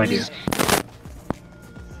we have no lose. idea.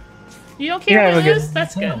 You don't care if we we're lose? good.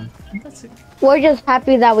 That's good. That's We're just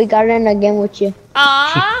happy that we got in again with you.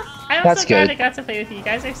 Aww! I'm That's so glad good. I got to play with you. You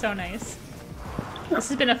guys are so nice. This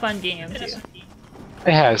has been a fun game, too.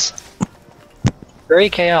 It has. Very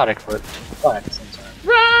chaotic, but fun at the same time.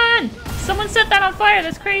 Run! Someone set that on fire.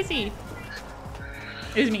 That's crazy.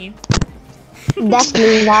 It was me.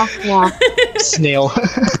 Definitely not. Yeah. Snail.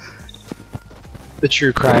 The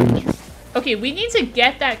true crime. Okay, we need to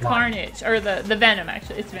get that carnage. Or the venom,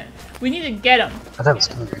 actually. It's venom. We need to get him. I thought it was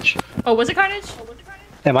Carnage. Oh, was it carnage?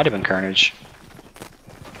 That might have been Carnage.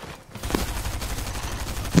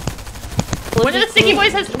 One of the sticky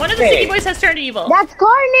boys has turned evil. That's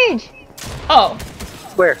Carnage! Oh.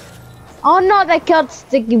 Where? Oh no, that killed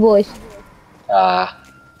Sticky Boys.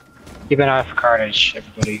 Keep an eye for Carnage,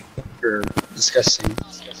 everybody. You're disgusting.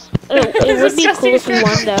 It would be cool if we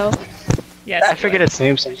won, though. Yes. I forget its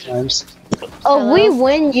name sometimes. Oh, we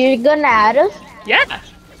win, you're gonna add us? Yeah.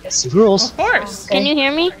 Yes, the rules. Of course. Can you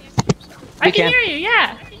hear me? I can hear you,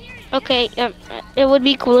 yeah. Okay, it would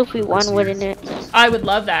be cool if we won, wouldn't it? I would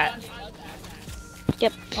love that.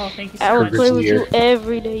 Yep. Oh, thank you so I would much. play with you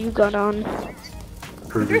every day you got on.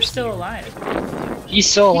 You're still alive. He's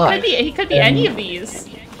still alive. He could be any of these.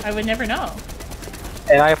 I would never know.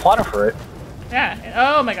 And I applaud him for it. Yeah.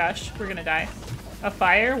 Oh my gosh, we're gonna die. A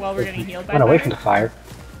fire while we're getting healed by Run away fire? from the fire.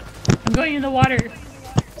 I'm going in the water.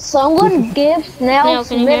 Someone give Snail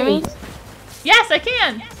can you hear me? Yes, I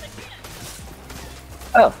can!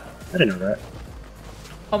 Oh, I didn't know that.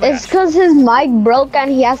 Oh my It's gosh. because his mic broke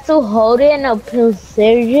and he has to hold it in a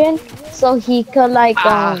position so he could like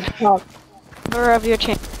talk. Or of your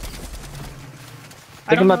channel.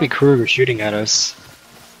 I think it might be Kruger shooting at us.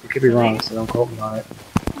 You could be wrong, so don't quote me on it.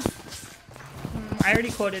 I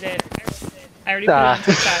already quoted it. I already put it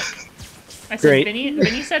into the chat. I said Great.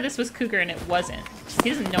 Vinny said this was Cougar and it wasn't. He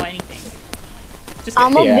doesn't know anything. Just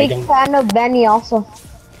I'm a kidding. big fan of Benny also.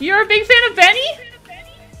 You're a big fan of Benny?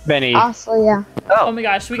 Benny. Also, yeah. Oh my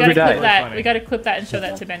gosh, we gotta Cougar clip died. that. We gotta clip that and show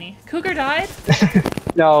that to Benny. Cougar died?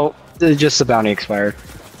 No, just the bounty expired.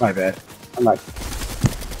 My bad. I'm not.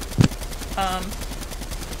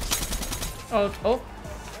 Oh.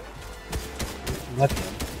 What?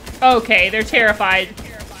 Okay, they're terrified.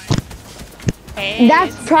 Hey,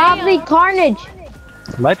 That's probably Carnage.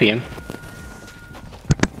 Might be him.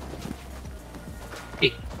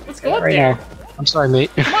 Let's go up right there. now. I'm sorry,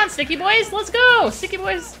 mate. Come on, Sticky Boys, let's go! Sticky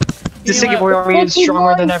Boys! The Sticky Boy army is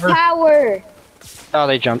stronger than ever. Power. Oh,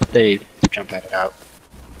 they jump at it out.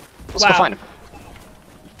 Let's go find him.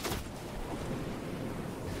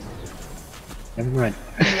 Never mind.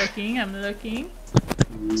 I'm looking.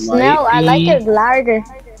 Snail, I like your glider.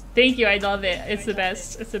 Thank you, I love it. It's the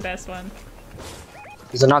best. It's the best one.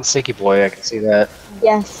 He's a non-sticky boy, I can see that.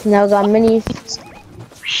 Yes, Snail got minis.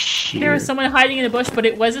 There was someone hiding in the bush, but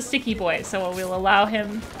it was a Sticky Boy, so we'll allow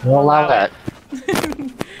him. We'll allow that.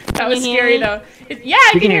 That was scary, though. Yeah,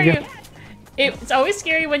 I can hear you. It's always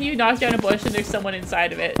scary when you knock down a bush and there's someone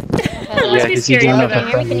inside of it. It must be scary for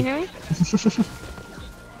them. Can you hear me?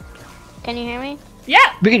 Can you hear me?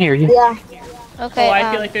 Yeah! We can hear you. Yeah. Okay. Oh, I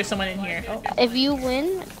feel like there's someone in here. Oh. If you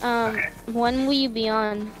win, when will you be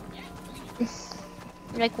on?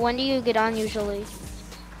 Like, when do you get on usually?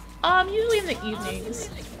 Usually in the evenings.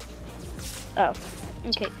 Oh,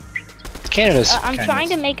 okay. Canada's. I'm trying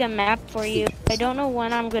to make a map for you. I don't know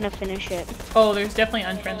when I'm gonna finish it. Oh, there's definitely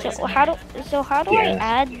unfriendly. So how do I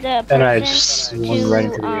add the And I person just went right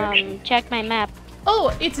into the reaction. check my map?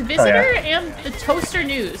 Oh, it's visitor and the toaster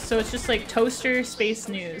news. So it's just like toaster space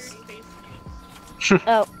news.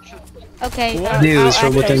 Oh, okay. News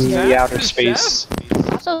I'll from add within toaster. the outer space.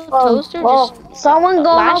 Also, toaster just someone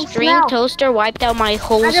go help last stream. Snail. Toaster wiped out my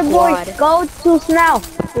whole Atta squad. boy, go to Snail.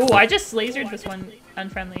 Oh, I just lasered this one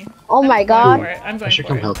unfriendly. Oh my god. I'm I going should for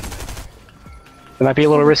come it. help. It might be a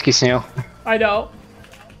little risky, Snail. I know.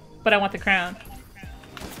 But I want the crown.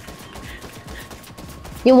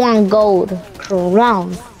 You want gold.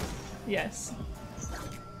 Crown. Yes.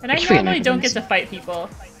 And I normally don't get to fight people.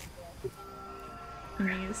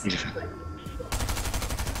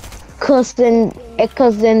 Cause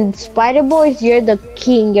in Spider Boys, you're the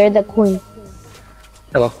king, you're the queen.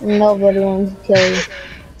 Hello. Nobody wants to kill you.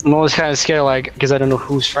 I'm always kind of scared, like, because I don't know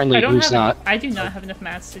who's friendly and who's not. I do not have enough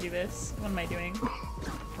mats to do this. What am I doing?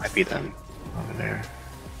 Might be them over there.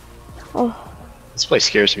 Oh. This place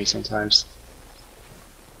scares me sometimes.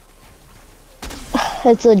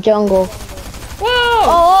 It's a jungle. Whoa!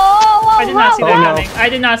 Oh, I did not see that coming. I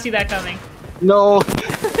did not see that coming. No.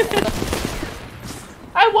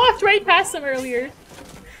 I walked right past them earlier.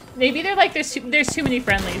 Maybe they're like there's too many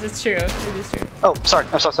friendlies. It's true. It is true. Oh, sorry.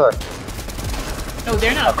 I'm so sorry. Oh,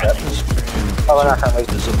 they're not friendly. Oh, they're not friendly.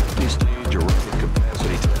 This is a multi-stage aerobic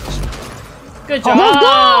capacity test. Good job. Oh my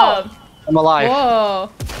God. I'm alive. Whoa.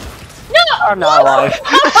 No! I'm not alive.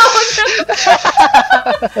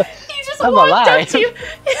 He just I'm walked alive. up to you.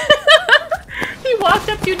 He walked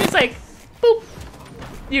up to you and just like, boop.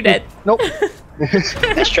 You're dead. Nope.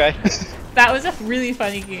 Let's try. That was a really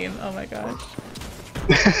funny game. Oh my gosh.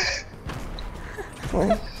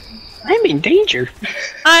 I'm in danger.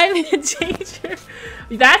 I'm in danger.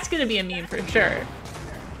 That's gonna be a meme for sure.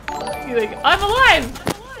 You're like, I'm alive.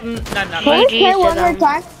 Not Can we play one more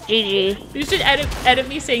time? GG. You should edit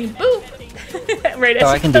me saying boop. Right as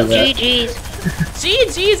I can do that. GG's.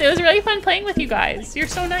 GG's. It was really fun playing with you guys. You're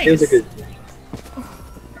so nice. It was a good.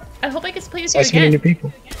 I hope I get to play with Nice you meeting again. new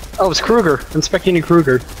people. Oh, it's Kruger. Inspecting a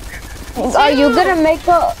Kruger. Are you gonna make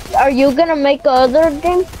a other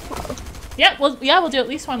game? Yeah, we'll do at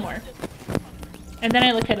least one more. And then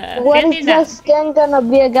I look at a. What is the skin gonna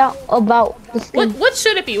be about the skin? What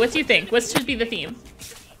should it be? What do you think? What should be the theme?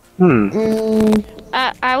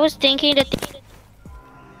 I was thinking that.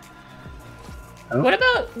 What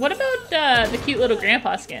about the cute little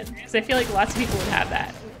grandpa skin? Because I feel like lots of people would have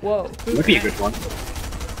that. Whoa. Would be a good one.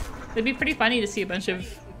 It'd be pretty funny to see a bunch of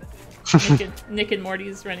Nick and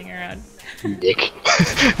Mortys running around. Nick.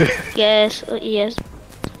 Yes, yes.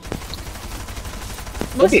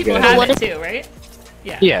 Most people good. have it too, right?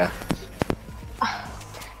 Yeah. Yeah.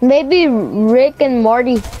 Maybe Rick and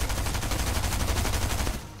Morty.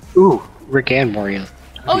 Ooh, Rick and Morty.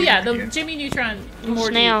 Oh yeah, the Jimmy Neutron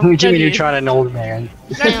Morty. Snail. Jimmy Neutron and old man.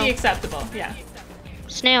 That'd be acceptable, yeah.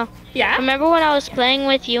 Snail. Yeah? Remember when I was playing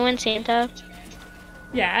with you and Santa?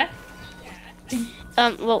 Yeah?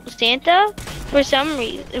 Well, Santa, for some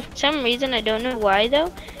reason, I don't know why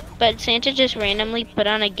though, but Santa just randomly put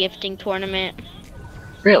on a gifting tournament.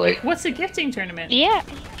 Really? What's a gifting tournament? Yeah.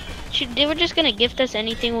 They were just gonna gift us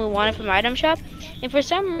anything we wanted from Item Shop, and for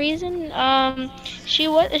some reason, he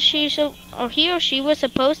or she was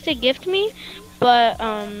supposed to gift me, but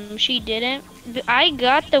she didn't. I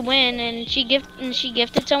got the win, and she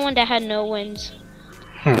gifted someone that had no wins.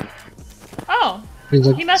 Oh,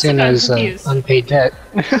 he must have gotten confused. Unpaid debt.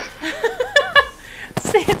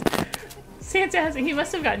 Santa he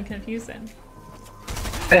must have gotten confused then.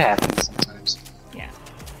 That happens sometimes. Yeah.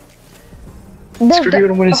 Screw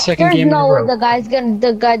gonna win his second game in a row. The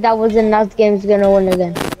guy that was in last game is gonna win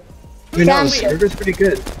again. Who knows? Cougar's pretty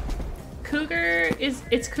good.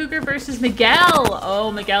 It's Cougar versus Miguel.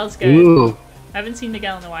 Oh, Miguel's good. Ooh. I haven't seen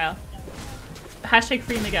Miguel in a while. Hashtag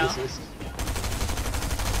free Miguel.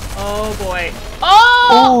 Oh boy.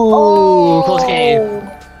 Oh! Close game.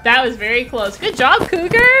 That was very close. Good job,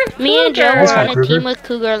 Cougar! Me and Joe were on a team with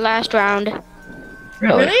Cougar last round.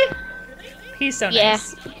 Really? He's so Yeah.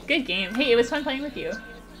 nice. Good game. Hey, it was fun playing with you.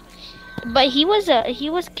 But he was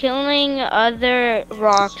killing other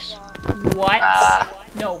rocks. What?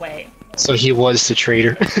 No way. So he was the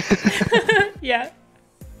traitor. Yeah.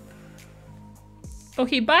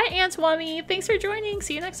 Okay, bye, Antoine. Thanks for joining.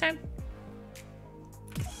 See you next time.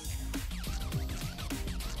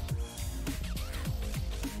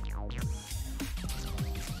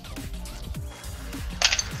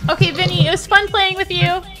 Okay, Vinny, it was fun playing with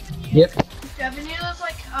you. Yep. Vinny was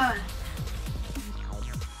like,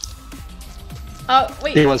 Oh,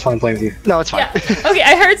 wait. It was fun playing with you. No, it's fine. Yeah. Okay,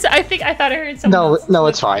 I thought I heard someone else. No,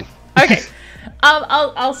 it's fine. Okay.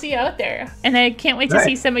 I'll see you out there. And I can't wait to All right.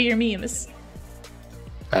 see some of your memes.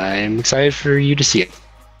 I'm excited for you to see it.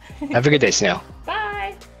 Have a good day, Snail.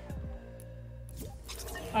 Bye.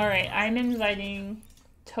 Alright, I'm inviting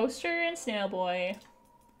Toaster and Snail Boy.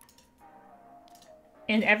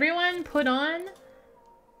 And everyone put on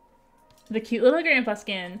the cute little grandpa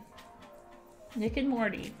skin. Nick and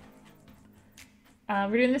Morty.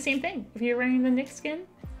 We're doing the same thing. If you're wearing the Nick skin,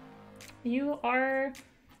 you are,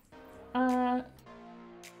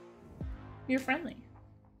 you're friendly.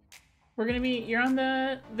 You're on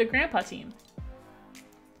the grandpa team.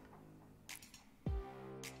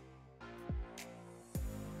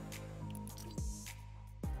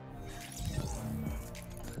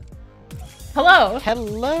 Hello.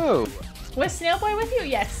 Hello. Was Snail Boy with you?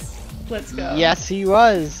 Yes. Let's go. Yes, he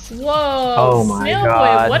was. Whoa. Oh my Snail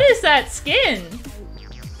God. Boy, what is that skin?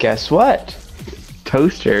 Guess what?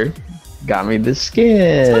 Toaster got me the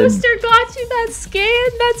skin. Toaster got you that skin?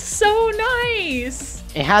 That's so nice.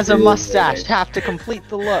 It has a mustache. Have to complete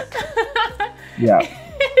the look. Yeah.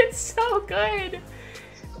 It's so good.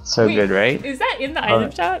 So Wait, good, right? Is that in the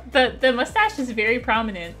item shop? The mustache is very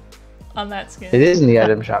prominent on that skin. It is in the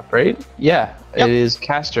item shop, right? Yeah. Yep. It is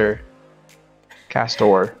Castor.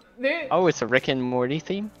 Oh, it's a Rick and Morty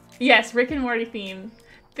theme? Yes, Rick and Morty theme.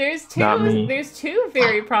 There's Not me. two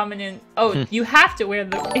very prominent. Oh, you have to wear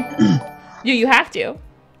the. You have to.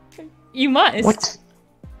 You must. What?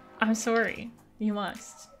 I'm sorry. You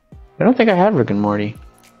must. I don't think I have Rick and Morty.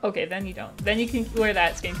 Okay, then you don't. Then you can wear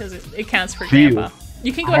that skin because it counts for Phew. grandpa.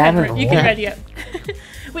 You can go I ahead. haven't You can worn- ready up.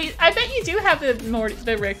 Wait, I bet you do have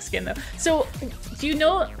the Rick skin though. So, do you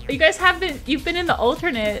know you guys have been? You've been in the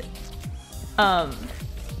alternate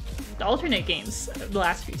games the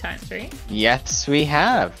last few times, right? Yes, we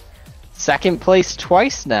have. Second place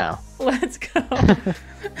twice now. Let's go.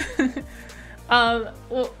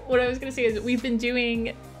 Well, what I was gonna say is we've been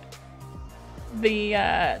doing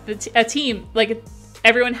a team, like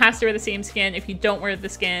everyone has to wear the same skin. If you don't wear the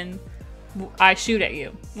skin, I shoot at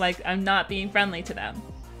you. Like I'm not being friendly to them.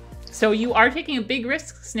 So you are taking a big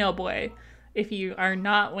risk, Snail Boy, if you are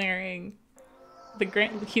not wearing the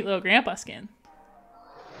cute little grandpa skin.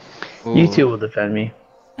 You two will defend me.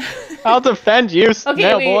 I'll defend you,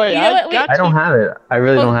 Snail wait, Boy. you know what? Wait. I don't have it. I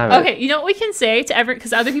really don't have it. Okay, you know what we can say to everyone,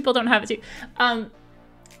 because other people don't have it too.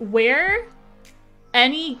 Wear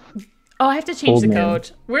any. Oh, I have to change Old the man.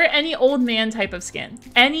 code. Wear any old man type of skin.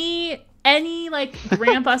 Any like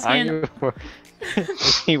grandpa skin.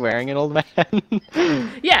 Is he wearing an old man?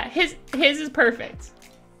 Yeah, his is perfect.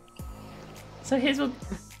 So his will.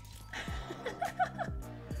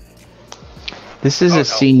 This is a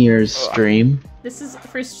seniors stream. This is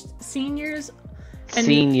for seniors. And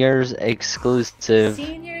Seniors exclusive.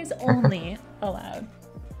 Seniors only allowed.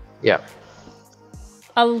 Yeah.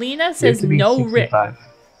 Alina You have says to be no Rick. 65.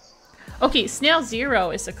 Okay, Snail Zero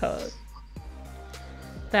is the code.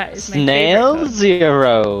 That is my Snail favorite code.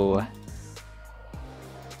 Zero.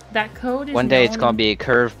 That code is One day it's known- gonna be a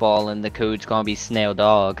curveball and the code's gonna be Snail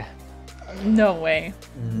Dog. No way.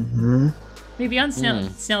 Mm-hmm. Maybe on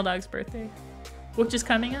Snail Dog's birthday, which is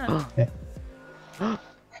coming up.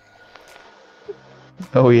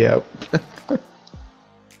 Oh yeah.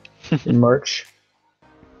 In March.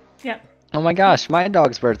 Yep. Oh my gosh, my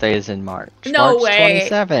dog's birthday is in March. No March way.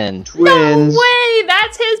 27th. No way!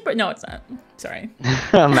 That's his birthday. No, it's not. Sorry.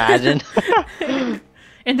 Imagine.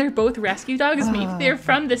 And they're both rescue dogs. Maybe they're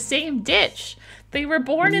from the same ditch. They were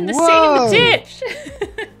born in the Whoa. same ditch.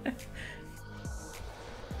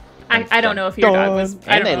 I don't know if your dog was.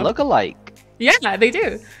 I And don't they know. look alike. Yeah, they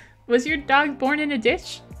do. Was your dog born in a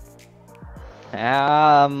ditch?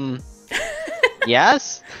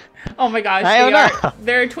 Yes. Oh my gosh, I don't know.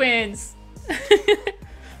 they're twins.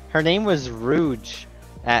 Her name was Rouge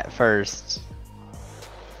at first.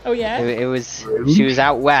 Oh yeah? It was she was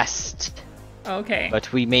out west, Okay.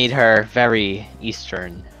 but we made her very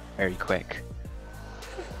eastern, very quick.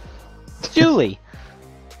 Julie.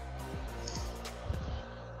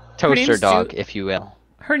 Toaster name's dog, if you will.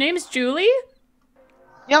 Her name's Julie?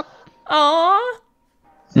 Yep. Aww.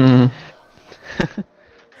 Mm.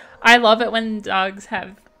 I love it when dogs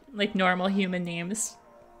have like normal human names.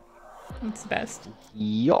 It's the best.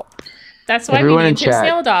 Yup. That's why Everyone we in named him chat.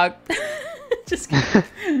 Snail Dog. Just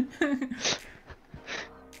kidding.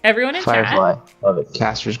 Everyone in Firefly. Love it.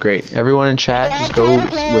 Castor's great. Everyone in chat, just go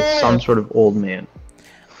with some sort of old man.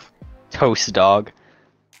 Toast dog.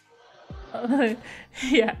 chat.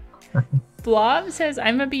 Yeah. Blob says,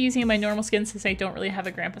 I'm gonna be using my normal skin since I don't really have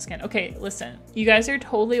a grandpa skin. Okay, listen. You guys are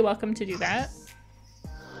totally welcome to do that.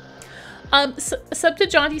 Sub to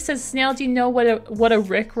Jaunty says, Snail, do you know what a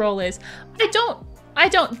Rickroll is? I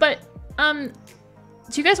don't, but do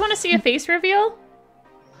you guys want to see a face reveal?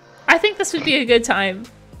 I think this would be a good time.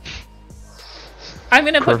 I'm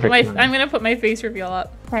gonna put my face reveal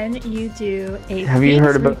up. Can you do a Have you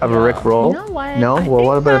heard of a Rick roll? You know what? No? I Well, think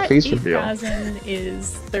what about a that face reveal? 8,000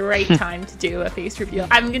 is the right time to do a face reveal.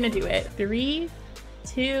 I'm gonna do it. 3,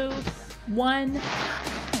 2, 1.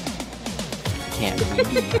 Can't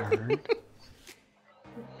be heard.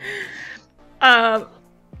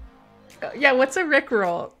 Yeah, what's a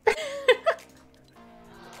Rickroll?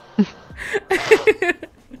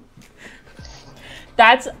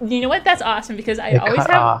 You know what? That's awesome because I always cut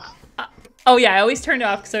have. off. Oh yeah, I always turn it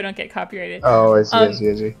off so I don't get copyrighted. Oh, I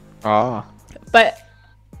see. Oh. But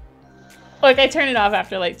Like, I turn it off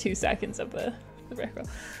after like 2 seconds of the record.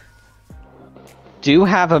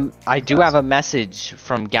 I do have a message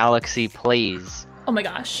from Galaxy Plays. Oh my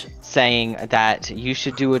gosh. Saying that you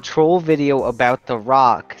should do a troll video about The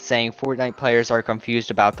Rock, saying Fortnite players are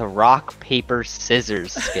confused about the rock, paper,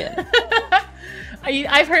 scissors skin.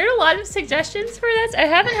 I've heard a lot of suggestions for this. I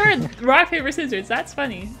haven't heard rock, paper, scissors. That's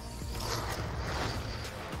funny.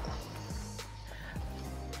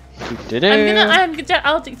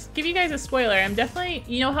 I'll give you guys a spoiler. I'm definitely,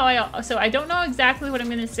 you know how I don't know exactly what I'm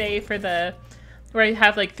gonna say for the, where I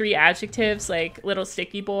have like 3 adjectives, like little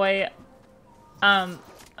sticky boy. I'm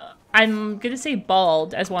gonna say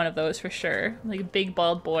bald as one of those for sure. Like big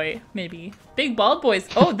bald boy, maybe. Big bald boys.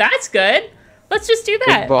 Oh, that's good. Let's just do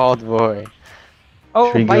that. Big bald boy.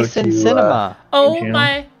 Oh, Bison Cinema. Oh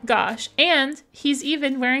my gosh. And he's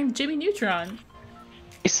even wearing Jimmy Neutron.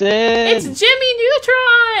 Bison. It's Jimmy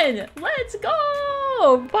Neutron! Let's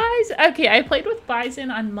go! Bison. Okay, I played with Bison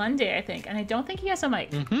on Monday, I think, and I don't think he has a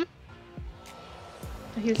mic.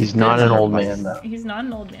 He's not an old man, though. He's not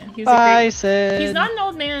an old man. He's Bison. He's not an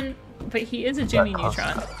old man, but he is a Jimmy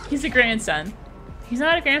Neutron. He's a grandson. He's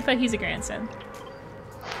not a grandpa, he's a grandson.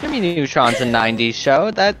 Jimmy Neutron's a 90s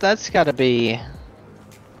show. That's gotta be...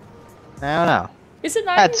 I don't know. Is it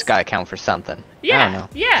 90s? That's gotta count for something. Yeah, I don't know.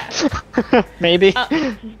 yeah. Maybe.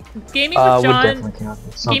 Gaming with John.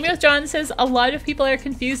 Gaming with John says a lot of people are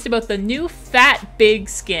confused about the new fat big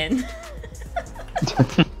skin.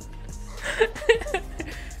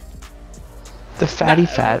 The fatty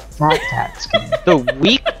fat skin. The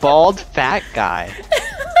weak bald fat guy.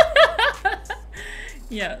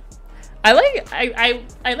 Yeah, I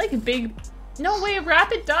like big. No way,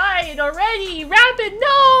 Rapid died already. Rapid,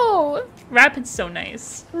 no. Rapid's so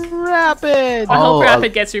nice. Rapid. I hope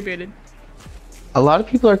Rapid gets rebooted. A lot of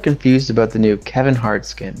people are confused about the new Kevin Hart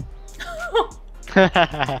skin.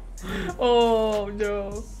 Oh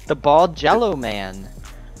no. The bald Jello man.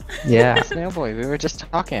 Yeah. Snail boy, we were just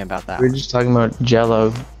talking about that. We were just talking about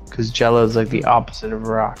Jello, because Jello is like the opposite of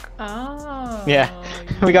rock. Oh. Yeah.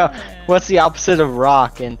 We go, what's the opposite of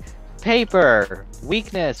rock? And paper,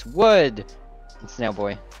 weakness, wood. And Snail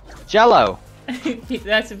boy. Jello.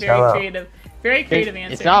 That's a Jello. very creative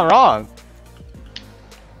answer. It's not wrong.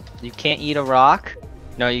 You can't eat a rock.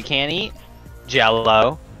 No, you can't eat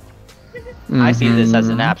Jello. I see this as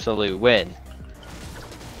an absolute win.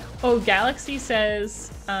 Oh, Galaxy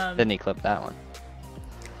says... Didn't he clip that one?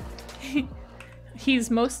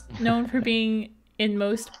 He's most known for being in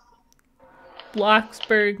most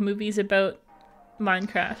Bloxburg movies about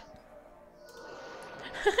Minecraft.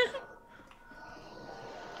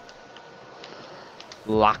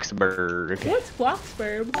 Bloxburg. What's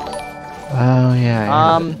Bloxburg? Oh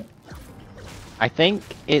yeah. I think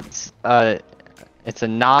it's a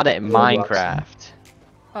nod at Minecraft.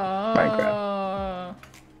 Oh. Minecraft.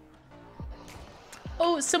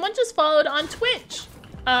 Oh, someone just followed on Twitch.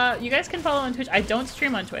 You guys can follow on Twitch. I don't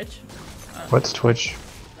stream on Twitch. What's Twitch?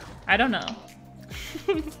 I don't know.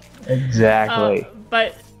 Exactly.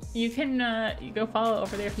 But you can you go follow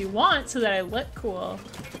over there if you want, so that I look cool.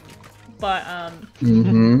 But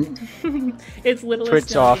it's little.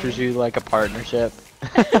 Twitch offers you like a partnership.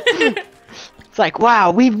 It's like,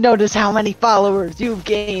 wow, we've noticed how many followers you've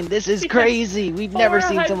gained. This is crazy. We've never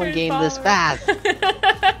seen someone gain this fast.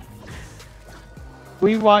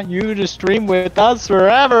 We want you to stream with us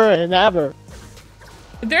forever and ever.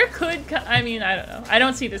 There could, I mean, I don't know. I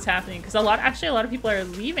don't see this happening because a lot of people are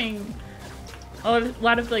leaving. A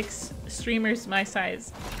lot of like streamers my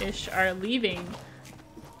size-ish are leaving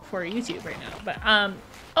for YouTube right now. But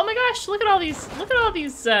oh my gosh, look at all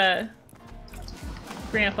these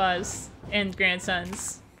grandpas and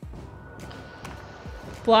grandsons.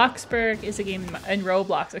 Bloxburg is a game in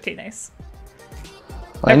Roblox. Okay, nice.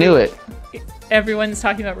 I knew it. Everyone's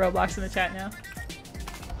talking about Roblox in the chat now.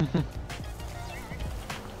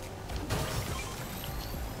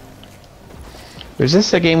 Is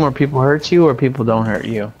this a game where people hurt you or people don't hurt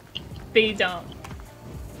you? They don't.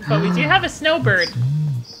 But we do have a snowbird.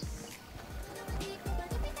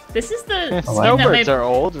 This is the snowbirds are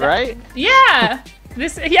old, right? Yeah.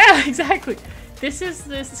 Yeah, exactly. This is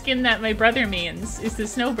the skin that my brother means. Is the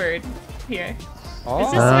snowbird here? Oh.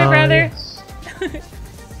 Is this my brother?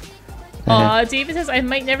 Aw, David says I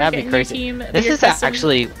might never get in your team. This is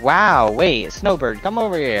actually wow. Wait, Snowbird, come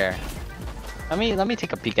over here. Let me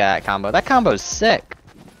take a peek at that combo. That combo's sick.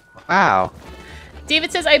 Wow.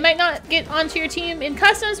 David says I might not get onto your team in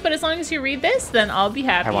customs, but as long as you read this, then I'll be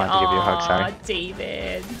happy. I wanted to give you a hug, sorry.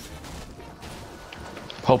 David.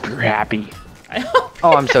 Hope you're happy. I hope.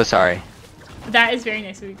 Oh, I'm so sorry. That is very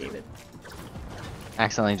nice of you, David.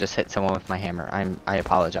 Accidentally just hit someone with my hammer. I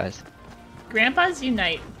apologize. Grandpas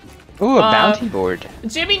unite. Ooh, a bounty board.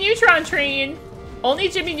 Jimmy Neutron train. Only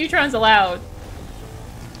Jimmy Neutron's allowed.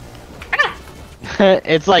 Ah!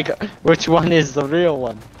 It's like, which one is the real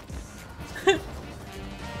one?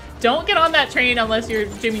 Don't get on that train unless you're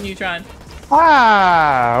Jimmy Neutron.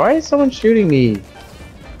 Ah! Why is someone shooting me?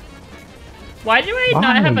 Why do I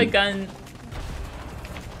not have a gun?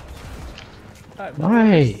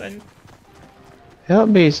 Why? Help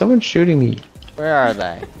me! Someone's shooting me. Where are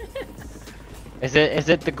they? Is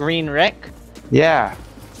it the green Rick? Yeah.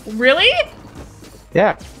 Really?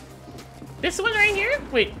 Yeah. This one right here?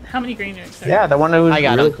 Wait, how many green Ricks are Yeah, the one that was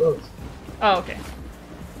really close. Oh, okay.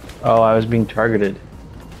 Oh, I was being targeted.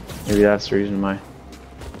 Maybe that's the reason why.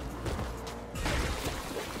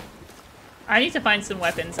 I need to find some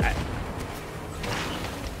weapons.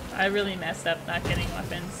 I really messed up not getting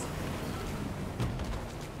weapons.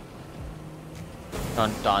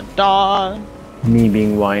 Dun dun dun! Me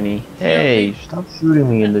being whiny. Hey, stop shooting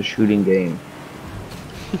me in the shooting game.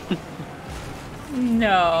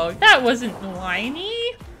 No, that wasn't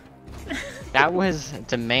whiny. That was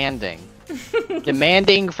demanding.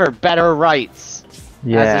 Demanding for better rights.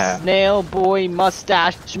 Yeah. As a snail boy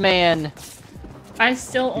mustache man. I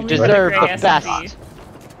still only deserve the the best.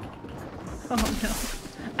 Oh no.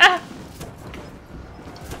 Ah!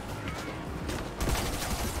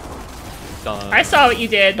 Dun. I saw what you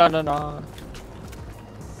did. Dun, dun, dun.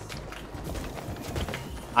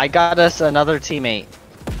 I got us another teammate.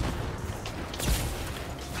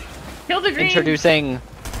 Kill the green. Introducing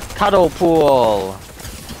Cuddle Pool.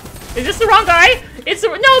 Is this the wrong guy? It's the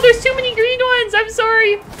no. There's too many green ones. I'm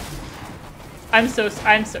sorry. I'm so.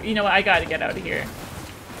 You know what? I gotta get out of here.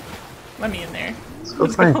 Let me in there. Let's go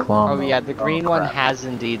find Klombo. Oh yeah, the green one has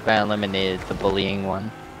indeed been eliminated. The bullying one.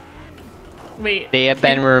 Wait. They have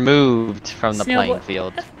been removed from the playing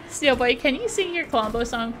field. Snailboy, can you sing your Klombo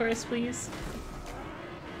song for us, please?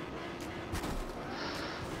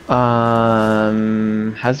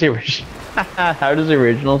 How's the original? How does the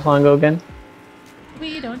original song go again?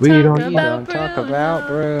 We don't talk about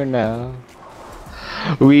Bruno.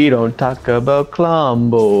 We don't talk about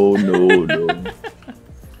Klombo.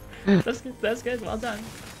 No. That's good. Well done.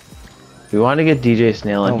 We want to get DJ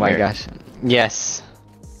Snail in here. Oh my gosh. Yes.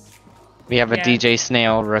 We have a DJ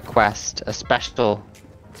Snail request. A special.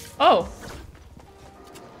 Oh.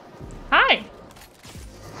 Hi.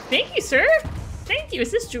 Thank you, sir. Thank you.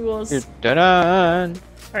 Is this Jules? Dun-dun.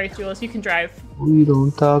 Alright, Jules, you can drive. We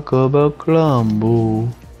don't talk about Klombo.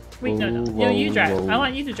 Wait, no, you drive. I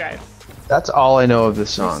want you to drive. That's all I know of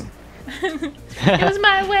this song. It was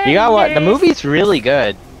my way. You got what? The movie's really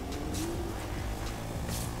good.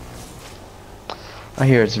 I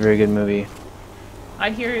hear it's a very good movie. I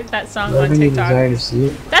hear that song Do you have on any TikTok. desire to see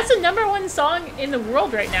it? That's the #1 song in the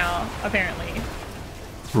world right now, apparently.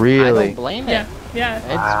 Really? I don't blame it.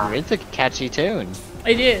 Yeah. It's a catchy tune.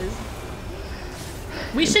 It is.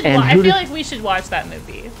 We should. I feel like we should watch that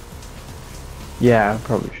movie. Yeah,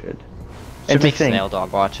 probably should. Should make Snail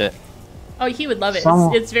Dog watch it. Oh, he would love it.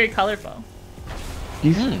 It's very colorful.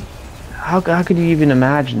 How could you even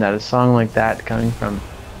imagine that a song like that coming from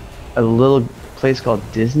a little place called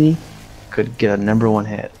Disney could get a #1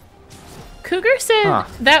 hit? Cougar said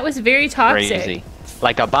that was very toxic. Crazy.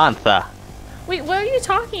 Like a bantha. Wait, what are you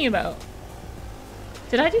talking about?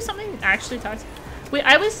 Did I do something actually toxic? Wait,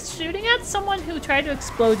 I was shooting at someone who tried to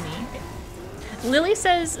explode me. Lily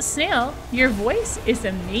says, Snail, your voice is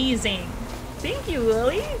amazing. Thank you,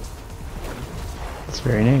 Lily. That's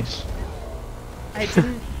very nice. I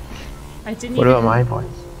didn't What about my voice?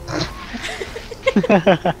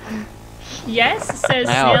 Yes, says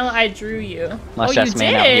Wow. Snail, I drew you. Mustache you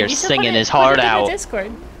man did. out here You should singing put his heart put it in out. the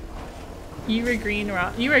Discord. You were green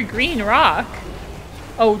rock. You were green rock.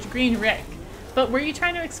 Oh, green Rick. But were you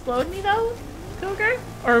trying to explode me though, Cougar?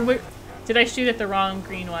 Or did I shoot at the wrong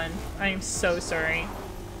green one? I am so sorry.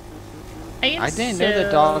 I didn't know the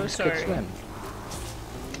dogs could swim.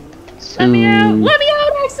 Let me out! Let me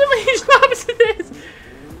out! I accidentally dropped this.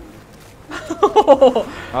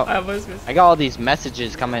 I got all these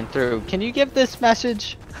messages coming through. Can you give this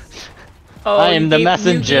message? Oh, I am the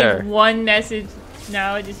messenger. You gave one message.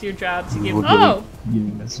 Now it is your job to give.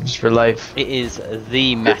 Message for life. It is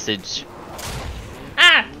the message.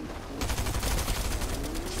 Ah!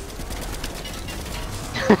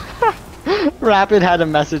 Rapid had a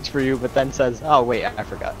message for you, but then says, "Oh wait, I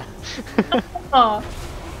forgot." Oh.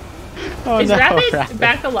 Is no, Rapid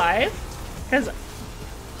back alive? Because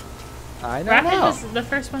I don't Rapid know. was the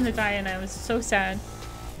first one to die, and I was so sad.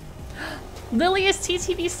 Lily is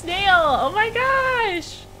TTV Snail. Oh my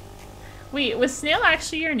gosh! Wait, was Snail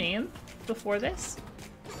actually your name before this?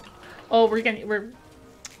 Oh, we're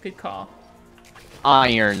good call.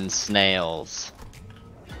 iron snails.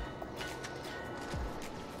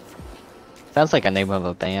 Sounds like a name of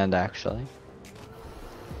a band, actually.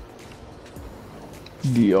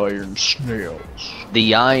 The iron snails.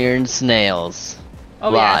 The iron snails.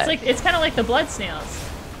 Oh yeah, it's kind of like the blood snails.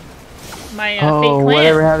 My fake clan.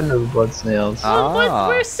 Whatever happened to the blood snails? Well,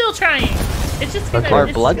 we're still trying. It's just gonna.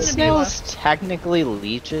 Are blood snails technically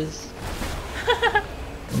leeches?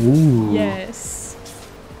 Ooh. Yes.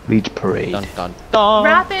 Leech parade. Dun, dun, dun.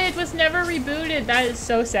 Rapid was never rebooted. That is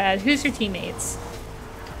so sad. Who's your teammates?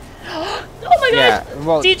 Oh my Yeah, god!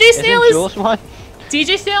 well, DJ Snail Jules one?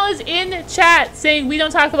 DJ Snail is in chat saying we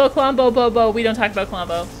don't talk about Columbo, Bobo. We don't talk about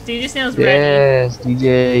Columbo. DJ Snail's ready. Yes,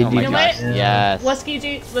 DJ. Oh my You know gosh, what? yes. Let's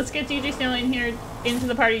get DJ Snail in here into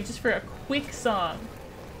the party just for a quick song.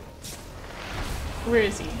 Where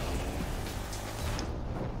is he?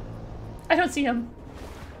 I don't see him.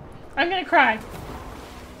 I'm gonna cry.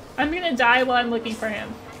 I'm gonna die while I'm looking for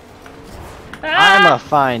him. Ah! I'ma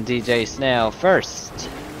find DJ Snail first.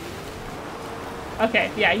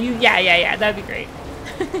 Okay, yeah, that'd be great.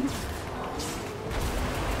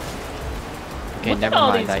 Okay, Look never at all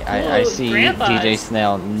mind. these I cool see grandpas. DJ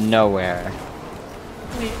Snail nowhere.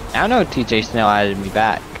 Wait. I don't know DJ Snail added me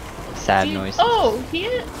back. Sad noises. Oh, he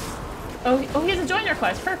is. Oh, he has a join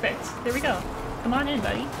request. Perfect. There we go. Come on in,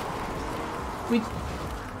 buddy.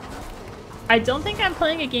 I don't think I'm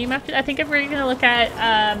playing a game after. I think we're gonna look at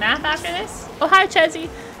map after this. Oh, hi, Chezzy.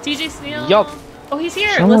 DJ Snail. Yup. Oh, he's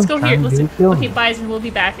here. Someone's Let's go here. trying to kill Okay, me. Bison, we'll be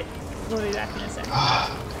back. We'll be back in a second.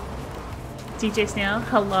 DJ Snail,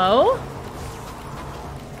 hello?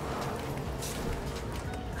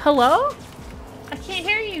 Hello? I can't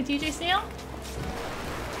hear you, DJ Snail.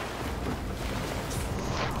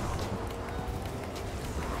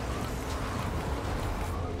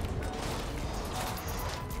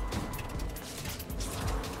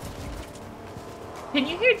 Can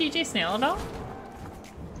you hear DJ Snail at all?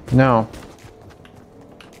 No.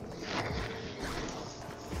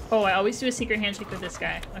 Oh, I always do a secret handshake with this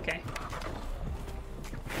guy. Okay.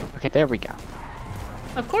 Okay, there we go.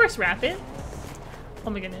 Of course, Rapid. Oh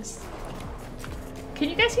my goodness. Can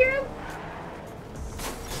you guys hear him?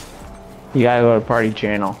 You gotta go to party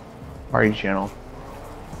channel. Party channel.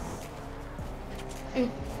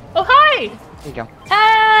 Oh, hi! There you go.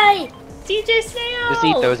 Hi! DJ Snail! Just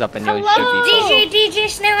eat those up and you should be Hello! DJ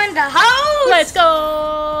Snail in the house! Let's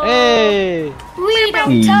go! Hey! We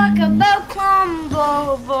don't talk about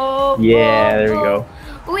Columbo, bo, Yeah, there we bo. go.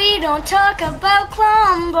 We don't talk about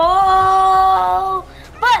Columbo.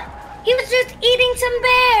 But he was just eating some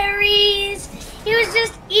berries. He was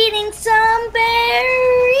just eating some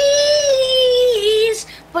berries.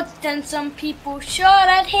 But then some people shot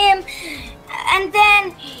at him. And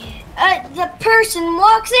then the person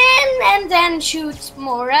walks in and then shoots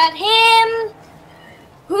more at him.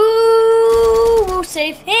 Who will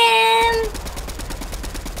save him?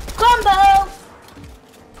 Columbo!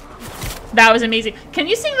 That was amazing. Can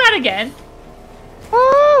you sing that again?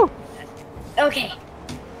 Woo! Okay.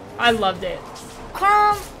 I loved it.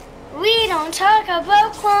 We don't talk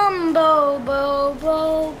about Columbo, bo,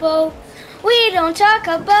 bo, bo. We don't talk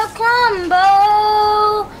about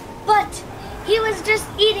Columbo. But he was just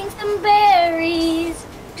eating some berries.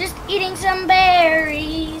 Just eating some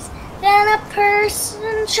berries. Then a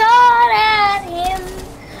person shot at him.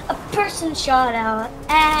 A person shot out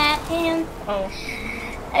at him. Oh.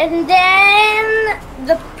 And then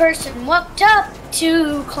the person walked up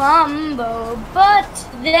to Columbo, but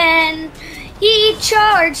then he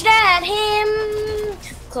charged at him.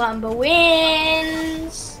 Columbo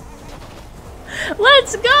wins.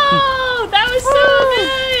 Let's go! That was so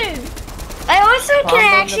good! I also can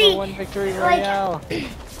Combo actually, #1 victory like, royale. do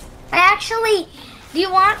you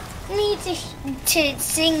want me to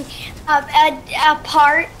sing a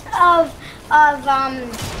part of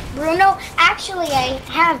Bruno? Actually, I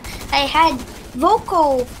had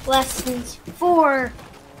vocal lessons for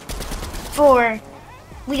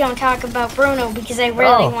We Don't Talk About Bruno because I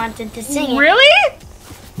really wanted to sing it. Really?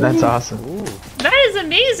 That's awesome. Ooh. That is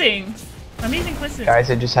amazing. Amazing coincidence. Guys,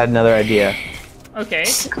 I just had another idea. Okay.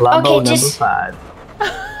 Columbo Okay, number 5.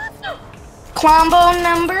 Columbo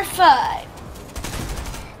number 5.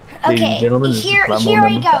 Ladies and Okay, gentlemen, this is here Columbo I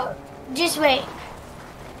number go. Just wait.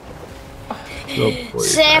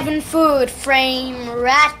 7-foot frame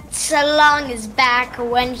rats along his back.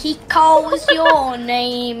 When he calls your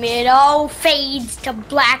name, it all fades to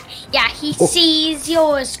black. Yeah, he sees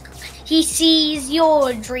yours. He sees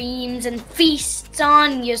your dreams and feasts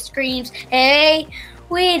on your screams. Hey,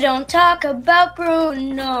 we don't talk about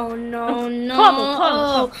Bruno, no, no.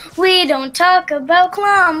 Columbo. We don't talk about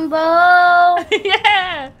Columbo.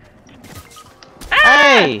 Yeah.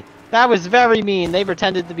 Hey! That was very mean. They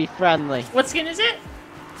pretended to be friendly. What skin is it?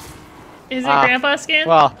 Is it Grandpa skin?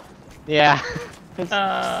 Well, yeah. It's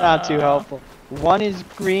not too helpful. One is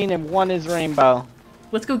green and one is rainbow.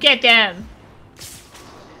 Let's go get them.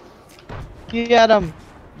 Get them.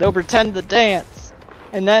 They'll pretend to dance.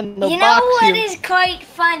 And then they'll You know box what you. is quite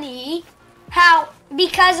funny? How,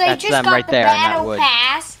 because I That's just them got right the there in that battle wood.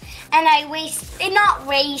 pass, and I not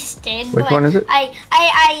wasted, Which but one is it?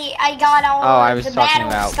 I got all I of was the talking battle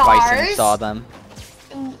about stars. Bison saw them.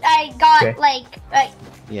 I got Okay.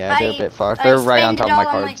 Yeah, they're a bit far. I They're right on spent top of my it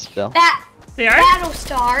all on, cards still. They are? battle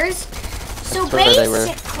stars. So That's where they were.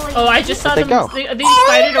 basically, Oh, I just saw Where'd them. they go? They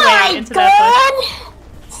spidered away into that bush.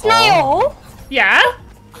 Snail. Yeah?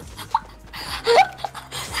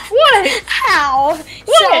 What? How? What?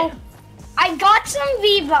 So I got some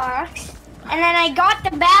V-Bucks, and then I got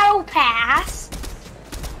the battle pass,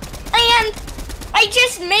 and I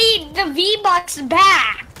just made the V-Bucks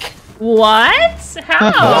back. What?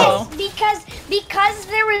 How? Yes, because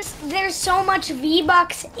there's so much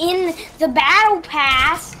V-Bucks in the battle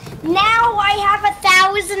pass. Now I have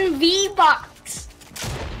 1,000 V-Bucks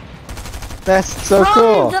That's so from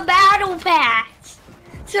cool. the battle pass.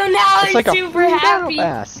 So now It's I'm like a super free battle happy.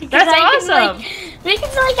 pass. Because That's I awesome.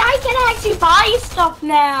 Because I can actually buy stuff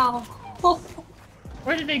now.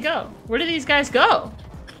 Where did they go? Where did these guys go?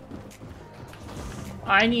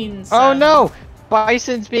 I need some... Oh no!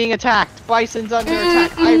 Bison's being attacked. Bison's under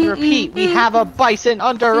attack. I repeat, we have a bison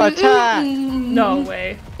under attack. No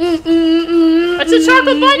way. It's a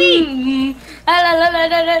chocolate bunny!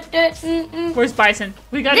 Where's Bison?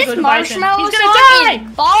 We gotta go to Bison. He's marshmallow gonna song die!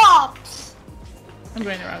 is bops. I'm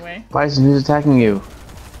going the wrong way. Bison, who's attacking you?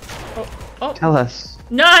 Oh. Tell us.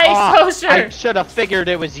 Nice poster! I should have figured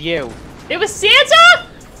it was you. It was Santa?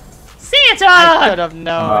 Santa! I should have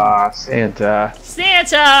known. Ah, Santa.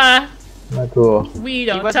 Santa! Not cool. We He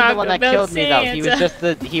don't wasn't talk the one that about killed Santa. me though. He was just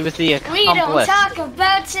the he was the We don't accomplice. talk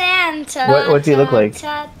about Santa. What's he look like?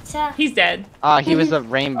 He's dead. He was a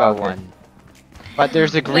rainbow one. But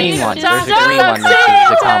there's a green We one. don't There's a green talk one that's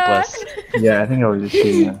his Santa. accomplice. Yeah, I think I was just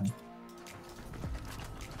shooting at him.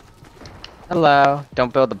 Hello.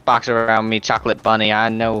 Don't build a box around me, chocolate bunny. I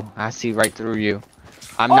know. I see right through you.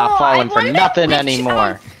 I'm not falling for nothing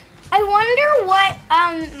anymore. I wonder what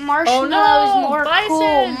marshmallow is more Bison.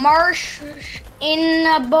 cool. Marsh in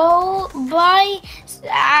a bowl by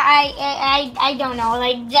I don't know,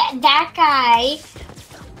 like that guy.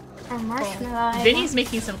 Or marshmallow. Vinny's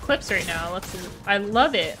making some clips right now. I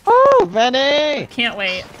love it. Oh, Vinny! Can't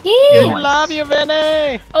wait. I love you,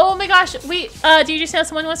 Vinny! Oh my gosh, wait, do you just have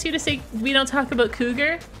someone wants you to say we don't talk about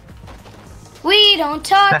cougar? We don't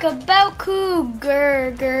talk about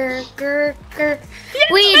cougar, gur, gur, gur.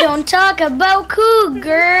 We don't talk about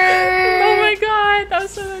cougar. Oh my god, that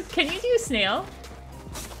was so good. Can you do snail?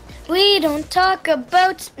 We don't talk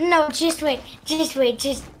about. No, just wait.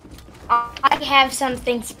 I have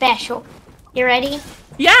something special. You ready?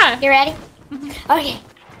 Yeah. You ready? Okay.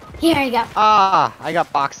 Here we go. I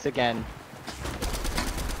got boxed again.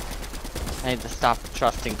 I need to stop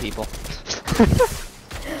trusting people.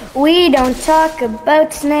 We don't talk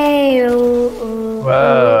about snail.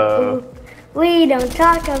 Whoa. We don't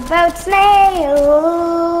talk about snail.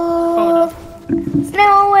 Oh,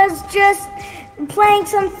 Snail was just playing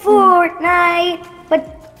some Fortnite,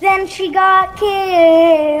 but then she got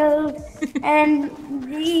killed. And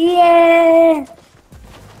yeah,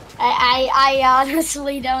 I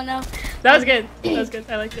honestly don't know. That was good. That was good.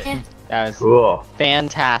 I liked it. That was Cool.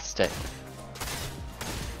 fantastic.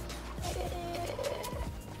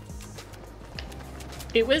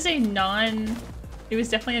 It was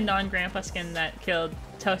definitely a non-grandpa skin that killed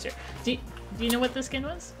Toaster. Do you know what the skin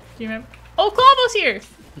was? Do you remember? Oh, Clavo's here!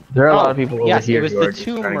 There are a lot of people over yes, here. it was who are the just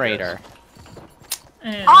Tomb trying to Raider.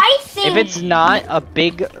 I think If it's not a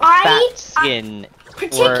big fat skin or a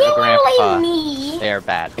particularly grandpa, me, they're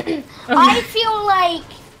bad. I feel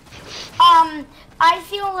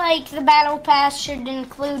like the battle pass should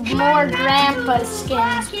include more grandpa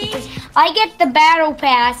skins because I get the battle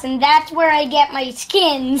pass and that's where I get my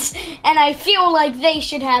skins, and I feel like they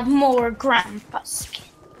should have more grandpa skins.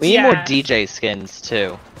 We need more DJ skins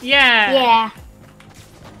too. Yeah. Yeah.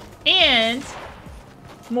 And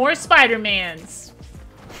more Spider-Mans.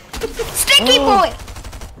 Sticky boy.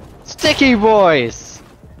 Sticky boys.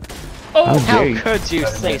 Oh, how could you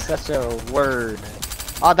say such a word?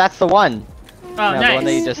 Oh, that's the one. Oh, No, nice. the one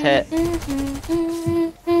that you just hit.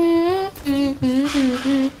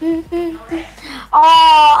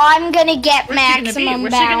 Oh, I'm gonna get Where's she gonna be? maximum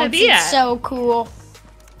Where's she gonna bounce. be at? It's so cool.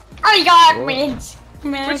 I got Cool. wins.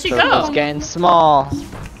 Where'd she Circle's go? getting small.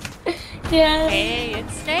 Yeah. Hey,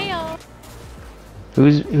 it's Snail.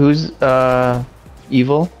 Who's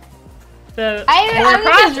evil? The I'm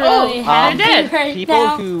just really happy dead. right People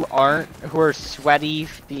now. who are sweaty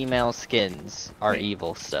female skins are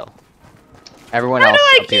evil still. Everyone else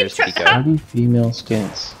appears to be good. Sweaty female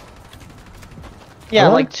skins. Yeah,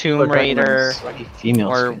 What? like Tomb Look, I Raider, sweaty female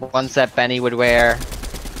or skins. ones that Benny would wear.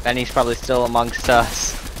 Benny's probably still amongst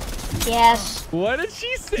us. Yes. What did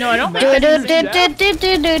she say? No, I don't think Do that's do the do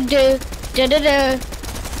do do do do do do.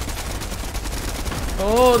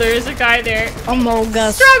 Oh, there's a guy there. Among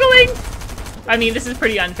Us. Struggling! I mean, this is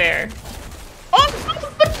pretty unfair. Oh,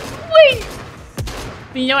 wait!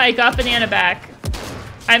 You know, I got Banana back.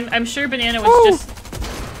 I'm sure Banana was just...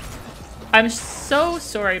 I'm so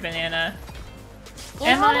sorry, Banana. You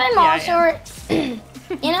know what I'm also...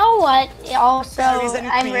 You know what? Also,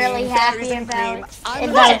 I'm really happy about the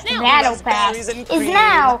Battle Pass is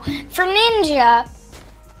now for Ninja.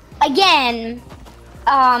 Again,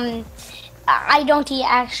 I don't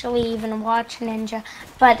actually even watch Ninja,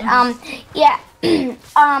 but yeah, true,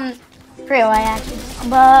 I actually,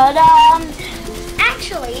 but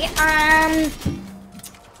actually,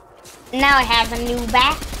 now I have a new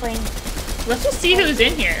back bling. Let's just see who's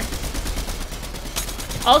in here.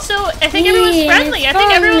 Also, I think everyone's friendly. I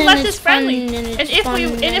think everyone left is friendly. And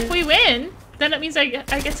if we win, then it means I get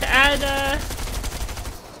to add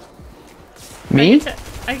Me?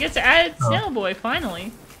 I get to add Snail Boy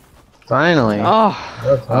finally. Finally. Oh,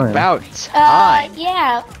 about time.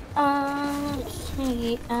 Yeah. Let's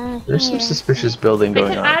see, There's some suspicious building We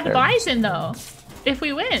going can on add there. Bison though, if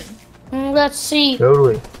we win. Let's see.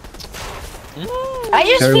 Totally. I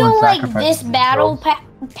just Everyone feel like sacrifices this battle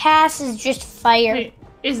pass is just fire. Wait,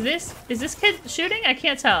 is this kid shooting? I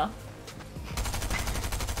can't tell.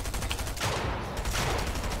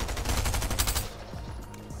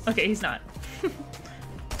 Okay, he's not.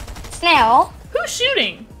 Snail. Who's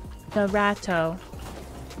shooting? Narato.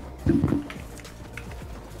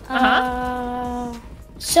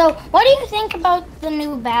 So, what do you think about the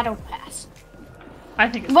new battle pass? I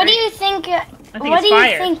think it's What great. do you think? think What it's do you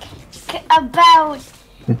fire. think about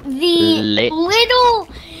the Lit. little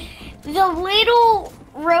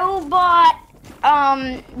robot,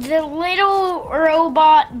 the little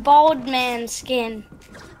robot bald man skin?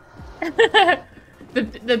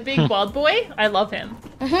 the big bald boy? I love him.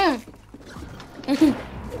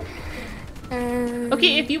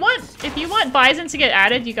 Okay, if you want Bison to get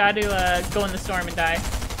added, you got to go in the storm and die.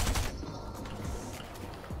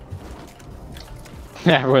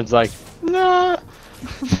 Everyone's like, no.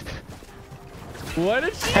 What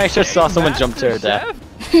did she I just saw someone jump to her Master death.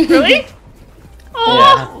 Chef? Really?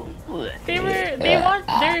 Oh,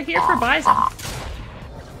 they're here for Bison.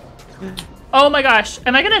 Oh my gosh,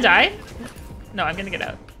 am I gonna die? No, I'm gonna get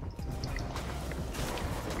out.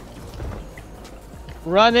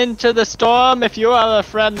 Run into the storm if you are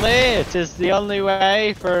friendly. It is the only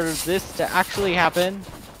way for this to actually happen.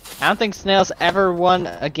 I don't think Snail's ever won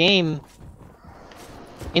a game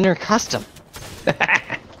in her custom.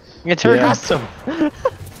 It's her custom.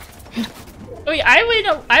 Wait,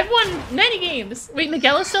 I've won many games. Wait,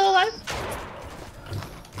 Miguel is still alive?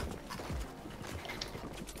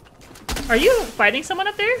 Are you fighting someone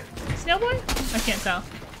up there, Snail Boy? I can't tell.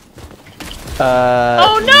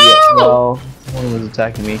 Oh no! Yeah, well, someone was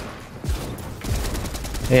attacking me.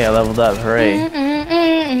 Hey, I leveled up. Hooray.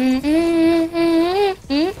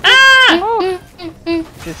 Ah!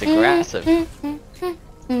 It's aggressive.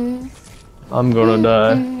 I'm gonna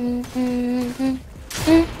die.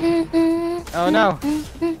 Oh no.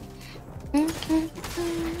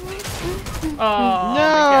 Oh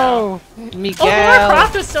No! Oh, Miguel. Laura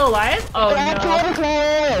Croft was still alive? Oh no.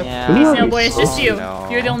 Yeah. Hey, Snail Boy, it's just you. No.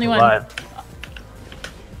 You're the only one. Alive.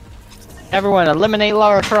 Everyone, eliminate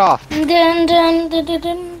Lara Croft. Dun, dun, dun, dun, dun,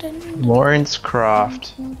 dun, dun. Lawrence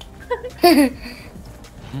Croft.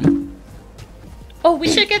 Oh, we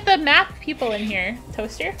should get the map people in here,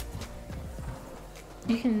 Toaster.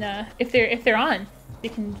 You can, if they're on, you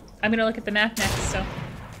can. I'm gonna look at the map next. So.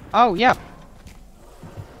 Oh yeah.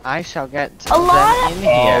 I shall get A lot them in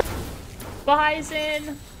here.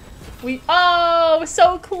 Bison. Oh,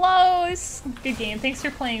 so close. Good game. Thanks for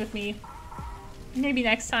playing with me. Maybe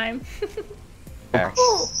next time. A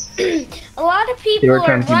lot of people Your are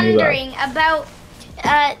turn to move wondering about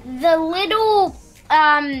the little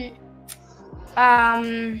I'm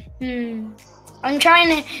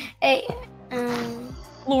trying to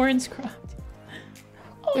Lawrence Croft.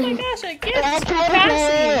 Oh my gosh, a gift!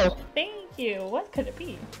 Cassie! Thank you. What could it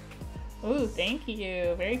be? Ooh, thank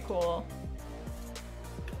you. Very cool.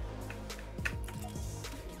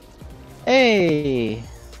 Hey.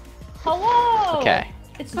 Hello! Okay.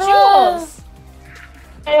 It's Jules!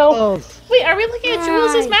 Wait, are we looking at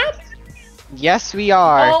Jules' map? Yes, we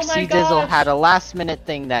are. Oh my C Dizzle gosh. had a last-minute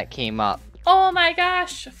thing that came up. Oh my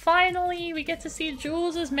gosh, finally we get to see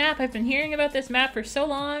Jules' map. I've been hearing about this map for so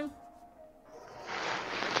long.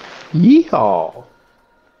 Yeehaw!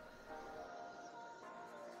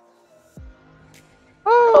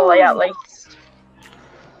 Oh, at least.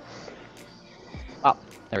 Oh,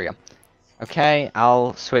 there we go. Okay,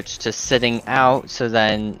 I'll switch to sitting out, so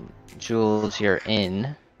then, Jules, you're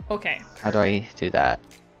in. Okay. How do I do that?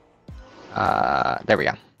 There we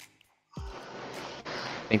go.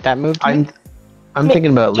 Think that moved me? I'm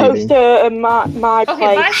thinking about leaving. Toaster in my Okay,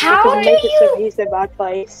 place. bye, How Toaster. do you? He's in my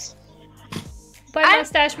place. Bye,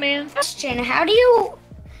 Mustache Man. Question: How do you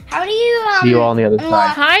See you all on the other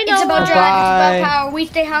unlock- side. Hi, It's about Noah. drugs, Bye. about power. We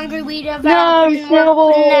stay hungry, we devour No, and no.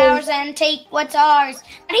 work in ours and take what's ours.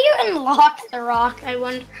 How do you unlock the rock? I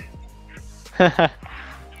wonder.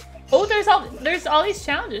 Oh, there's all these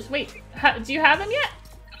challenges. Wait, do you have them yet?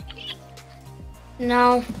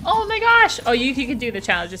 No. Oh my gosh! Oh, you can do the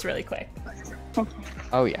challenges really quick.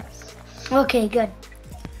 Oh, yes. Okay, good.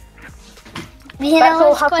 Let's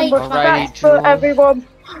all have some Alrighty, respect for Jules. everyone.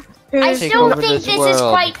 I Take still over think this this is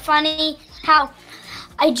world. quite funny how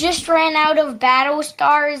I just ran out of battle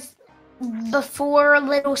stars before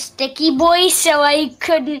little sticky boy, so I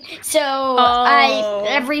couldn't. So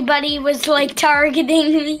everybody was like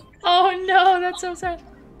targeting me. Oh no, that's so sad.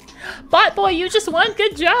 Bot boy, you just won.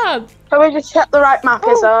 Good job. Can we just check the right map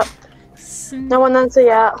is up? No one answered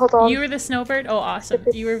yet. Hold on. You were the snowbird. Oh, awesome.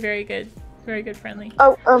 You were very good. Very good, friendly.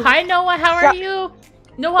 Oh, Hi, Noah. How are you?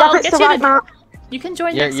 Noah, I'll it's get the you right to. map. You can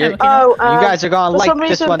join You're- next you're- time. Okay, Oh, you guys are gonna for like some this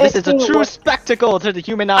reason one. This it's is a being true weird. spectacle to the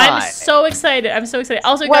human I'm eye. so excited. I'm so excited.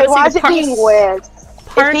 Also, Wait, gotta why see is the it being weird?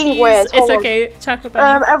 It's being weird. It's Hold on. okay. Chocolate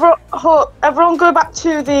bunny. Everyone go back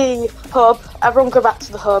to the hub. Everyone go back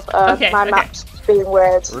to the hub. Okay, My okay. map's being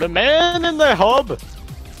weird. Remain in the hub.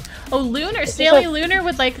 Oh, Lunar. Stanley Lunar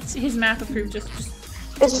would like his map approved. Just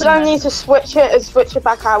It's just I need to switch it and switch it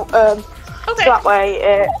back out. Okay. So that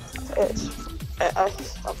way it's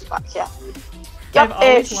back. Yeah. I've Yep,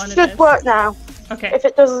 always it wanted should this. work now. Okay. If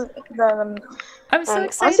it doesn't, then I'm so why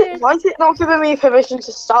excited. is it not giving me permission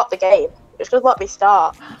to start the game? It should let me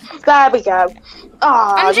start. There we go.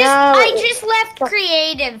 Oh, I just left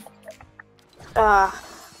creative.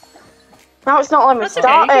 Now it's not letting me That's okay,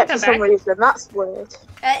 start you can it for come some back. reason. That's weird.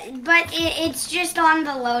 But it's just on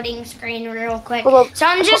the loading screen real quick. Hold on. So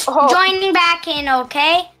I'm just joining back in,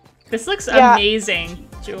 okay? This looks Yeah. amazing,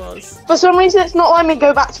 Jules. For some reason, it's not letting me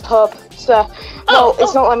go back to pub. So,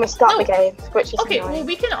 it's not letting me start the game, which is Okay, annoying. well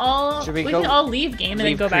we can all Should we we can go all leave game and then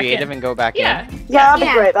leave go back creative in. and go back Yeah. in? Yeah, that'd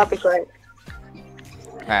be great. That'd be great.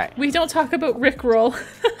 Alright. We don't talk about Rickroll.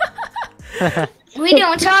 We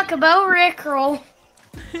don't talk about Rickroll.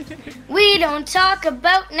 We don't talk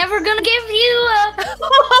about never gonna give you up.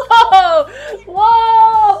 Whoa!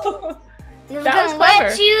 Whoa! Never That was gonna let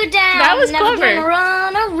clever. you down. That was never clever. gonna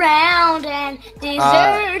run around and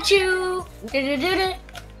desert you. Du-du-du-du.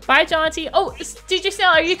 Bye, Jaunty. Oh, DJ Snail,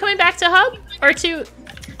 are you coming back to Hub or to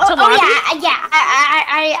Oh, lobby? yeah.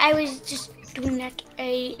 I was just doing that.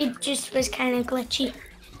 It just was kind of glitchy.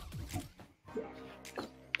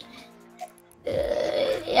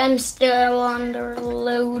 I'm still on the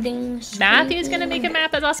loading screen. Matthew's gonna make a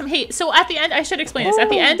map. That's awesome. Hey, so at the end, I should explain this. At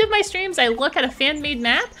the end of my streams, I look at a fan-made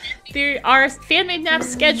map. There are fan-made maps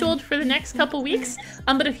scheduled for the next couple weeks.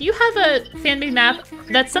 But if you have a fan-made map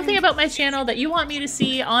that's something about my channel that you want me to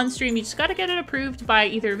see on stream, you just gotta get it approved by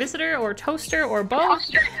either Visitor or Toaster or both.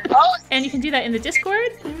 And you can do that in the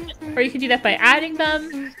Discord, or you can do that by adding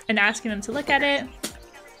them and asking them to look at it. And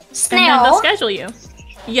then Snail? they'll schedule you.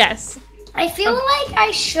 Yes. I feel like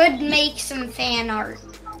I should make some fan art.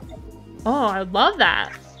 Oh, I love that.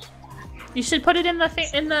 You should put it in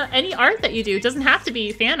the any art that you do. It doesn't have to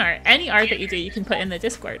be fan art. Any art that you do, you can put in the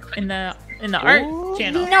Discord, in the art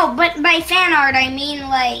channel. No, but by fan art I mean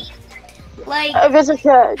like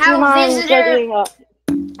Visitor, do you how mind Visitor. getting up?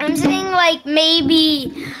 I'm saying like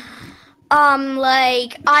maybe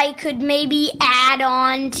like I could maybe add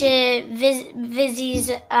on to Vizzy's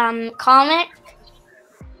comic.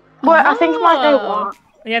 Well, I think I might know one.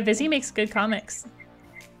 Yeah, Vizzy makes good comics.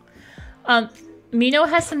 Mino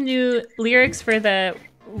has some new lyrics for the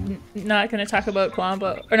not gonna talk about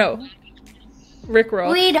Colombo or no,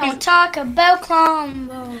 Rickroll. We don't talk about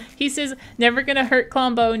Colombo. He says, never gonna hurt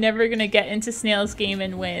Colombo, never gonna get into Snail's game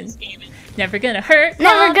and win. Never gonna hurt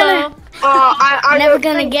Never Colombo. gonna. Never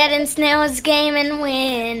gonna get in Snail's game and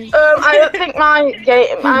win. I don't think my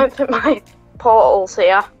game. I don't think my portal's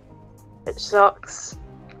here. It sucks.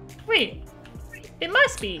 Wait, it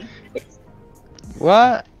must be.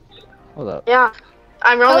 What? Hold up. Yeah.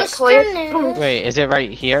 Toaster Wait, is it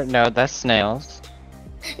right here? No, that's snails.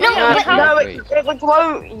 No, No, it would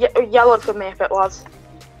glow yellow for me if it was.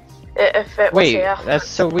 If it was Wait, here. that's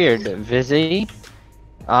so weird. Vizzy,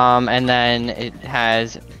 and then it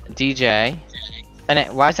has DJ,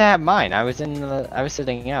 and why does it have mine? I was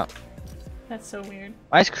sitting out. That's so weird.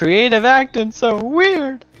 Why is creative acting so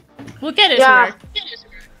weird? We'll get it Yeah. to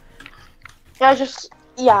work.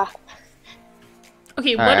 Yeah.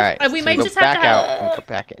 Okay, All what right, if we so might go just have back to out have and go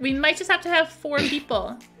back in. we might just have to have 4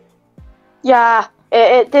 people. Yeah.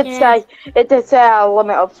 It did say a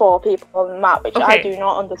limit of 4 people on the map, which I do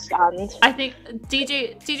not understand. I think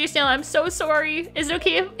DJ Snail, I'm so sorry. Is it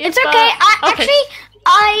okay if It's okay.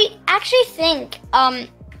 I actually think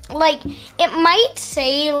like it might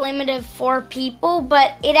say limit of 4 people,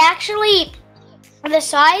 but it actually the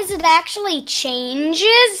size actually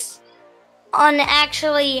changes on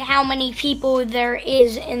actually how many people there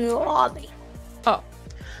is in the lobby. Oh.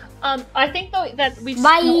 I think though that we just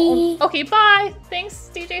Bye. Okay, bye.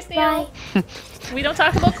 Thanks, DJ Snail. Bye. We don't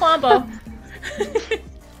talk about Colombo.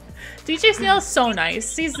 DJ Snail is so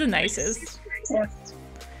nice. He's the nicest. Yeah.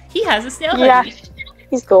 He has a snail Yeah, hoodie.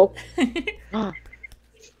 he's cool.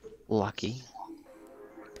 Lucky.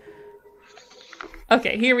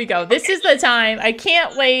 Okay, here we go. This is the time. I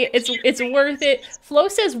can't wait. It's worth it. Flo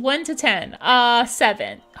says 1 to 10.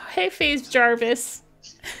 7. Hey, FaZe Jarvis.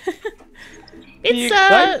 It's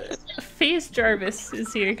FaZe Jarvis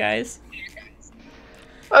is here, guys.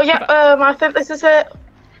 Oh yeah, I think this is it.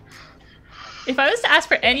 If I was to ask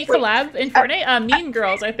for any collab in Fortnite, Mean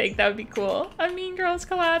Girls, I think that would be cool. A Mean Girls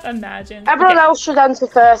collab, imagine. Everyone else should enter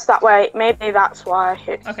first that way. Maybe that's why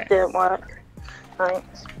it didn't work.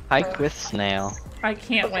 Thanks. Hike with snail. I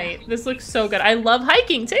can't wait. This looks so good. I love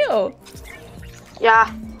hiking too.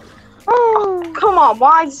 Yeah. Oh, come on.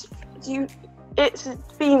 Why do you? It's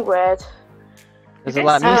being weird. Does it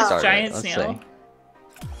let me This start giant it? Let's snail. see.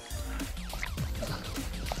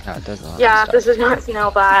 No, it doesn't. Yeah, this is not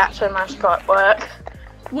snail, but I actually managed to make it work.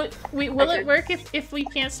 Will it work if we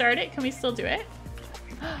can't start it? Can we still do it?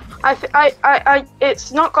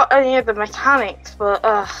 It's not got any of the mechanics, but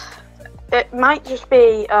it might just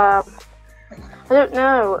be I don't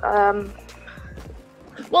know.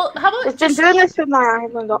 Well, how about it's been doing this with my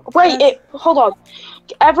island. Wait, hold on.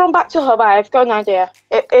 Everyone back to hub. I've got an idea.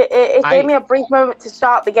 It gave me a brief moment to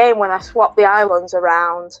start the game when I swapped the islands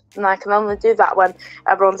around, and I can only do that when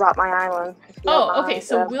everyone's at my island. Oh, okay.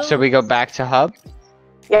 So we'll. Should we go back to hub?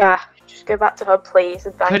 Yeah, just go back to hub, please,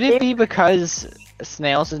 and thank Could you. it be because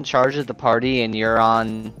Snail's in charge of the party and you're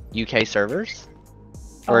on UK servers?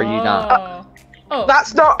 Or are you not? Oh.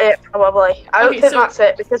 That's not it, probably. I don't think that's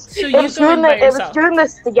it because it was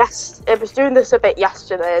doing this a bit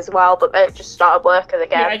yesterday as well, but then it just started working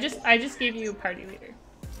again. Yeah, I just gave you party leader.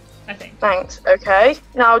 I think. Thanks. Okay.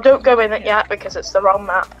 Now don't go in it yet because it's the wrong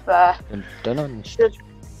map there.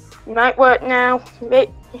 Might work now.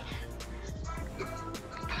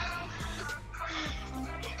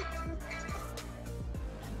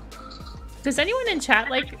 Does anyone in chat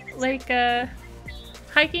like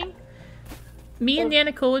hiking? Me and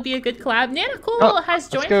Nana Cool would be a good collab. Nana Cool has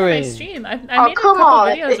joined my stream. I made a couple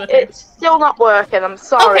videos with her. It's still not working. I'm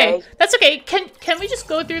sorry. Okay, that's okay. Can we just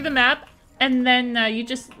go through the map and then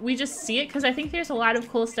we just see it, because I think there's a lot of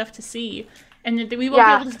cool stuff to see, and we won't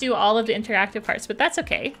be able to do all of the interactive parts, but that's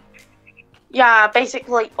okay. Yeah,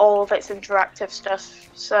 basically all of it's interactive stuff.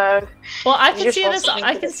 So. Well, I can see this.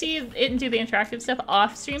 I can see it and do the interactive stuff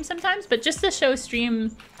off stream sometimes, but just to show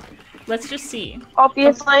stream. Let's just see.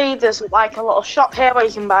 Obviously, there's like a little shop here where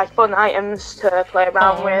you can buy fun items to play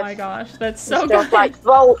around with. Oh my gosh, that's so stuff good. Like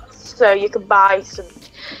vaults, so you can buy some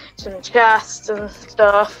chests and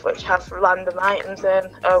stuff which have random items in.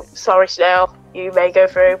 Oh, sorry, Snail, you may go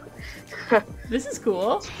through. This is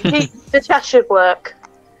cool. The chest should work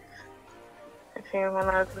if you want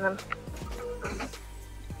to open them.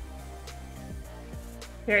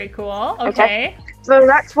 Very cool. Okay. So the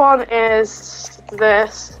next one is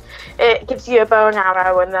this. It gives you a bow and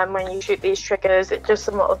arrow, and then when you shoot these triggers, it does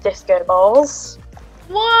some little disco balls.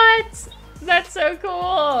 What? That's so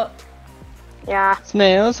cool. Yeah.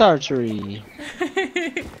 Snail's archery.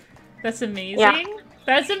 That's amazing. Yeah.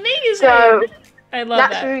 That's amazing. So I love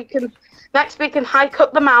that. Next we can hike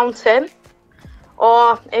up the mountain,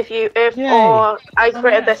 or or I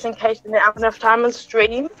created this in case we didn't have enough time on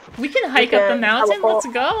stream. We can hike up the mountain. Let's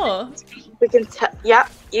go. We can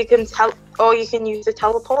you can or you can use the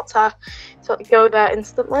teleporter to go there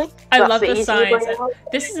instantly. I love the signs.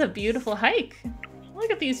 This is a beautiful hike. Look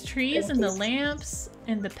at these trees and the lamps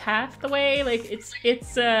and the pathway. Like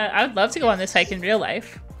it's I would love to go on this hike in real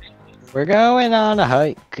life. We're going on a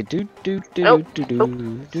hike.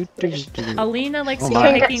 Alina likes Oh to go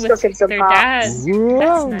my. hiking with their dad. That's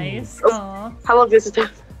Whoa. nice. Aw. How long does it take?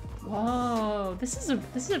 Whoa, this is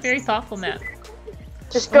a very thoughtful map.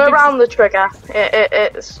 Just go around the trigger.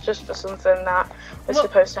 It's just for something that was What-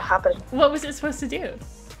 supposed to happen. What was it supposed to do?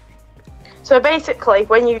 So basically,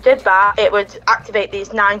 when you did that, it would activate these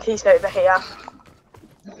 90s over here.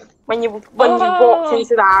 When you walked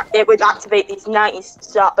into that, it would activate these 90s to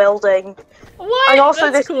start building. What? And also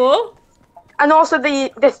That's cool. And also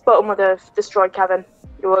this button would have destroyed Kevin.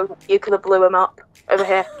 You could have blew him up over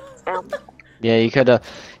here. Yeah, you could have.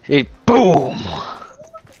 Boom!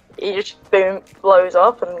 He just boom blows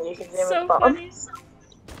up, and you can see him at the bottom. Funny.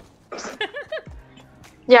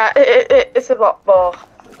 Yeah, it's a lot more,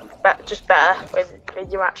 just better when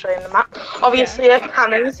you're actually in the map. Obviously, a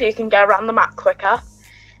cannon, so you can get around the map quicker.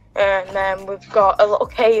 And then we've got a little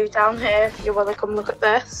cave down here. If you want to come look at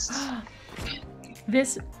this.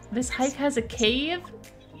 This hike has a cave?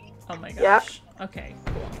 Oh my gosh. Yeah. Okay,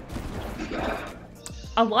 cool.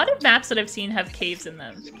 A lot of maps that I've seen have caves in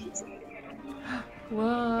them.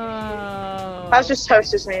 Whoa. That's just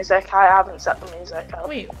Toaster's music. I haven't set the music up.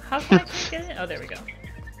 Wait, how can I get it? Oh, there we go.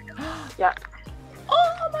 Yeah.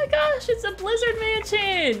 Oh my gosh, it's a blizzard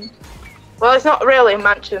mansion! Well, it's not really a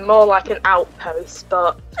mansion, more like an outpost.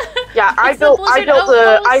 But yeah, I built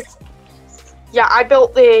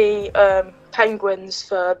the penguins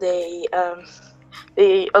for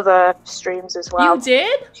the other streams as well. You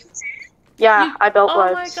did? Yeah, I built Oh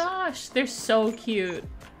those. my gosh, they're so cute.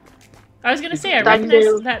 I was gonna say, I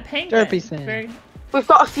recognize that penguin. Very... We've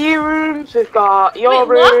got a few rooms. We've got your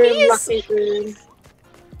room, Lucky's room.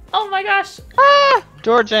 Oh my gosh! Ah!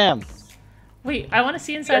 Door jam. Wait, I want to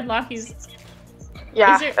see inside Lockie's.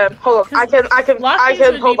 Yeah, There... hold on. I can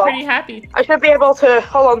would hold be on. pretty happy. I should be able to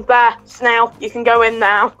hold on there, Snail. You can go in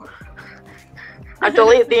now. I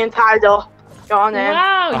deleted the entire door. Go on in.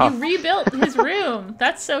 Wow, you rebuilt his room.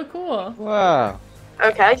 That's so cool. Wow.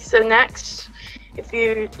 Okay, so next, if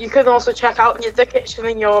you can also check out the kitchen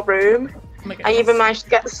in your room. Oh my I even managed to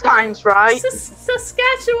get the signs right.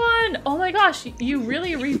 Saskatchewan! Oh my gosh, you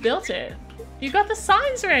really rebuilt it. You got the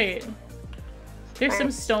signs right. There's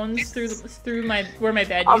some stones through where my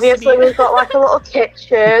bed Obviously, used to be. we've got like a little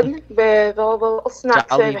kitchen with all the little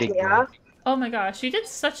snacks over here. Oh my gosh, you did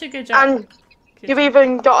such a good job. And you've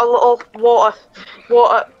even got a little water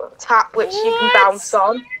tap which you can bounce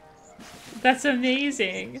on. That's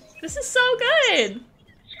amazing. This is so good.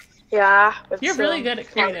 Yeah. You're really good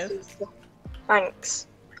at creative. Thanks.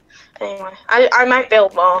 Anyway, I might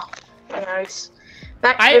build more. Who knows?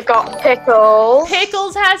 Next, we've got Pickles.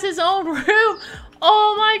 Pickles has his own room.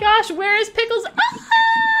 Oh my gosh, where is Pickles?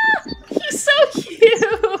 Ah! He's so cute.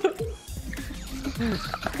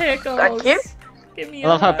 Pickles. Thank you. Give me I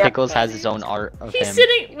love how hug. Pickles has his own art of He's him.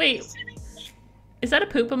 sitting. Wait, is that a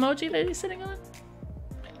poop emoji that he's sitting on?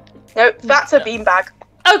 Nope, that's a beanbag.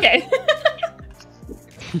 Okay.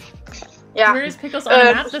 Yeah. Where is Pickles on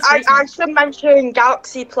the map? I should mention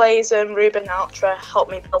Galaxy Plays and Ruben Ultra helped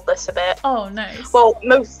me build this a bit. Oh, nice. Well,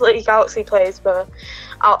 mostly Galaxy Plays, but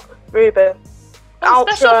Ruben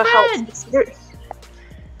Ultra helps.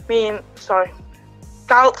 Sorry.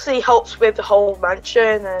 Galaxy helps with the whole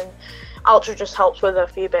mansion, and Ultra just helps with a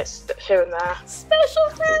few bits here and there. Special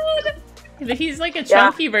Fred! He's like a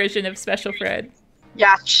chunky version of Special Fred.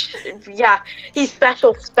 Yeah, he's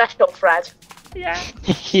special Fred. Yeah.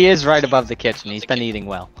 He is right above the kitchen. He's been eating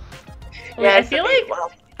well. Yeah, I feel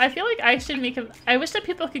like I should make him. I wish that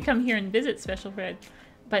people could come here and visit Special Fred,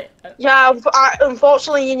 but yeah,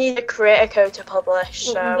 unfortunately, you need a creator code to publish.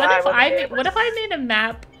 So what if I made a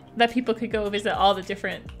map that people could go visit all the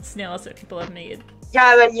different snails that people have made?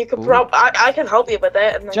 Yeah, then you could I can help you with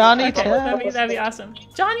it. And then Johnny Test. That'd be awesome.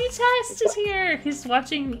 Johnny Test is here. He's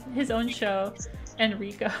watching his own show, and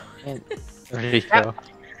Rico. Rico.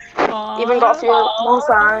 Aww. Even got a few more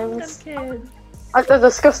signs. Like the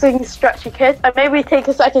disgusting stretchy kid. And maybe take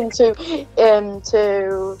a second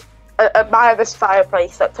to admire this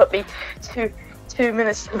fireplace that took me two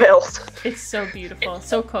minutes to build. It's so beautiful,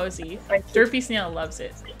 so cozy. Derpy Snail loves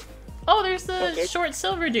it. Oh, there's the short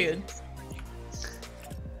silver dude.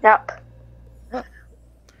 Yep.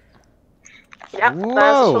 Yep.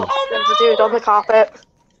 Whoa. There's a dude on the carpet.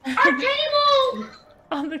 Our table!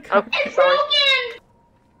 On the carpet. Okay, sorry.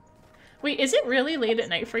 Wait, is it really late at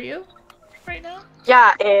night for you right now?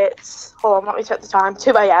 Yeah, it's... Hold on, let me check the time.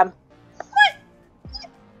 2 a.m. What?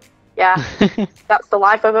 Yeah, that's the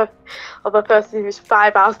life of a person who's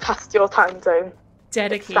 5 hours past your time zone.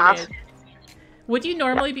 Dedicated. Sad. Would you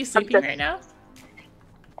normally be sleeping right now?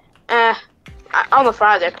 On a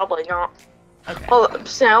Friday, probably not. Okay. Well,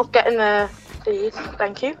 Snail, get in the feed.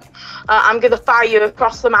 Thank you. I'm gonna fire you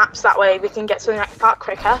across the maps. That way we can get to the next part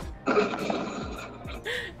quicker.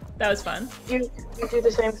 That was fun. You do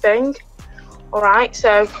the same thing. All right.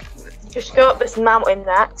 So just go up this mountain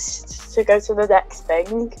next to go to the next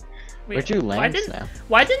thing. Where'd you land,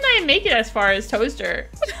 Why didn't I make it as far as Toaster?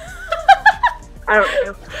 I don't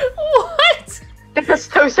know. What? Because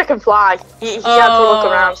Toaster can fly. He had to look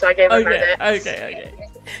around, so I gave him credit. Okay.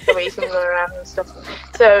 So he can go around and stuff.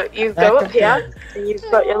 So you go up here, and you've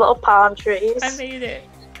got your little palm trees. I made it.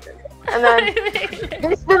 And then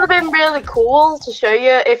this would have been really cool to show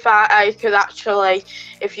you if I could actually,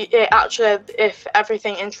 if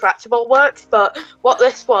everything interactable worked. But what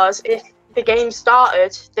this was, if the game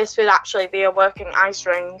started, this would actually be a working ice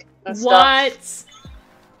ring and stuff. What?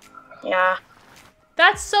 Yeah.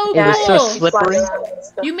 That's so It was cool. so slippery.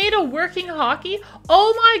 You made a working hockey?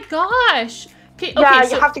 Oh my gosh. Okay, Yeah,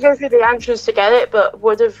 so you have to go through the entrance to get it, but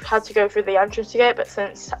would have had to go through the entrance to get it. But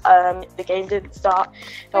since the game didn't start,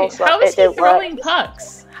 wait, how is he throwing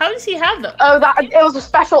pucks? How does he have them? Oh, it was a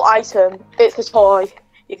special item. It's a toy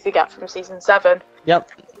you could get from season 7. Yep.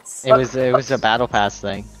 It was a battle pass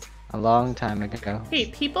thing. A long time ago. Hey,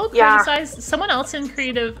 people criticized. Someone else in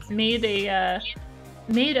creative made a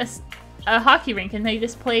hockey rink, and they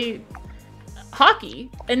just play hockey,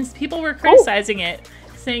 and people were criticizing it,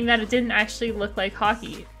 saying that it didn't actually look like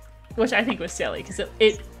hockey, which I think was silly because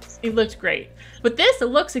it looked great. But it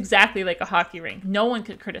looks exactly like a hockey rink. No one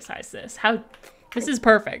could criticize this. This is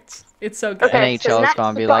perfect. It's so good. Okay, NHL is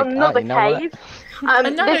gonna be like, another oh, you know cave.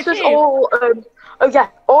 Another this was cave. all. Oh yeah.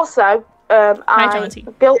 Also, I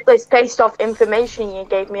Jonty. built this based off information you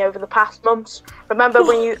gave me over the past months. Remember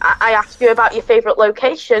when I asked you about your favorite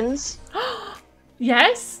locations?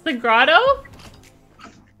 Yes, the grotto.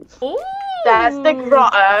 Ooh. There's the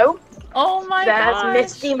grotto. Oh my There's gosh.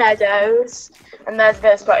 Misty Meadows, and there's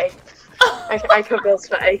Spotty. I put Bill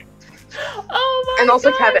Spotty. Oh my And also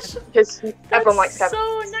gosh. Kevin, because everyone likes Kevin.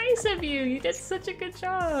 So nice of you. You did such a good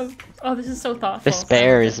job. Oh, this is so thoughtful. This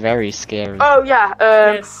bear is very scary. Oh yeah.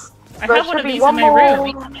 Yes. I there have one should of be these one in my more-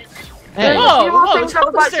 room. There's a few more things I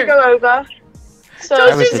would like to Toaster. go over. So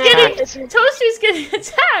Toaster's getting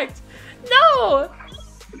attacked. No.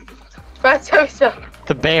 Where's Toaster?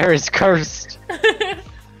 The bear is cursed.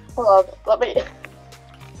 Hold on, let me.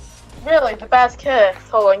 Really, the bear's cursed.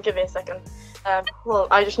 Hold on, give me a second. Hold on,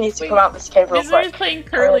 I just need to come out this cave real Wizard is quick. playing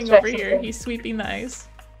curling check over here. something. He's sweeping the ice.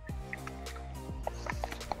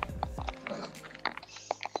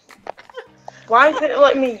 Why is it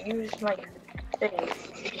letting me use my thing?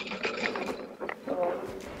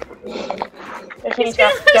 He's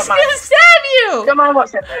gonna stab you! Don't mind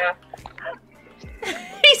what's in there.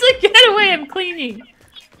 He's like, get away, I'm cleaning.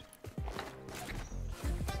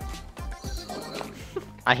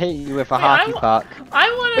 I hit you with a Wait, hockey puck. I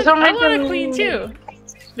Is want there to anything- clean too.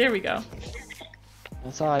 There we go.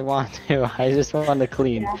 That's all I want to. I just want to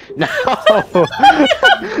clean. No!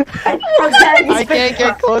 I can't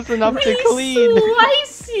get close enough to clean.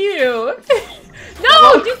 Slice you!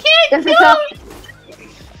 No, you can't kill!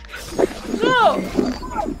 No!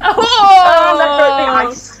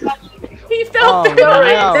 Oh! He fell Oh, through Don't the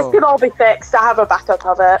worry, ice. this can all be fixed. I have a backup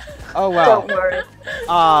of it. Oh wow. Don't worry.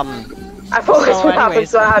 Um. I thought this would happen, anyways,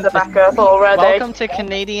 so I had a backup already. Welcome to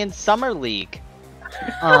Canadian Summer League.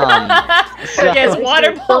 So Yes,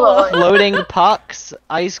 water polo. floating pucks,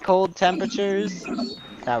 ice cold temperatures. That's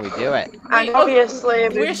how we do it. And obviously,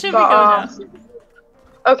 Where we've should we got go now?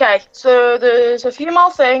 Okay, so there's a few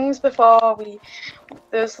more things before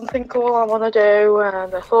there's something cool I want to do,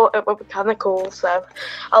 and I thought it would be kind of cool, so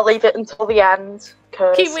I'll leave it until the end.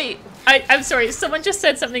 Okay, wait. I'm sorry. Someone just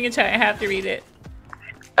said something in chat. I have to read it.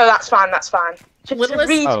 Oh, that's fine. Just Littlest,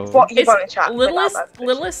 read what you got in chat.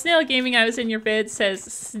 Littlest Snail Gaming, I was in your vid,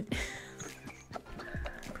 says...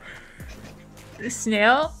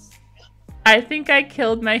 Snail, I think I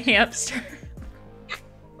killed my hamster.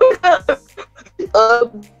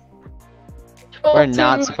 We're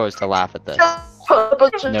not supposed to laugh at this.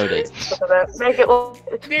 Noted. Make it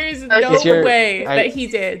look. There's Is no your- way I- that he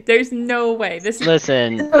did. There's no way. This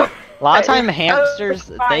Listen, a lot of time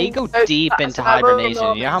hamsters, they go deep into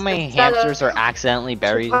hibernation. You know how many hamsters are accidentally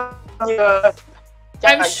buried?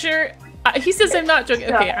 I'm sure. He says I'm not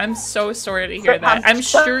joking. Okay, I'm so sorry to hear that. I'm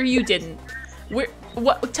sure you didn't.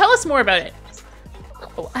 Tell us more about it.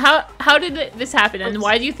 How did this happen, and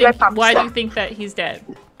why do you think that he's dead?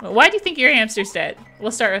 Why do you think your hamster's dead?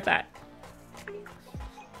 We'll start with that.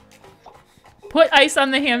 Put ice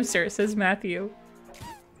on the hamster, says Matthew.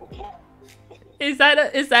 Is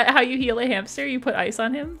that how you heal a hamster? You put ice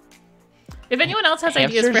on him? If anyone else has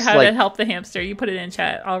ideas for Hamsters, how to like- help the hamster, you put it in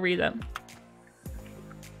chat. I'll read them.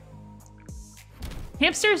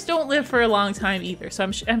 Hamsters don't live for a long time either, so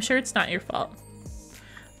I'm sure it's not your fault.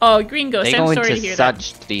 Oh, Green Ghost, They I'm go sorry to into hear that.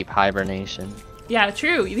 such deep hibernation. Yeah,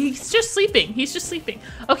 true. He's just sleeping. He's just sleeping.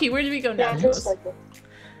 Okay, where do we go now? Yeah,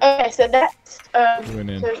 okay, so next, Went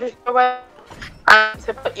in. so just go away.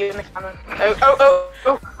 To put you in the cannon. Oh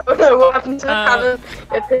no, what happened to the cannon?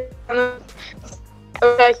 The cannon.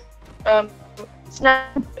 Okay, now,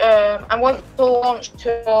 I want to launch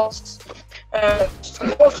towards,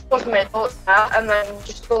 towards middle, and then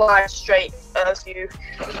just glide straight as you,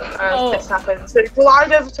 this happens. So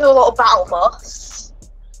glide over to the little battle bus.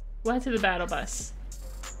 What to the battle bus?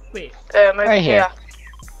 Wait. Over Right here.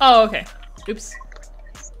 Oh, okay. Oops.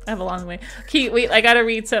 I have a long way. Okay, wait, I gotta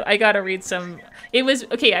read some. It was,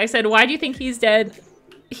 okay, I said, why do you think he's dead?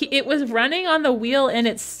 It was running on the wheel and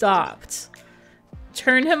it stopped.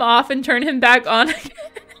 Turn him off and turn him back on.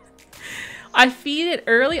 I feed it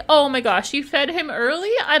early. Oh my gosh, you fed him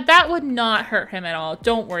early? That would not hurt him at all.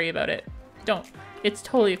 Don't worry about it. Don't. It's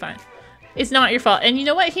totally fine. It's not your fault. And you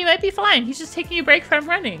know what? He might be fine. He's just taking a break from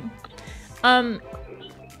running.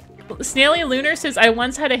 Snaily Lunar says, I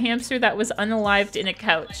once had a hamster that was unalived in a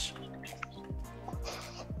couch.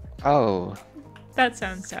 Oh. That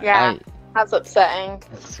sounds sad. Yeah, that's upsetting.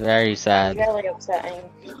 It's very sad. Really upsetting.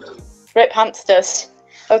 Rip hamsters.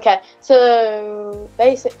 Okay, so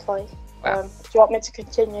basically, do you want me to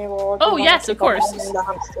continue or? Oh yes, of course.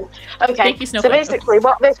 Okay, Thank you, so Snowflake. basically,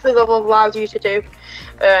 what this will have allowed you to do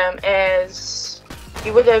is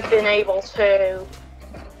you would have been able to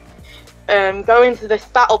go into this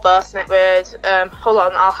battle bus, and it would. Hold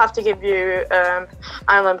on, I'll have to give you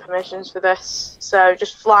island permissions for this. So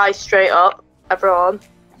just fly straight up, everyone.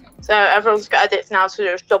 So everyone's got edits now, so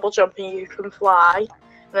just double jump and you can fly.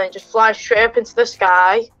 And then just fly straight up into the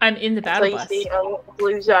sky. I'm in the battle bus. So you see a little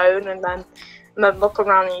blue zone, and then look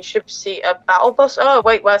around and you should see a battle bus. Oh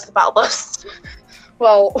wait, where's the battle bus?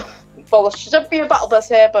 well, there should be a battle bus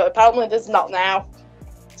here, but apparently there's not now.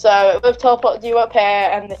 So we've teleported you up here,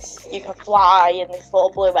 and you can fly in this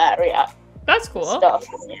little blue area. That's cool. Stuff,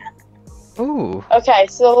 yeah. Ooh. Okay,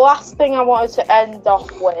 so the last thing I wanted to end off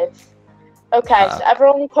with. Okay, so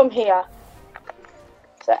everyone come here.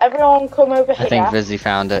 So everyone come over here. I think Vizzy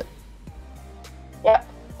found it. Yep,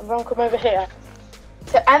 everyone come over here.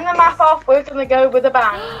 To end the map off, we're gonna go with a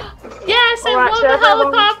bang. Yes, I love the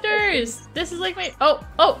helicopters! This is like my...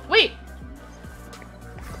 Oh, wait!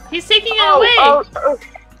 He's taking it away!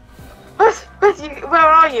 Where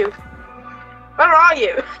are you? Where are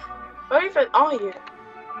you? Where even are you?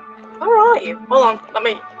 Where are you? Hold on, let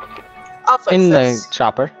me... I'll fix In this. the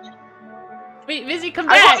chopper. Wait, Vizzy, come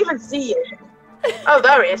I back! can't even see you. Oh,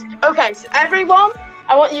 there he is. Okay, so everyone,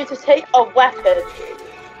 I want you to take a weapon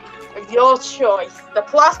of your choice. The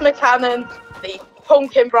plasma cannon, the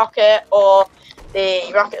pumpkin rocket, or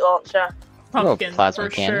the rocket launcher. Pumpkin, plasma for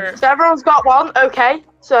cannon. sure. So everyone's got one, okay.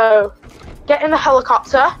 So, get in the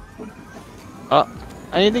helicopter. Oh,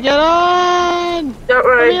 I need to get on! Don't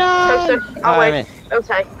worry. I'll I'll wait.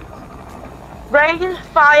 Okay. Rain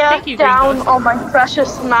fire down on my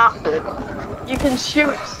precious map. You can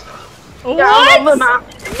shoot down on the map.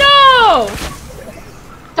 No!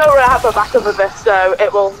 Don't worry, I have a backup of this, so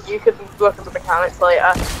you can look at the mechanics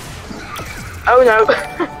later. Oh no.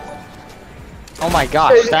 Oh my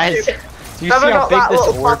gosh, that is... Do you see how big this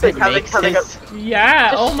orbit makes this?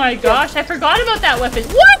 Yeah, oh my gosh, I forgot about that weapon.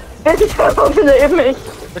 What? Visitor eliminated me.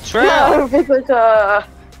 Betrayal. No, visitor.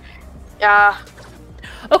 Yeah.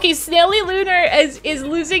 Okay, Snaily Lunar is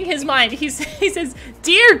losing his mind. He says,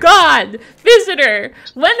 "Dear God, visitor,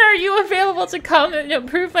 when are you available to come and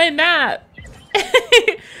improve my map?"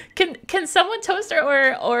 Can someone, Toaster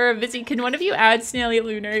or Vizzy, can one of you add Snaily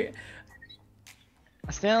Lunar?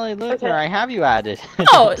 Snaily Lunar, I have you added.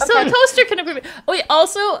 Oh, so Toaster can improve it. Oh wait,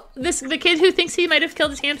 also the kid who thinks he might have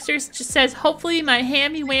killed his hamsters just says, "Hopefully my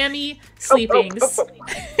hammy whammy sleepings."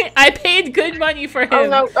 I paid good money for him. Oh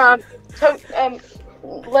no,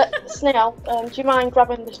 Snail, do you mind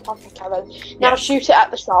grabbing this plasma cannon? Now shoot it at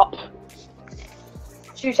the shop.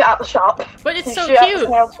 Shoot it at the shop. But it's so Shoot it at the cute.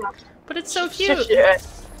 snail shop. But it's so Just cute. shoot it.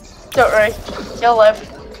 Don't worry, you'll live.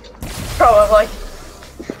 Probably.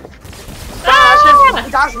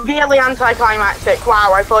 That's really anticlimactic.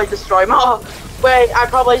 Wow, I fully destroyed more. Wait, I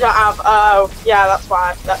probably don't have. Oh, yeah, that's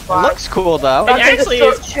why. That's why. It looks cool though. It actually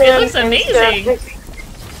is. It looks amazing.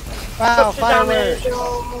 Wow, fireworks.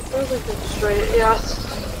 Yes.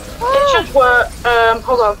 It should work.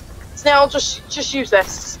 Hold on. Snail, just use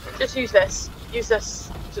this. Just use this. Use this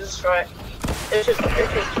to destroy it. It should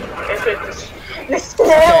This snail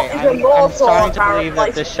Okay, is I'm immortal. starting to believe apparently.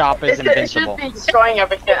 that this shop is It invincible. should be destroying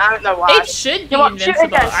everything. I don't know why. It should be You want, shoot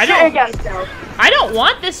invincible. again, shoot again, Snail. I don't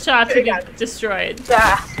want this shop to Shoot be again. destroyed.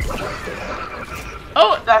 Yeah.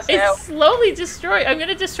 Oh, That's it's slowly destroyed. I'm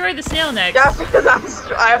gonna destroy the snail next. Yeah, because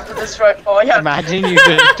I have to destroy it for you. Imagine you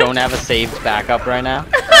just don't have a saved backup right now.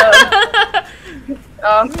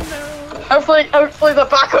 Hopefully the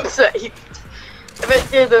backup's saved. If it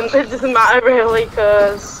didn't, it doesn't matter really,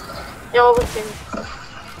 because you're looking.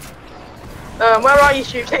 Where are you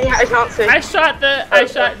shooting? I can't see. I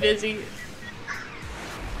shot Vizzy.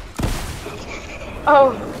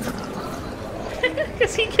 Oh.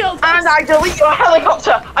 Because he killed us. And I delete your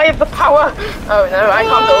helicopter! I have the power! Oh no, I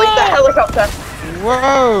can't delete the helicopter.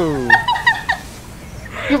 Whoa!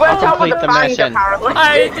 You went out with Complete a the bang, mission. apparently.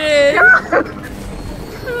 I did!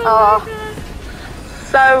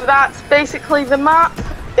 So that's basically the map.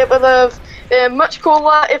 It would have been much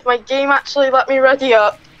cooler if my game actually let me ready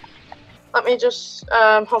up. Let me just,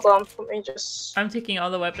 hold on, let me just... I'm taking all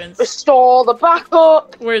the weapons. Restore the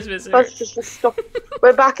backup. Where's Visitor? Let's just restore.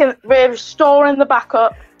 We're restoring the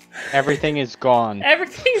backup. Everything is gone.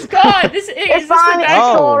 Everything's gone! It's fine, it's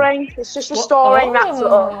restoring. It's just restoring, that's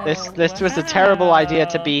all. This was a terrible idea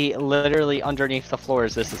to be literally underneath the floor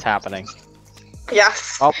as this is happening.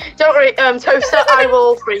 Yes. Oh. Don't worry, Toaster, I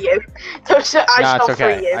will free you. Toaster, I shall it's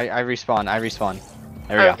okay. free you. I respawn.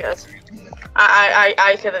 There we go. Good.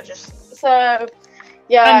 I could have just... So,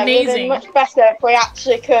 yeah, it would have been much better if we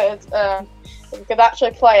actually could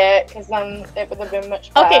actually play it, because then it would have been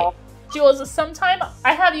much better. Okay, Jules, sometime,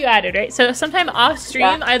 I have you added, right? So sometime off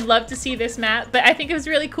stream, I'd love to see this map, but I think it was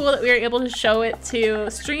really cool that we were able to show it to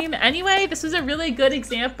stream anyway. This was a really good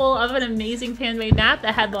example of an amazing fan-made map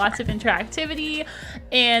that had lots of interactivity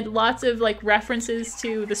and lots of like references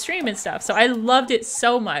to the stream and stuff. So I loved it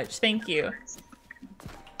so much. Thank you.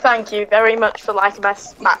 Thank you very much for liking my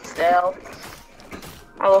map still.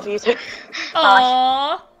 I love you too.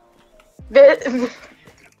 Aww.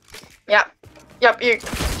 Yep, you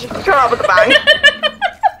just come out with a bang.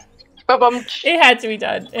 It had to be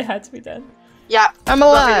done. It had to be done. Yeah. I'm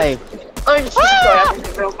alive. Let me just destroy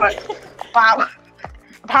everything real quick. Wow.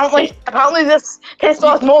 Apparently this pistol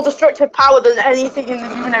has more destructive power than anything in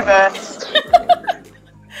the universe.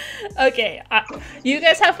 Okay, you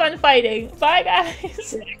guys have fun fighting. Bye,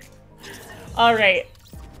 guys. All right,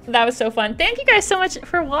 that was so fun. Thank you guys so much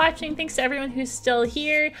for watching. Thanks to everyone who's still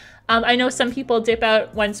here. I know some people dip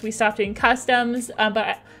out once we stop doing customs, and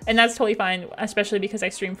that's totally fine, especially because I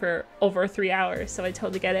stream for over 3 hours, so I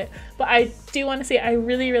totally get it. But I do want to say I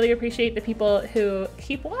really, really appreciate the people who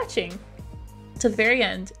keep watching to the very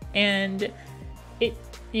end. And it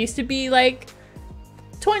used to be like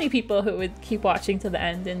 20 people who would keep watching to the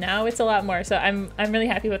end, and now it's a lot more, so I'm really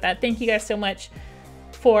happy with that. Thank you guys so much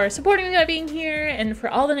for supporting me by being here and for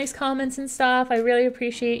all the nice comments and stuff. I really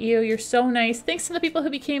appreciate you. You're so nice. Thanks to the people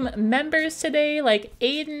who became members today, like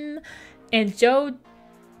Aiden and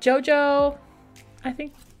Jojo. I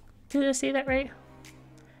think, did I say that right?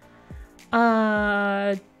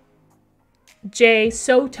 Jay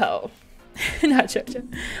Soto. Not Jojo.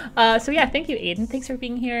 So yeah, thank you, Aiden. Thanks for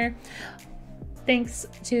being here. Thanks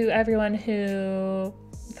to everyone who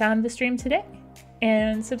found the stream today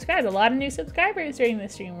and subscribed. A lot of new subscribers during the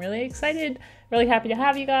stream. Really excited. Really happy to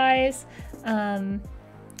have you guys. I don't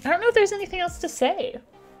know if there's anything else to say,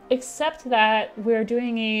 except that we're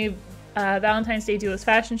doing a Valentine's Day Duos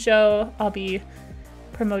fashion show. I'll be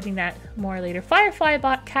promoting that more later. Firefly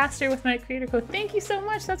bot caster with my creator code. Thank you so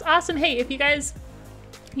much. That's awesome. Hey, if you guys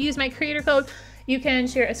use my creator code, you can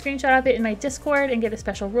share a screenshot of it in my Discord and get a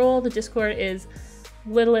special role. The Discord is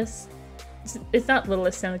Littlest. It's not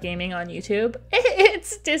Littlest Snail Gaming on YouTube.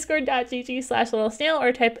 It's discord.gg/littlesnail,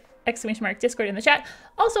 or type !Discord in the chat.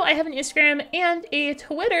 Also, I have an Instagram and a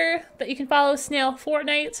Twitter that you can follow. Snail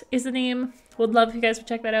Fortnite is the name. Would love if you guys would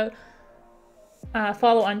check that out.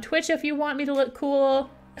 Follow on Twitch if you want me to look cool.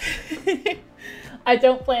 I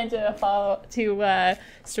don't plan to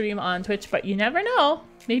stream on Twitch, but you never know.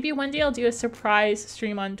 Maybe one day I'll do a surprise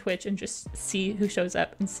stream on Twitch and just see who shows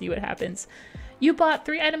up and see what happens. You bought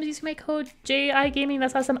 3 items using my code JI Gaming.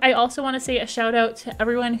 That's awesome. I also want to say a shout out to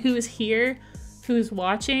everyone who is here, who's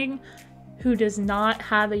watching, who does not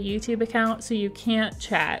have a YouTube account, so you can't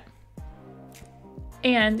chat.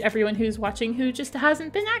 And everyone who's watching who just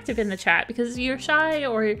hasn't been active in the chat because you're shy,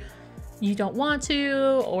 or you don't want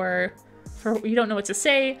to, or you don't know what to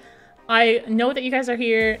say. I know that you guys are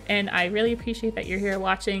here, and I really appreciate that you're here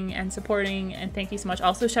watching and supporting, and thank you so much.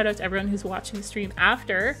 Also, shout out to everyone who's watching the stream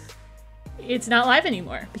after it's not live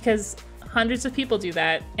anymore, because Hundreds of people do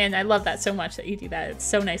that, and I love that so much that you do that. It's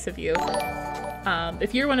so nice of you.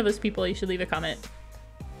 If you're one of those people, you should leave a comment.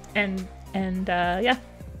 And yeah.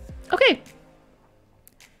 Okay.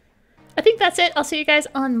 I think that's it. I'll see you guys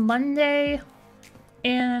on Monday.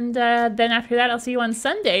 And then after that, I'll see you on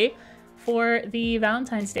Sunday for the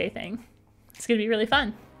Valentine's Day thing. It's gonna be really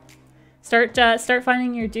fun. Start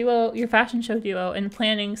finding your duo, your fashion show duo, and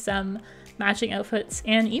planning some matching outfits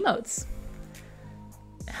and emotes.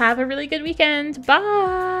 Have a really good weekend.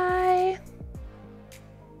 Bye!